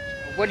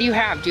 What do you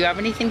have? Do you have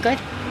anything good?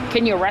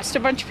 Can you arrest a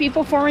bunch of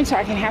people for me so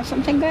I can have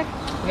something good?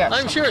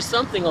 I'm sure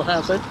something will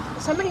happen.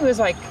 Somebody was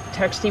like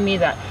texting me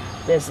that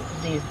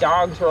these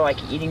dogs were like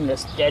eating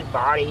this dead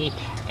body,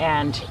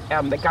 and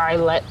the guy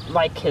let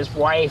like his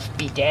wife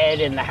be dead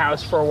in the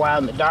house for a while,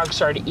 and the dog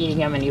started eating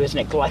him, and he was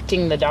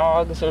neglecting the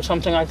dogs or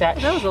something like that.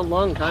 That was a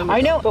long time ago.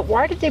 I know, but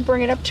why did they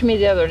bring it up to me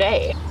the other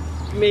day?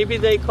 Maybe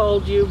they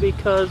called you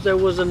because there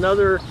was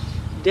another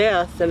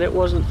death and it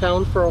wasn't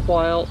found for a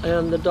while,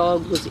 and the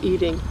dog was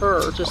eating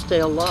her to stay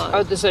alive.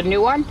 Oh, this is a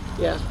new one?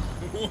 Yeah.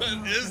 What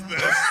is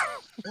this?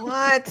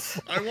 What?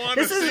 I want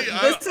to see.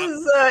 This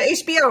is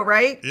HBO,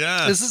 right?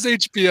 Yeah. This is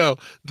HBO.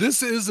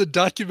 This is a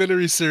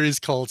documentary series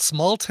called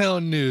Small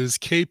Town News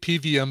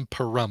KPVM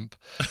Pahrump.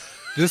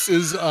 This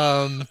is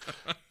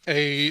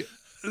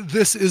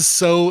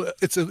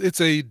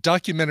it's a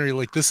documentary.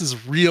 Like, this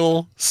is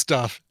real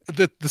stuff.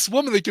 This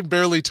woman that can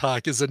barely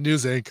talk is a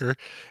news anchor,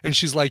 and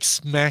she's like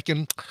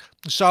smacking.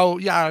 So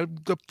yeah,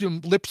 the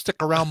lipstick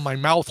around my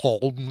mouth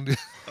hole.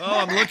 Oh,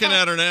 I'm looking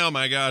at her now.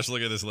 My gosh,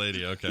 look at this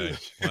lady. Okay,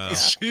 wow.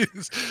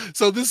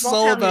 So this is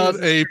all about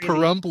a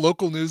Pahrump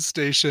local news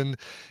station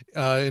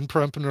in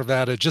Pahrump,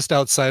 Nevada, just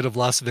outside of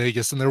Las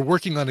Vegas, and they're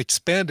working on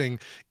expanding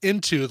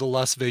into the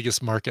Las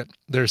Vegas market.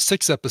 There are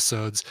 6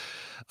 episodes.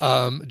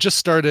 Just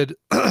started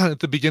at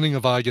the beginning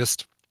of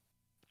August,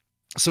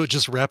 so it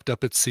just wrapped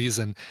up its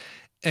season.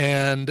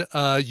 And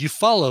you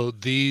follow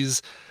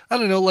these, I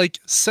don't know, like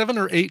 7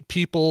 or 8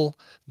 people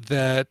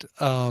that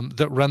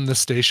run the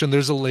station.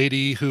 There's a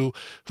lady who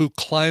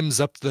climbs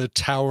up the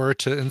tower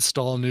to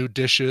install new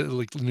dishes,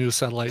 like new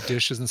satellite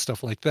dishes and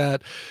stuff like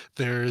that.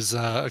 There's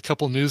a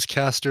couple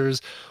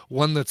newscasters,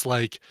 one that's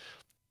like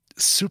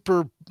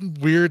super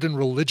weird and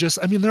religious.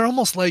 I mean, they're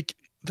almost like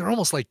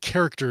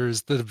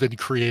characters that have been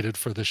created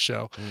for this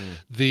show.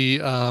 The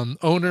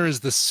owner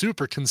is the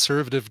super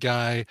conservative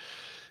guy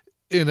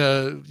in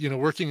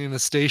working in a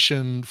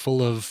station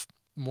full of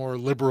more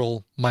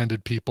liberal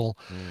minded people.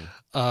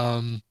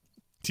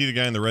 See the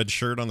guy in the red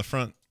shirt on the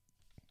front?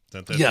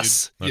 Is that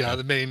yes. dude? Okay. Yeah.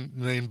 The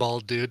main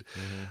bald dude.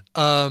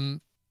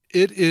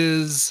 It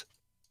is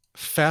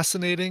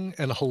fascinating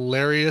and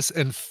hilarious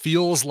and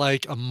feels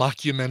like a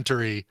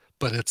mockumentary,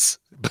 but it's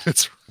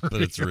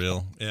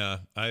real. Yeah.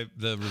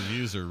 The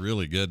reviews are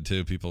really good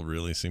too. People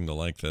really seem to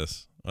like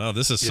this. Oh,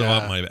 this is so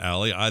up my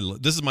alley.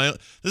 This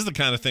is the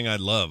kind of thing I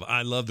love.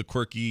 I love the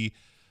quirky,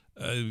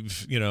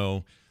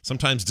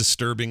 sometimes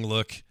disturbing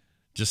look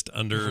just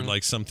under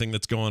like something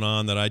that's going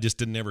on that I just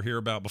didn't ever hear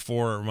about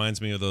before. It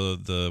reminds me of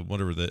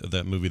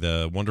that movie,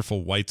 The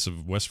Wonderful Whites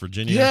of West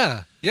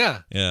Virginia. Yeah.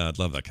 I'd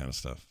love that kind of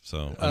stuff.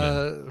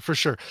 So for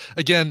sure.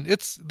 Again, they're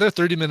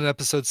 30-minute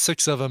episodes,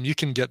 6 of them. You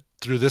can get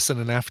through this in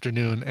an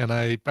afternoon, and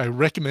I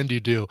recommend you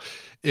do.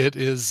 It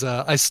is.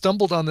 I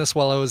stumbled on this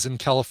while I was in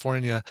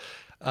California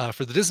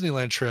for the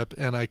Disneyland trip,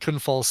 and I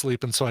couldn't fall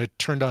asleep, and so I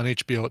turned on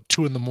HBO at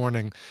 2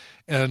 a.m,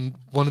 and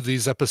one of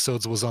these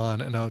episodes was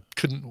on, and I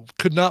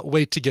could not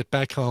wait to get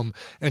back home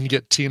and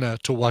get Tina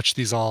to watch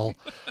these all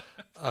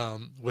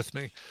with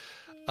me.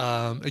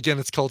 Again,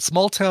 it's called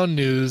Small Town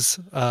News,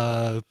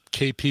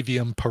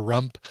 KPVM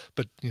Pahrump,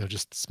 but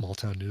just Small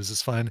Town News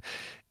is fine,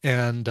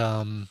 and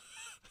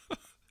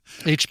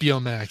HBO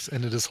Max,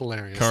 and it is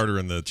hilarious. Carter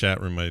in the chat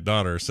room, my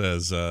daughter,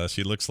 says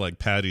she looks like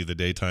Patty, the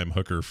daytime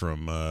hooker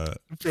from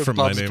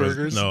Bob's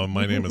Burgers.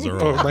 My Name is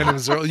Earl. My Name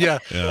is Earl. Yeah.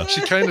 She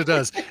kind of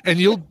does, and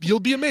you'll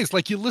be amazed.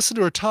 Like, you listen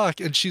to her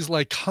talk, and she's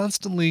like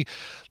constantly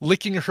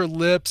licking her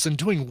lips and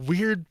doing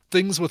weird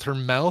things with her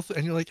mouth,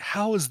 and you're like,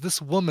 how is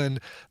this woman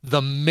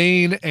the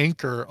main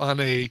anchor on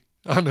a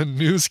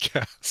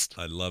newscast?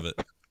 I love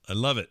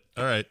it.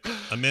 All right.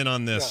 I'm in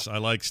on this. I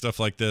like stuff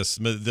like this.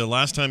 The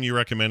last time you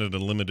recommended a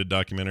limited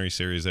documentary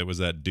series, that was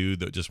that dude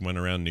that just went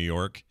around New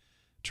York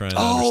trying to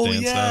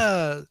understand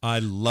stuff. I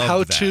love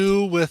How that.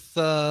 To with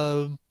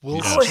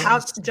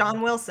Wilson.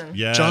 John Wilson.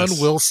 Yes. John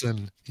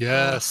Wilson.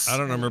 Yes. I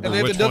don't remember and they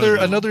have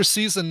which another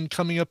season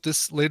coming up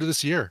later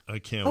this year. I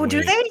can't wait.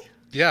 Do they?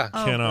 Yeah.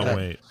 Cannot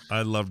wait.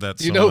 I love that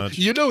so much.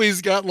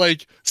 He's got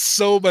like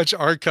so much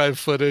archive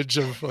footage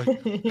of like,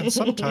 and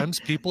sometimes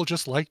people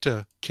just like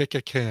to kick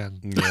a can.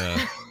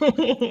 Yeah.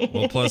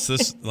 Well, plus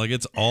this, like,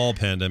 it's all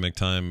pandemic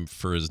time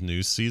for his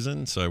news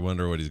season, so I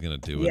wonder what he's going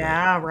to do with it.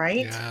 Yeah,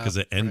 right? Because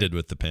it ended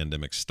with the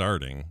pandemic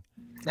starting.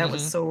 That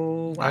was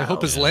so I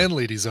hope his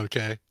landlady's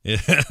okay. Yeah.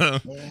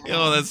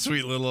 Oh, that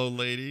sweet little old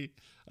lady.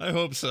 I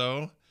hope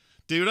so.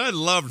 Dude, I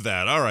loved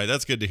that. All right,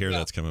 that's good to hear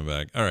that's coming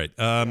back. All right,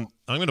 I'm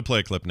I'm going to play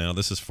a clip now.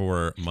 This is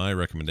for my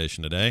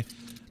recommendation today.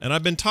 And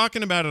I've been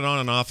talking about it on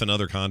and off in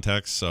other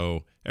contexts,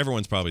 so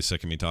everyone's probably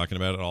sick of me talking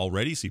about it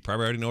already, so you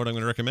probably already know what I'm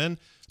going to recommend.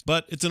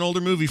 But it's an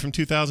older movie from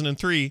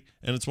 2003,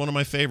 and it's one of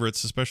my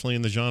favorites, especially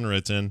in the genre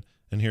it's in.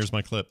 And here's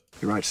my clip.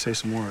 You're right, say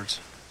some words.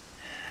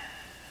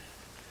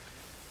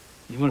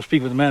 You want to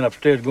speak with the man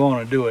upstairs, go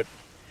on and do it.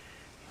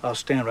 I'll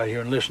stand right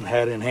here and listen,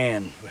 hat in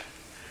hand. But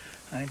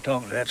I ain't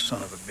talking to that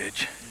son of a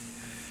bitch.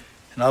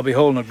 And I'll be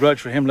holding a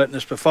grudge for him letting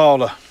this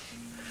befall a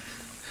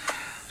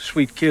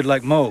sweet kid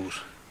like Mose.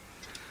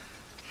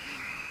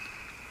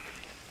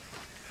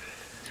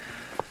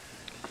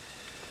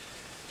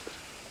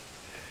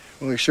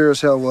 Well, he sure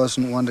as hell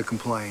wasn't one to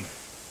complain.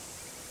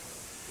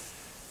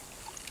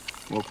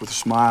 Woke with a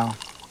smile.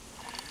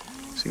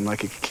 Seemed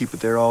like he could keep it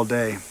there all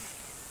day.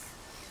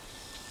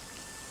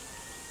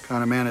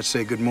 Kind of man that'd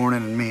say good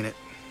morning and mean it,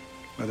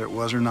 whether it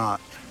was or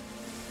not.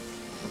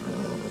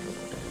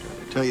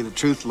 Tell you the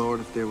truth, Lord,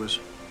 if there was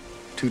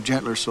two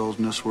gentler souls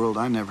in this world,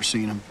 I never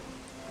seen them.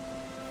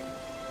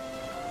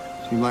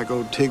 Seemed like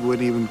old Tig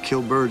wouldn't even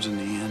kill birds in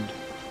the end.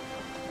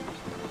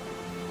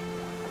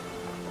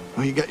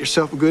 Well, you got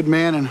yourself a good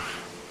man and a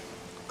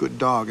good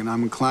dog, and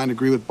I'm inclined to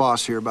agree with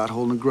Boss here about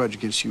holding a grudge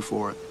against you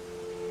for it.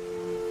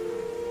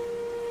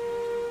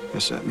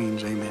 Guess that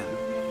means amen.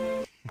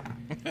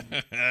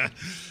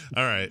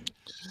 All right.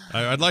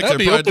 I'd like That'd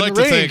to. be I'd open like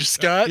to range, thank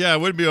Scott. Yeah,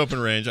 it would be open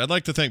range. I'd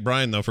like to thank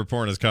Brian though for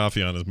pouring his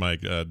coffee on his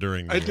mic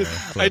during.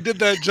 The, I did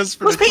that just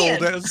for Nicole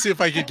to see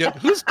if I could get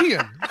who's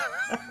peeing.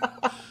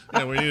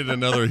 Yeah, we needed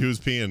another who's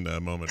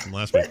peeing moment from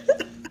last week.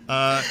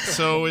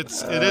 So it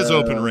is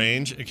open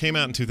range. It came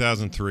out in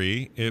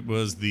 2003. It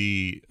was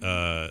the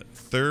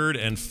third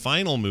and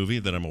final movie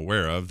that I'm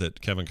aware of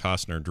that Kevin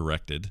Costner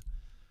directed.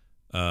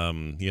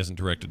 He hasn't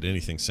directed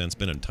anything since,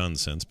 been in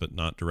tons since, but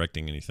not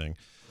directing anything.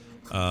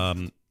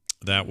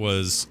 That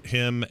was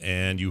him,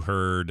 and you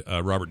heard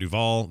Robert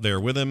Duvall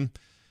there with him.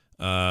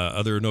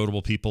 Other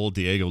notable people,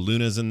 Diego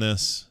Luna's in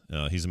this.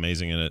 He's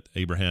amazing in it.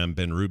 Abraham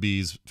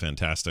Ben-Ruby's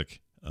fantastic.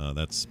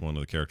 That's one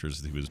of the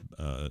characters that he was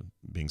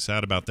being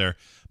sad about there.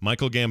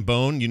 Michael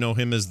Gambon, you know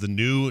him as the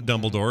new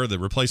Dumbledore, the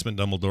replacement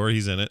Dumbledore.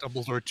 He's in it.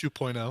 Dumbledore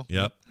 2.0.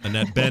 Yep.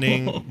 Annette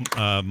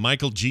Bening,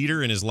 Michael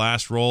Jeter in his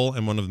last role,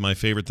 and one of my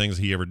favorite things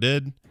he ever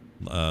did.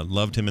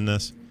 Loved him in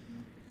this.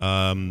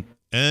 And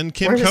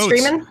Kim Where's Coates. it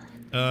streaming?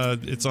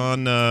 It's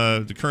on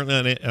currently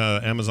on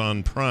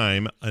Amazon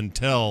Prime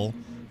until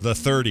the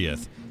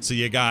 30th. So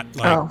you got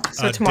a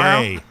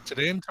tomorrow? day.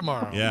 Today and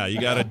tomorrow. Yeah, you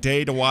got a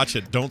day to watch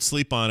it. Don't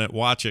sleep on it.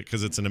 Watch it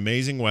because it's an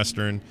amazing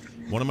Western.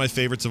 One of my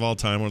favorites of all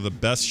time. One of the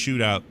best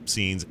shootout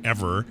scenes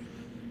ever.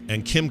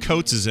 And Kim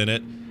Coates is in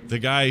it. The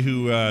guy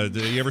who,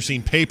 you ever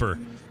seen Paper,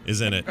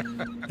 is in it.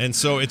 And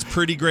so it's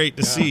pretty great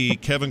to see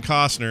Kevin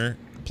Costner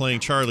playing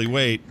Charlie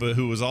Waite, but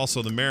who was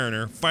also the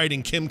Mariner,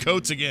 fighting Kim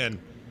Coates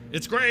again.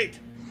 It's great.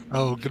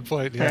 Oh, good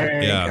point.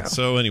 Yeah. Yeah.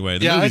 So anyway,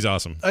 the movie's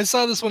awesome. I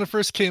saw this when it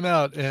first came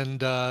out,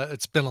 and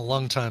it's been a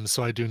long time,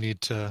 so I do need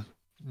to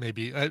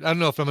maybe. I don't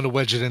know if I'm going to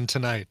wedge it in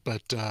tonight,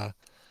 but I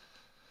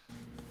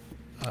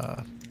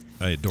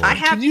adore I it.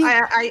 have.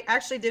 I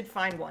actually did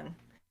find one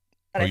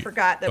that I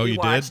forgot that we you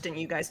watched, did?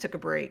 and you guys took a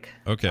break.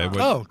 Okay.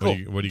 cool.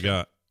 What do you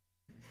got?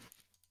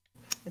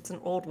 It's an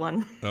old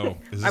one. Oh,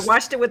 is I this,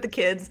 watched it with the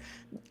kids.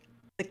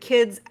 The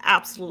kids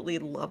absolutely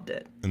loved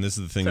it. and this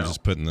is the thing you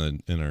just put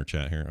in our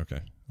chat here.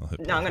 Okay. I'll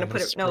hit No, I'm going to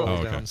put it. No,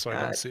 down so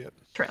I don't see it.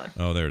 Trailer.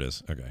 Oh, there it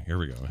is. Okay, here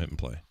we go. Hit and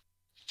play.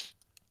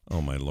 Oh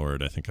my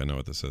lord, I think I know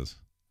what this is.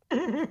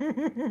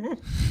 I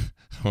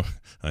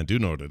do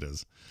know what it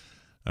is.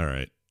 All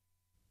right.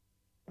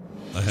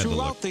 I had to look.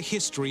 Throughout the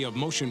history of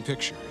motion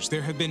pictures,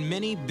 there have been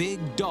many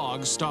big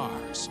dog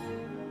stars.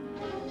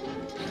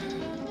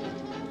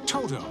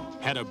 Toto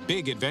had a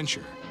big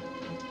adventure.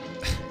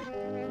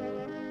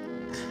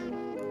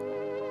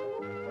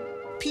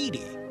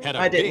 Petey had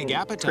a big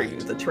appetite.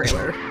 The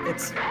trailer.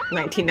 It's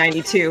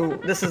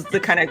 1992. This is the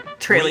kind of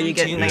trailer you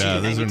get in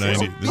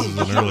 1992. This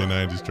is an early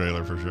 90s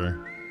trailer for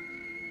sure.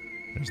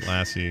 There's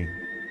Lassie.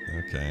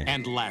 Okay.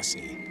 And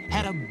Lassie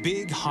had a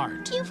big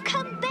heart. You've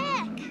come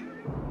back.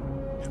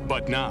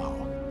 But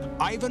now,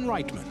 Ivan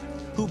Reitman,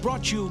 who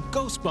brought you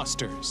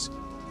Ghostbusters,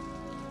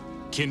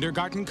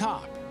 Kindergarten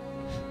Cop,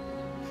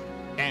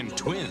 and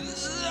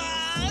Twins,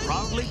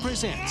 proudly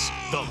presents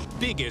the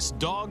biggest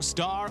dog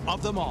star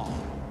of them all.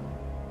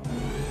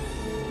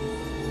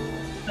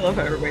 I love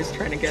how everybody's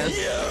trying to guess.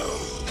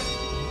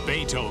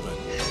 Beethoven.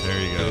 There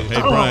you go.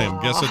 Hey, Brian,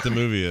 guess what the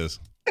movie is?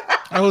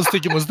 I was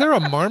thinking, was there a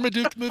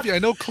Marmaduke movie? I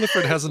know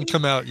Clifford hasn't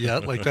come out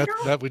yet. Like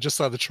that we just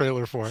saw the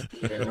trailer for it.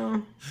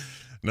 Yeah.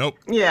 Nope.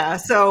 Yeah,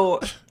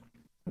 so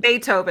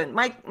Beethoven.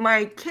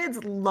 My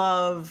kids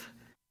love,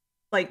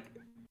 like,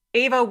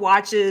 Ava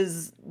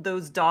watches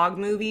those dog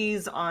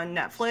movies on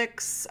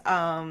Netflix.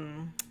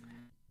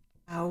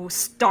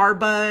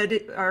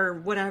 Starbud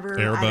or whatever.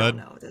 Airbud. I don't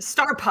know.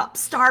 Star Pup.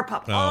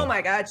 Oh. Oh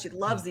my God, she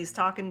loves these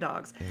talking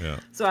dogs. Yeah.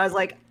 So I was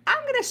like,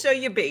 I'm gonna show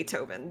you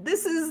Beethoven.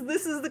 This is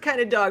the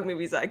kind of dog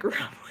movies I grew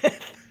up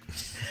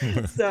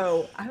with.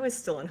 So I was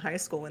still in high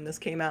school when this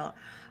came out.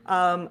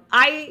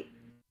 I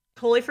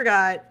totally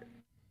forgot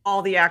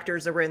all the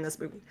actors that were in this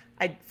movie.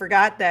 I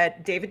forgot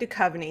that David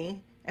Duchovny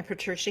and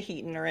Patricia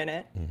Heaton are in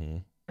it.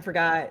 I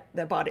forgot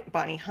that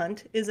Bonnie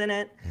Hunt is in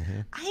it.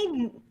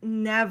 I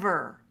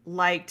never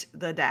liked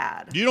the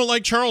dad. You don't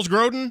like Charles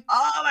Grodin?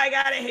 Oh my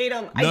God, I hate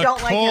him. Nicole. I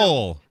don't like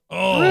him.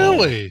 Oh,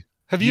 really?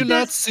 Have you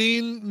not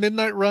seen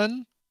Midnight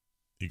Run?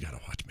 You gotta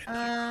watch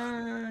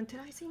Midnight. Did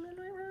I see Midnight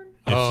Run?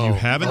 If you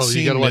haven't you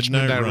seen gotta watch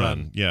Midnight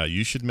Run, yeah,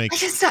 you should make.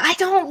 I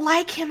don't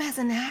like him as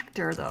an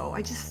actor, though.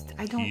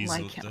 I don't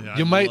like him.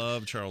 You might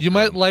love Charles you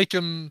might like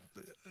him.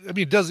 I mean,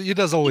 he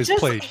does always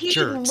play jerks.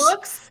 He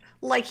looks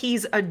like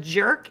he's a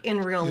jerk in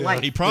real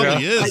life. He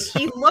probably is.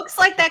 Like, he looks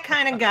like that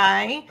kind of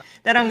guy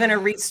that I'm gonna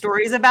read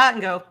stories about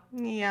and go,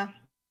 yeah.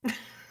 I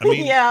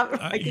mean,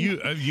 yeah.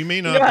 You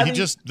may not.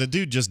 The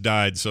dude just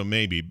died, so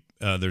maybe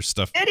there's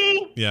stuff. Did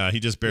he? Yeah, he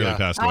just barely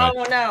passed away.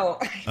 Oh no.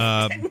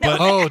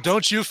 But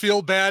don't you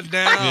feel bad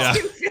now? Yeah.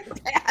 You feel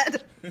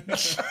bad.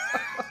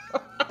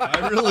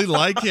 I really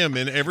like him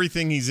in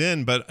everything he's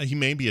in, but he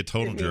may be a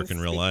total jerk in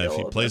real life.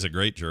 He plays a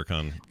great jerk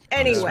on.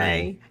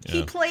 Anyway,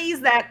 screen. he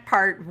plays that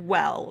part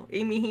well.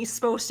 I mean, he's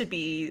supposed to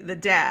be the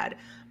dad.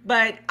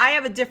 But I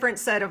have a different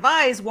set of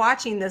eyes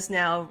watching this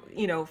now,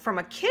 from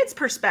a kid's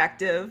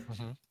perspective. Oh,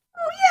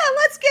 yeah,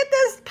 let's get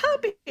this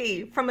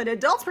puppy. From an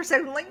adult's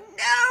perspective, I'm like,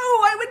 no,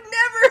 I would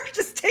never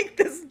just take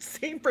this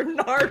St.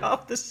 Bernard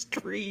off the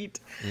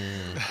street.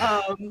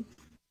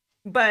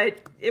 But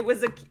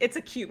it's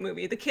a cute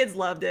movie. The kids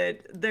loved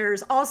it.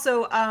 There's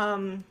also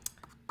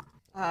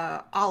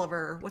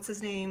Oliver. What's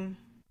his name?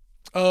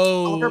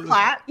 Oh, Oliver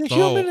Platt.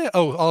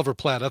 Oliver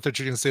Platt. I thought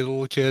you were going to say the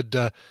little kid.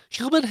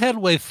 Human head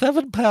weighs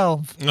 7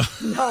 pounds.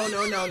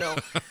 No.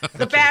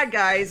 The bad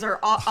guys are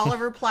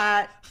Oliver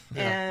Platt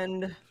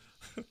and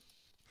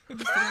who's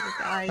the other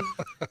guy?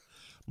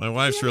 My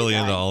wife's really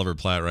into Oliver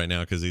Platt right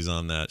now because he's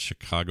on that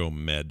Chicago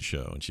Med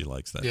show, and she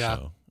likes that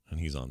show, and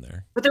he's on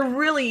there. But they're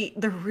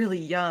really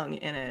young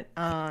in it.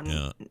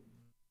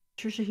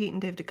 Patricia Heaton,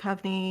 Dave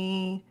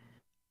Duchovny,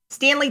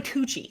 Stanley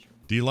Tucci.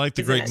 Do you like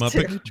the Great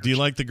Muppet? Do you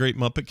like the Great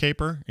Muppet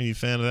Caper? Are you a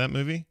fan of that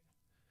movie?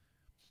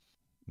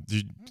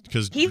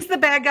 Because he's the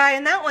bad guy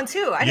in that one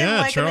too. I didn't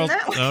like him in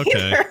that one.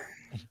 Okay. Either.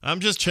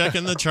 I'm just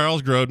checking the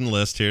Charles Grodin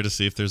list here to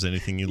see if there's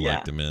anything you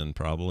liked him in.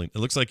 Probably. It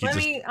looks like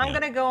I'm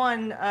gonna go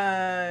on.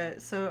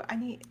 So I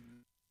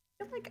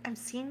feel like I've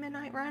seen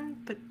Midnight Run,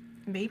 but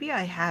maybe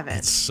I haven't.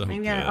 It's so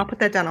maybe good. I'll put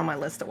that down on my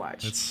list to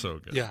watch. It's so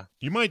good. Yeah.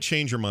 You might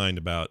change your mind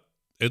about.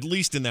 At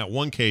least in that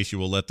one case, you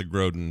will let the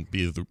Grodin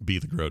be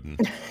the Grodin.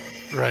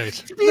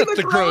 Right. Let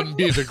the Grodin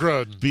be the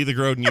Grodin. Be the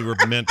Grodin you were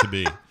meant to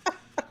be.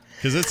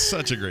 Because it's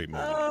such a great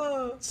movie.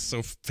 It's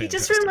so fantastic. He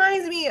just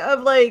reminds me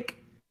of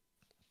like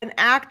an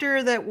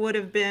actor that would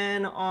have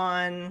been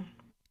on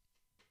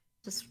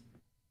just,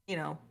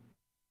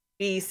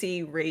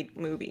 B/C rate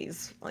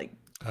movies. Like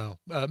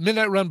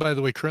Midnight Run, by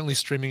the way, currently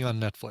streaming on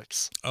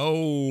Netflix.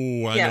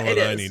 Oh, I know what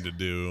I need to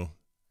do.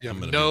 You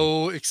have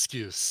no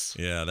excuse.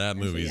 Yeah, that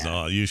movie's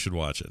all. You should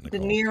watch it, Nicole.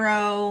 De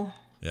Niro.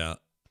 Yeah,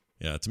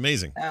 it's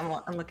amazing.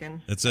 I'm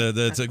looking. It's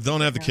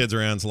don't have the kids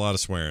around. It's a lot of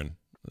swearing.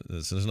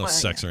 There's no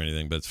sex or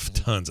anything, but it's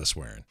tons of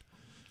swearing.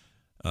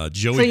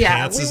 Joey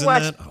Pants is in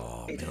that.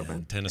 Oh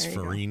man, Dennis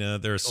Farina.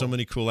 There are so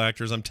many cool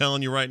actors. I'm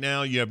telling you right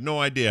now, you have no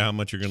idea how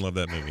much you're gonna love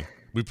that movie.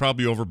 We've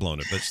probably overblown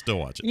it, but still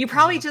watch it. You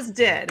probably just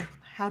did.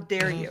 How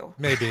dare you?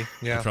 Maybe.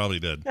 Yeah. You probably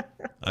did.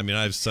 I mean,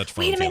 I have such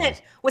fun. Wait a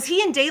minute. Was he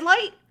in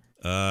Daylight?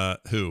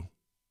 Who?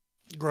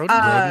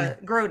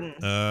 Grodin.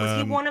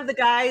 Was he one of the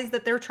guys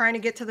that they're trying to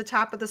get to the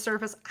top of the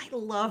surface? I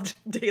loved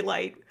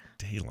Daylight.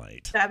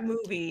 That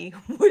movie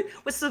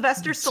with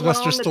Sylvester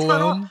Stallone. The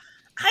tunnel.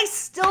 I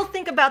still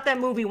think about that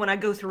movie when I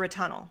go through a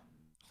tunnel.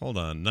 Hold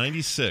on,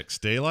 96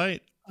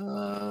 Daylight.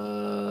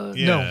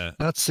 No,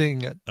 not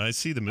seeing it. I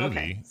see the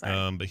movie,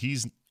 but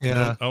he's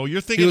you're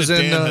He thinking was of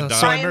in Dan Hadiya.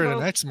 So I Murdered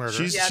an Ex Murder.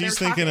 She's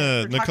thinking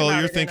of Nicole.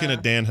 You're thinking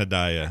of Dan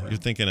Hadiya. You're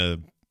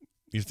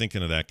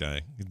thinking of that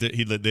guy.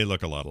 They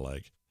look a lot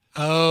alike.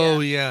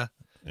 Oh yeah.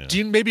 Do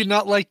you maybe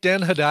not like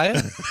Dan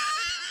Hadiya?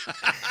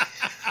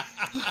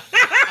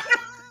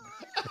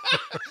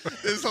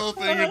 This whole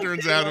thing, it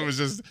turns out it was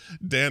just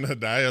Dan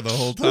Hadiya the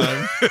whole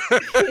time.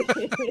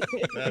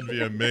 That'd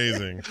be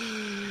amazing.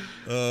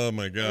 Oh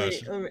my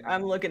gosh. Wait,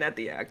 I'm looking at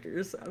the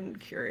actors. I'm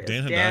curious.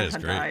 Dan Hadiya is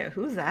great.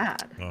 Who's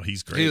that? Oh,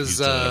 he's great. He's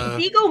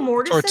Viggo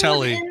Mortensen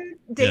was in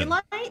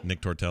Daylight? Yeah,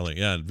 Nick Tortelli.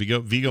 Yeah,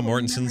 Viggo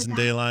Mortensen's in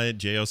Daylight.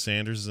 J.O.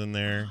 Sanders is in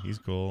there. He's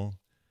cool.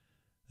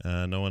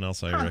 No one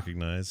else I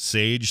recognize.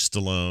 Sage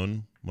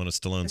Stallone, one of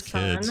Stallone's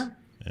kids.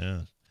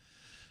 Yeah.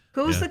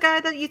 Who's the guy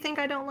that you think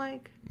I don't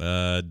like?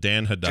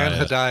 Dan Hadiya. Dan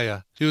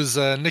Hadiya. He was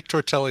Nick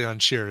Tortelli on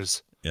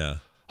Cheers. Yeah.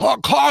 Oh,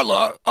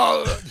 Carla.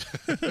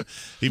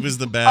 He was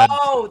the bad.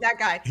 Oh, that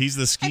guy. He's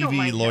the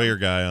skeevy lawyer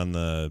guy on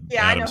the I know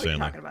Addams who you're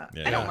Family. talking about.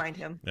 Yeah. I don't mind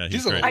him. Yeah,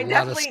 he's great. I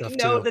definitely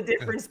know the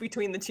difference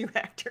between the two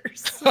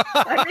actors.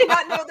 I may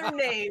not know their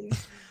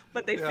names,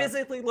 but they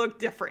physically look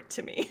different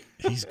to me.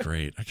 He's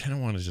great. I kind of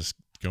want to just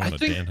go on a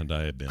Dan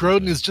Hadiya binge.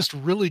 Grodin is just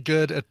really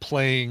good at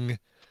playing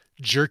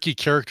jerky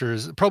character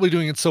is probably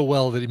doing it so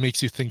well that he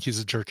makes you think he's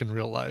a jerk in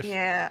real life.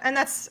 Yeah, and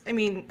that's, I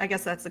mean, I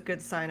guess that's a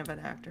good sign of an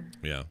actor.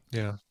 Yeah.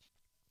 Yeah.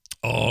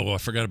 Oh, I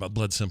forgot about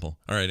Blood Simple.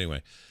 All right,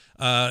 anyway.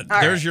 There's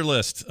right. your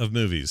list of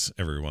movies,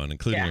 everyone,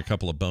 including a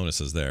couple of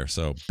bonuses there.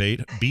 So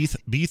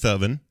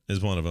Beethoven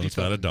is one of them. It's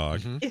about a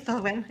dog.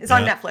 Beethoven is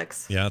on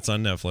Netflix. Yeah, it's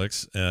on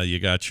Netflix. You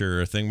got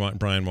your thing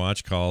Brian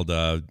watched called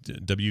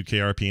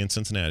WKRP in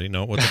Cincinnati.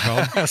 No, what's it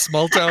called?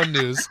 Small Town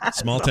News.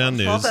 Small Town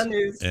News. Small Town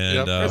News.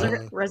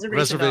 And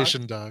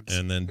Reservation Dogs.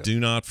 And then do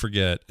not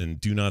forget and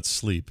do not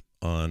sleep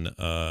on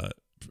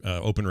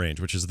Open Range,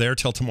 which is there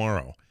till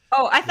tomorrow.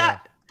 Oh,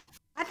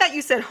 I thought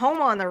you said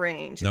Home on the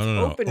Range.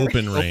 No. Open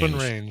Range. Open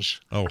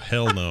Range. Oh,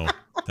 hell no.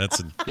 That's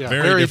a Yeah,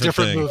 very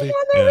different thing. movie. Home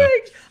on the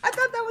Range. I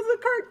thought that was a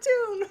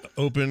cartoon.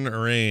 Open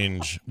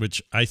Range,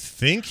 which I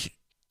think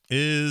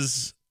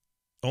is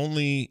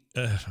only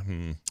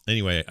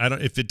anyway,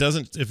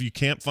 if you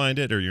can't find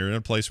it or you're in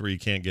a place where you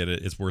can't get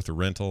it, it's worth a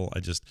rental.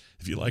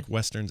 If you like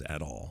westerns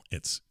at all,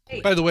 it's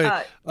great. By the way,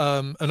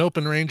 an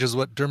open range is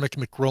what Dermot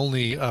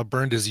McRolney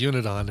burned his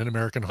unit on in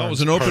American Horror. Oh, it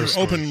was an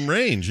open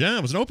range. Yeah,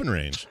 it was an open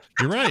range.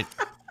 You're right.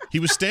 He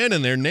was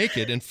standing there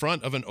naked in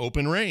front of an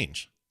open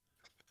range.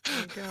 There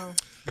you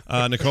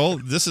go. Nicole,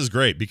 this is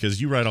great because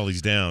you write all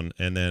these down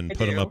and then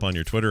put them up on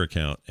your Twitter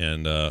account.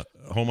 And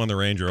Home on the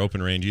Range or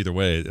Open Range, either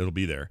way, it'll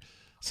be there.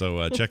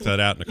 So check that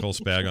out, Nicole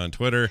Spag on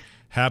Twitter.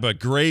 Have a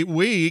great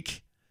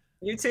week.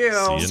 You too.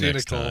 See you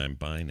next time.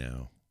 Bye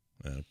now.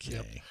 Okay.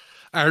 Yep.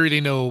 I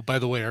already know, by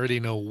the way,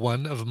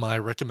 one of my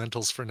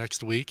Reccamentals for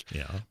next week.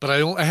 Yeah. But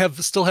I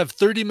still have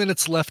 30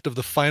 minutes left of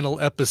the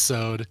final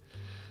episode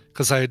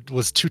because I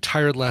was too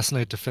tired last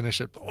night to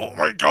finish it. Oh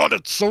my God,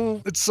 it's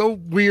so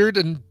weird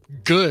and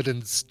good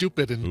and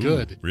stupid and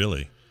good.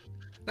 Really?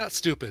 Not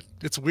stupid.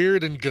 It's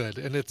weird and good.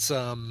 And it's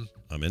I'm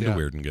into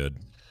weird and good.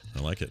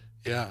 I like it.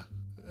 Yeah.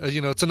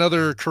 It's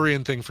another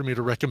Korean thing for me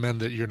to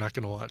recommend that you're not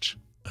going to watch.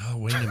 Oh,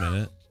 wait a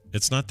minute.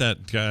 It's not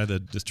that guy, the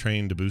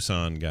Train to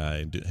Busan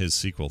guy, his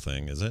sequel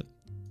thing, is it?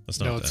 It's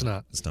not. No, it's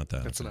not. It's not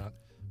that. It's not.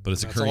 But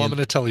it's a That's Korean. all I'm going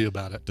to tell you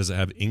about it. Does it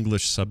have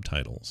English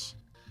subtitles?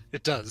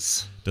 It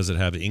does. Does it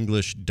have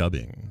English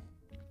dubbing?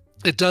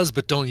 It does,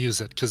 but don't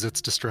use it because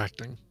it's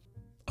distracting.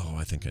 Oh,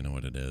 I think I know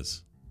what it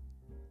is.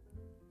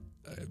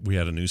 We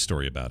had a news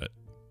story about it.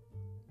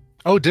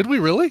 Oh, did we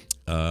really?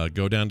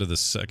 Go down to the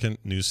second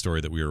news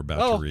story that we were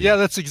about to read. Yeah,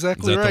 that's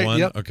exactly is that right. The one?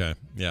 Yep. Okay.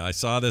 Yeah, I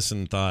saw this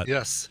and thought,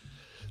 yes,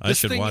 I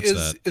should watch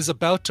that. Is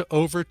about to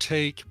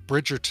overtake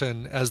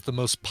Bridgerton as the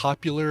most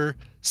popular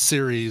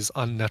series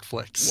on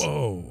Netflix.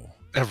 Whoa.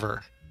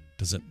 Ever.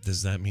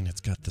 Does that mean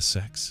it's got the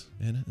sex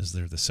in it? Is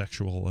there the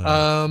sexual?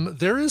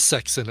 There is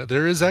sex in it.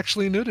 There is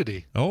actually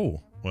nudity. Oh,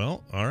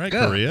 well, all right,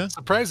 Yeah, Korea.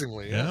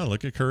 surprisingly, Yeah,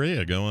 look at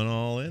Korea going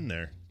all in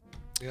there.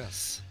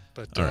 Yes.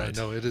 But All right.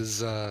 no, it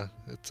is. I'm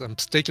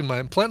planting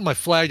my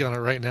flag on it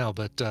right now.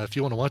 But if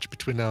you want to watch it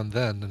between now and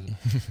then, and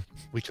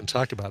we can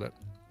talk about it.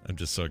 I'm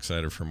just so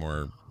excited for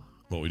more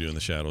What We Do in the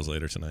Shadows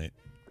later tonight.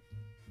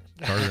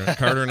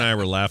 Carter and I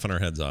were laughing our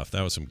heads off.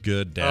 That was some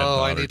good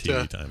dad-daughter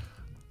TV time.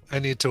 I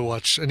need to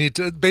watch.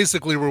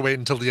 Basically, we're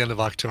waiting until the end of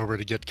October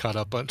to get caught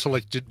up on to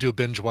do a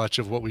binge watch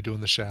of What We Do in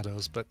the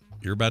Shadows. But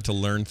you're about to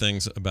learn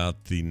things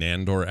about the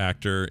Nandor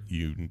actor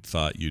you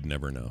thought you'd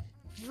never know.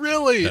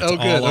 Really? That's good.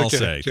 all I'll Okay.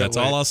 say. That's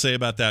wait. all I'll say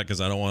about that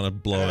because I don't want to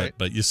blow it.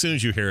 But as soon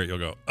as you hear it, you'll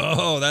go,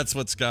 "Oh, that's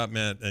what Scott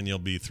meant," and you'll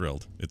be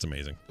thrilled. It's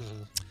amazing.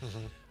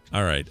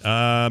 All right.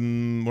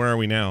 Where are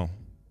we now?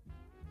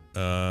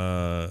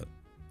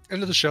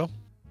 End of the show.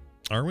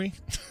 Are we?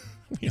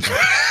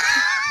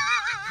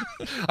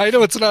 I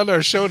know it's not in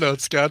our show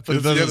notes, Scott, but It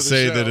it's the end doesn't of the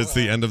say show. that it's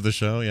the end of the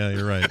show. Yeah,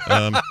 you're right.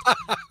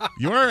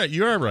 You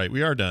are right.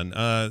 We are done.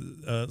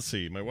 Let's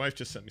see. My wife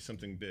just sent me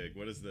something big.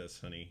 What is this,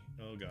 honey?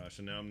 Oh gosh,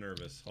 and now I'm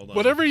nervous. Hold on.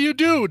 Whatever you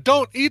do,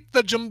 don't eat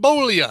the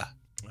jambolia.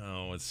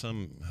 Oh, it's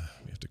some.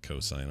 We have to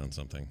co-sign on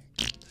something.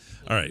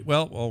 All right.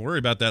 Well, we'll worry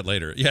about that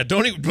later. Yeah,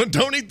 don't eat the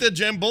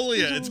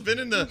jambolia. It's been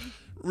in the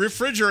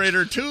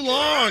refrigerator too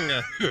long.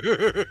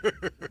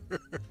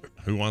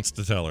 Who wants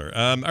to tell her?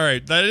 All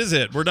right, that is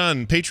it. We're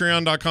done.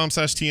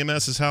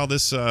 Patreon.com/TMS is how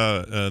this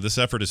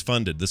effort is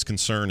funded. This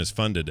concern is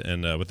funded,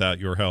 and without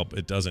your help,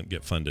 it doesn't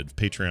get funded.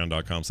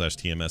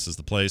 Patreon.com/TMS is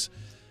the place.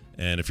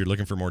 And if you're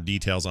looking for more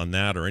details on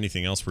that or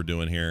anything else we're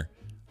doing here,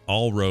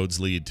 all roads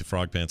lead to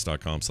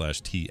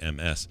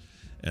frogpants.com/TMS.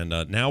 And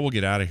now we'll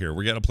get out of here.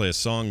 We got to play a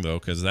song though,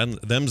 because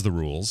them's the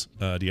rules.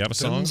 Do you have a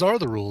song? Them's are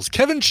the rules.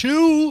 Kevin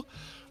Chu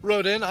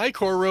wrote in.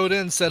 Icor wrote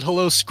in. Said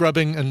hello,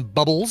 scrubbing and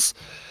bubbles.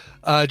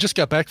 I just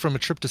got back from a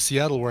trip to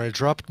Seattle where I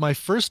dropped my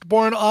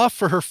firstborn off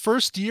for her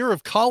first year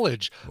of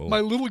college. Whoa.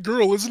 My little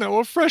girl is now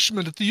a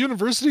freshman at the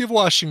University of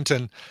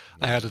Washington.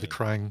 I added the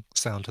crying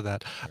sound to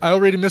that. I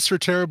already miss her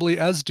terribly,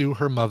 as do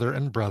her mother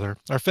and brother.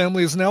 Our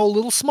family is now a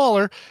little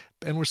smaller,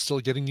 and we're still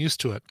getting used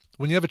to it.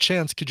 When you have a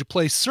chance, could you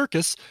play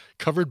Circus,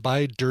 covered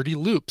by Dirty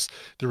Loops?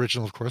 The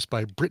original, of course,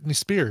 by Britney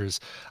Spears.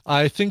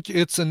 I think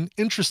it's an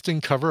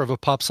interesting cover of a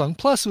pop song.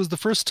 Plus, it was the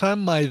first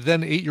time my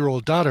then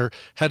 8-year-old daughter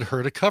had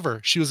heard a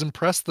cover. She was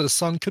impressed that a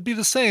song could be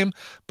the same,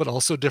 but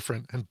also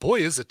different. And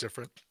boy, is it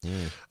different.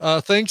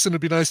 Thanks, and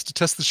it'd be nice to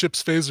test the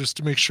ship's phasers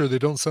to make sure they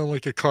don't sound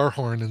like a car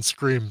horn and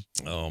scream.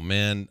 Oh,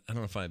 man. I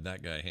don't know if I have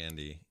that guy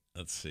handy.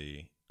 Let's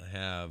see. I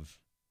have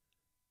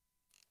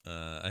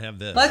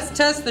this. Let's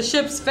test the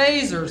ship's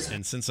phasers.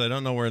 And since I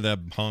don't know where that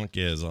honk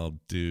is, I'll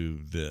do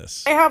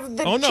this. I have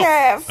the Oh, no.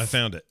 chef. I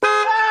found it.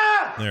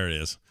 There it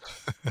is.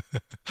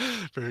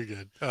 Very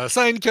good.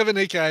 Signed, Kevin,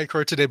 a.k.a.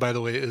 Icor. Today, by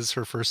the way, is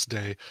her first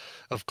day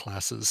of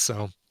classes.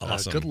 So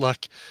Awesome. Good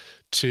luck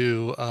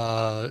to little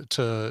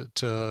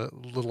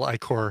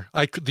Icor,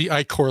 the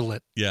Icorlet.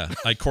 Yeah,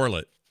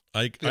 Icorlet.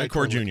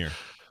 Icor Jr.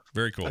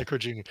 Very cool. Icor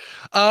Jr.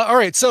 All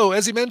right. So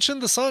as he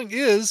mentioned, the song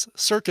is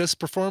Circus,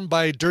 performed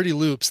by Dirty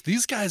Loops.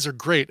 These guys are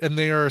great, and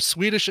they are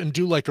Swedish and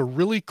do like a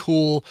really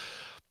cool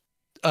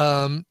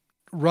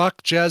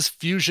rock jazz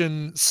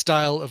fusion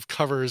style of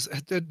covers.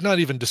 Not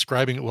even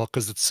describing it well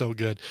because it's so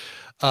good.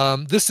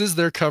 This is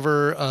their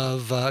cover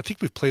of, I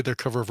think we've played their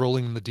cover of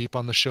Rolling in the Deep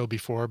on the show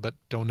before, but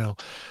don't know.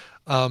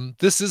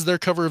 This is their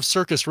cover of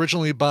Circus,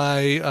 originally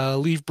by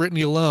Leave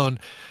Britney Alone,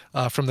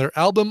 from their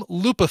album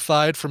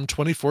Loopified from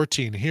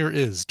 2014. Here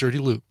is Dirty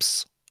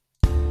Loops.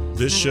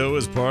 This show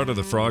is part of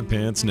the Frog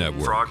Pants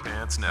Network. Frog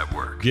Pants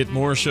Network. Get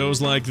more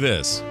shows like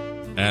this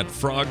at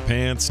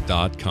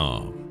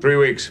frogpants.com. 3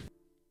 weeks.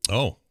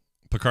 Oh,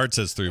 Picard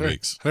says 3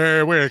 weeks.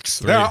 3 weeks.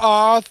 Three. There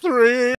are 3.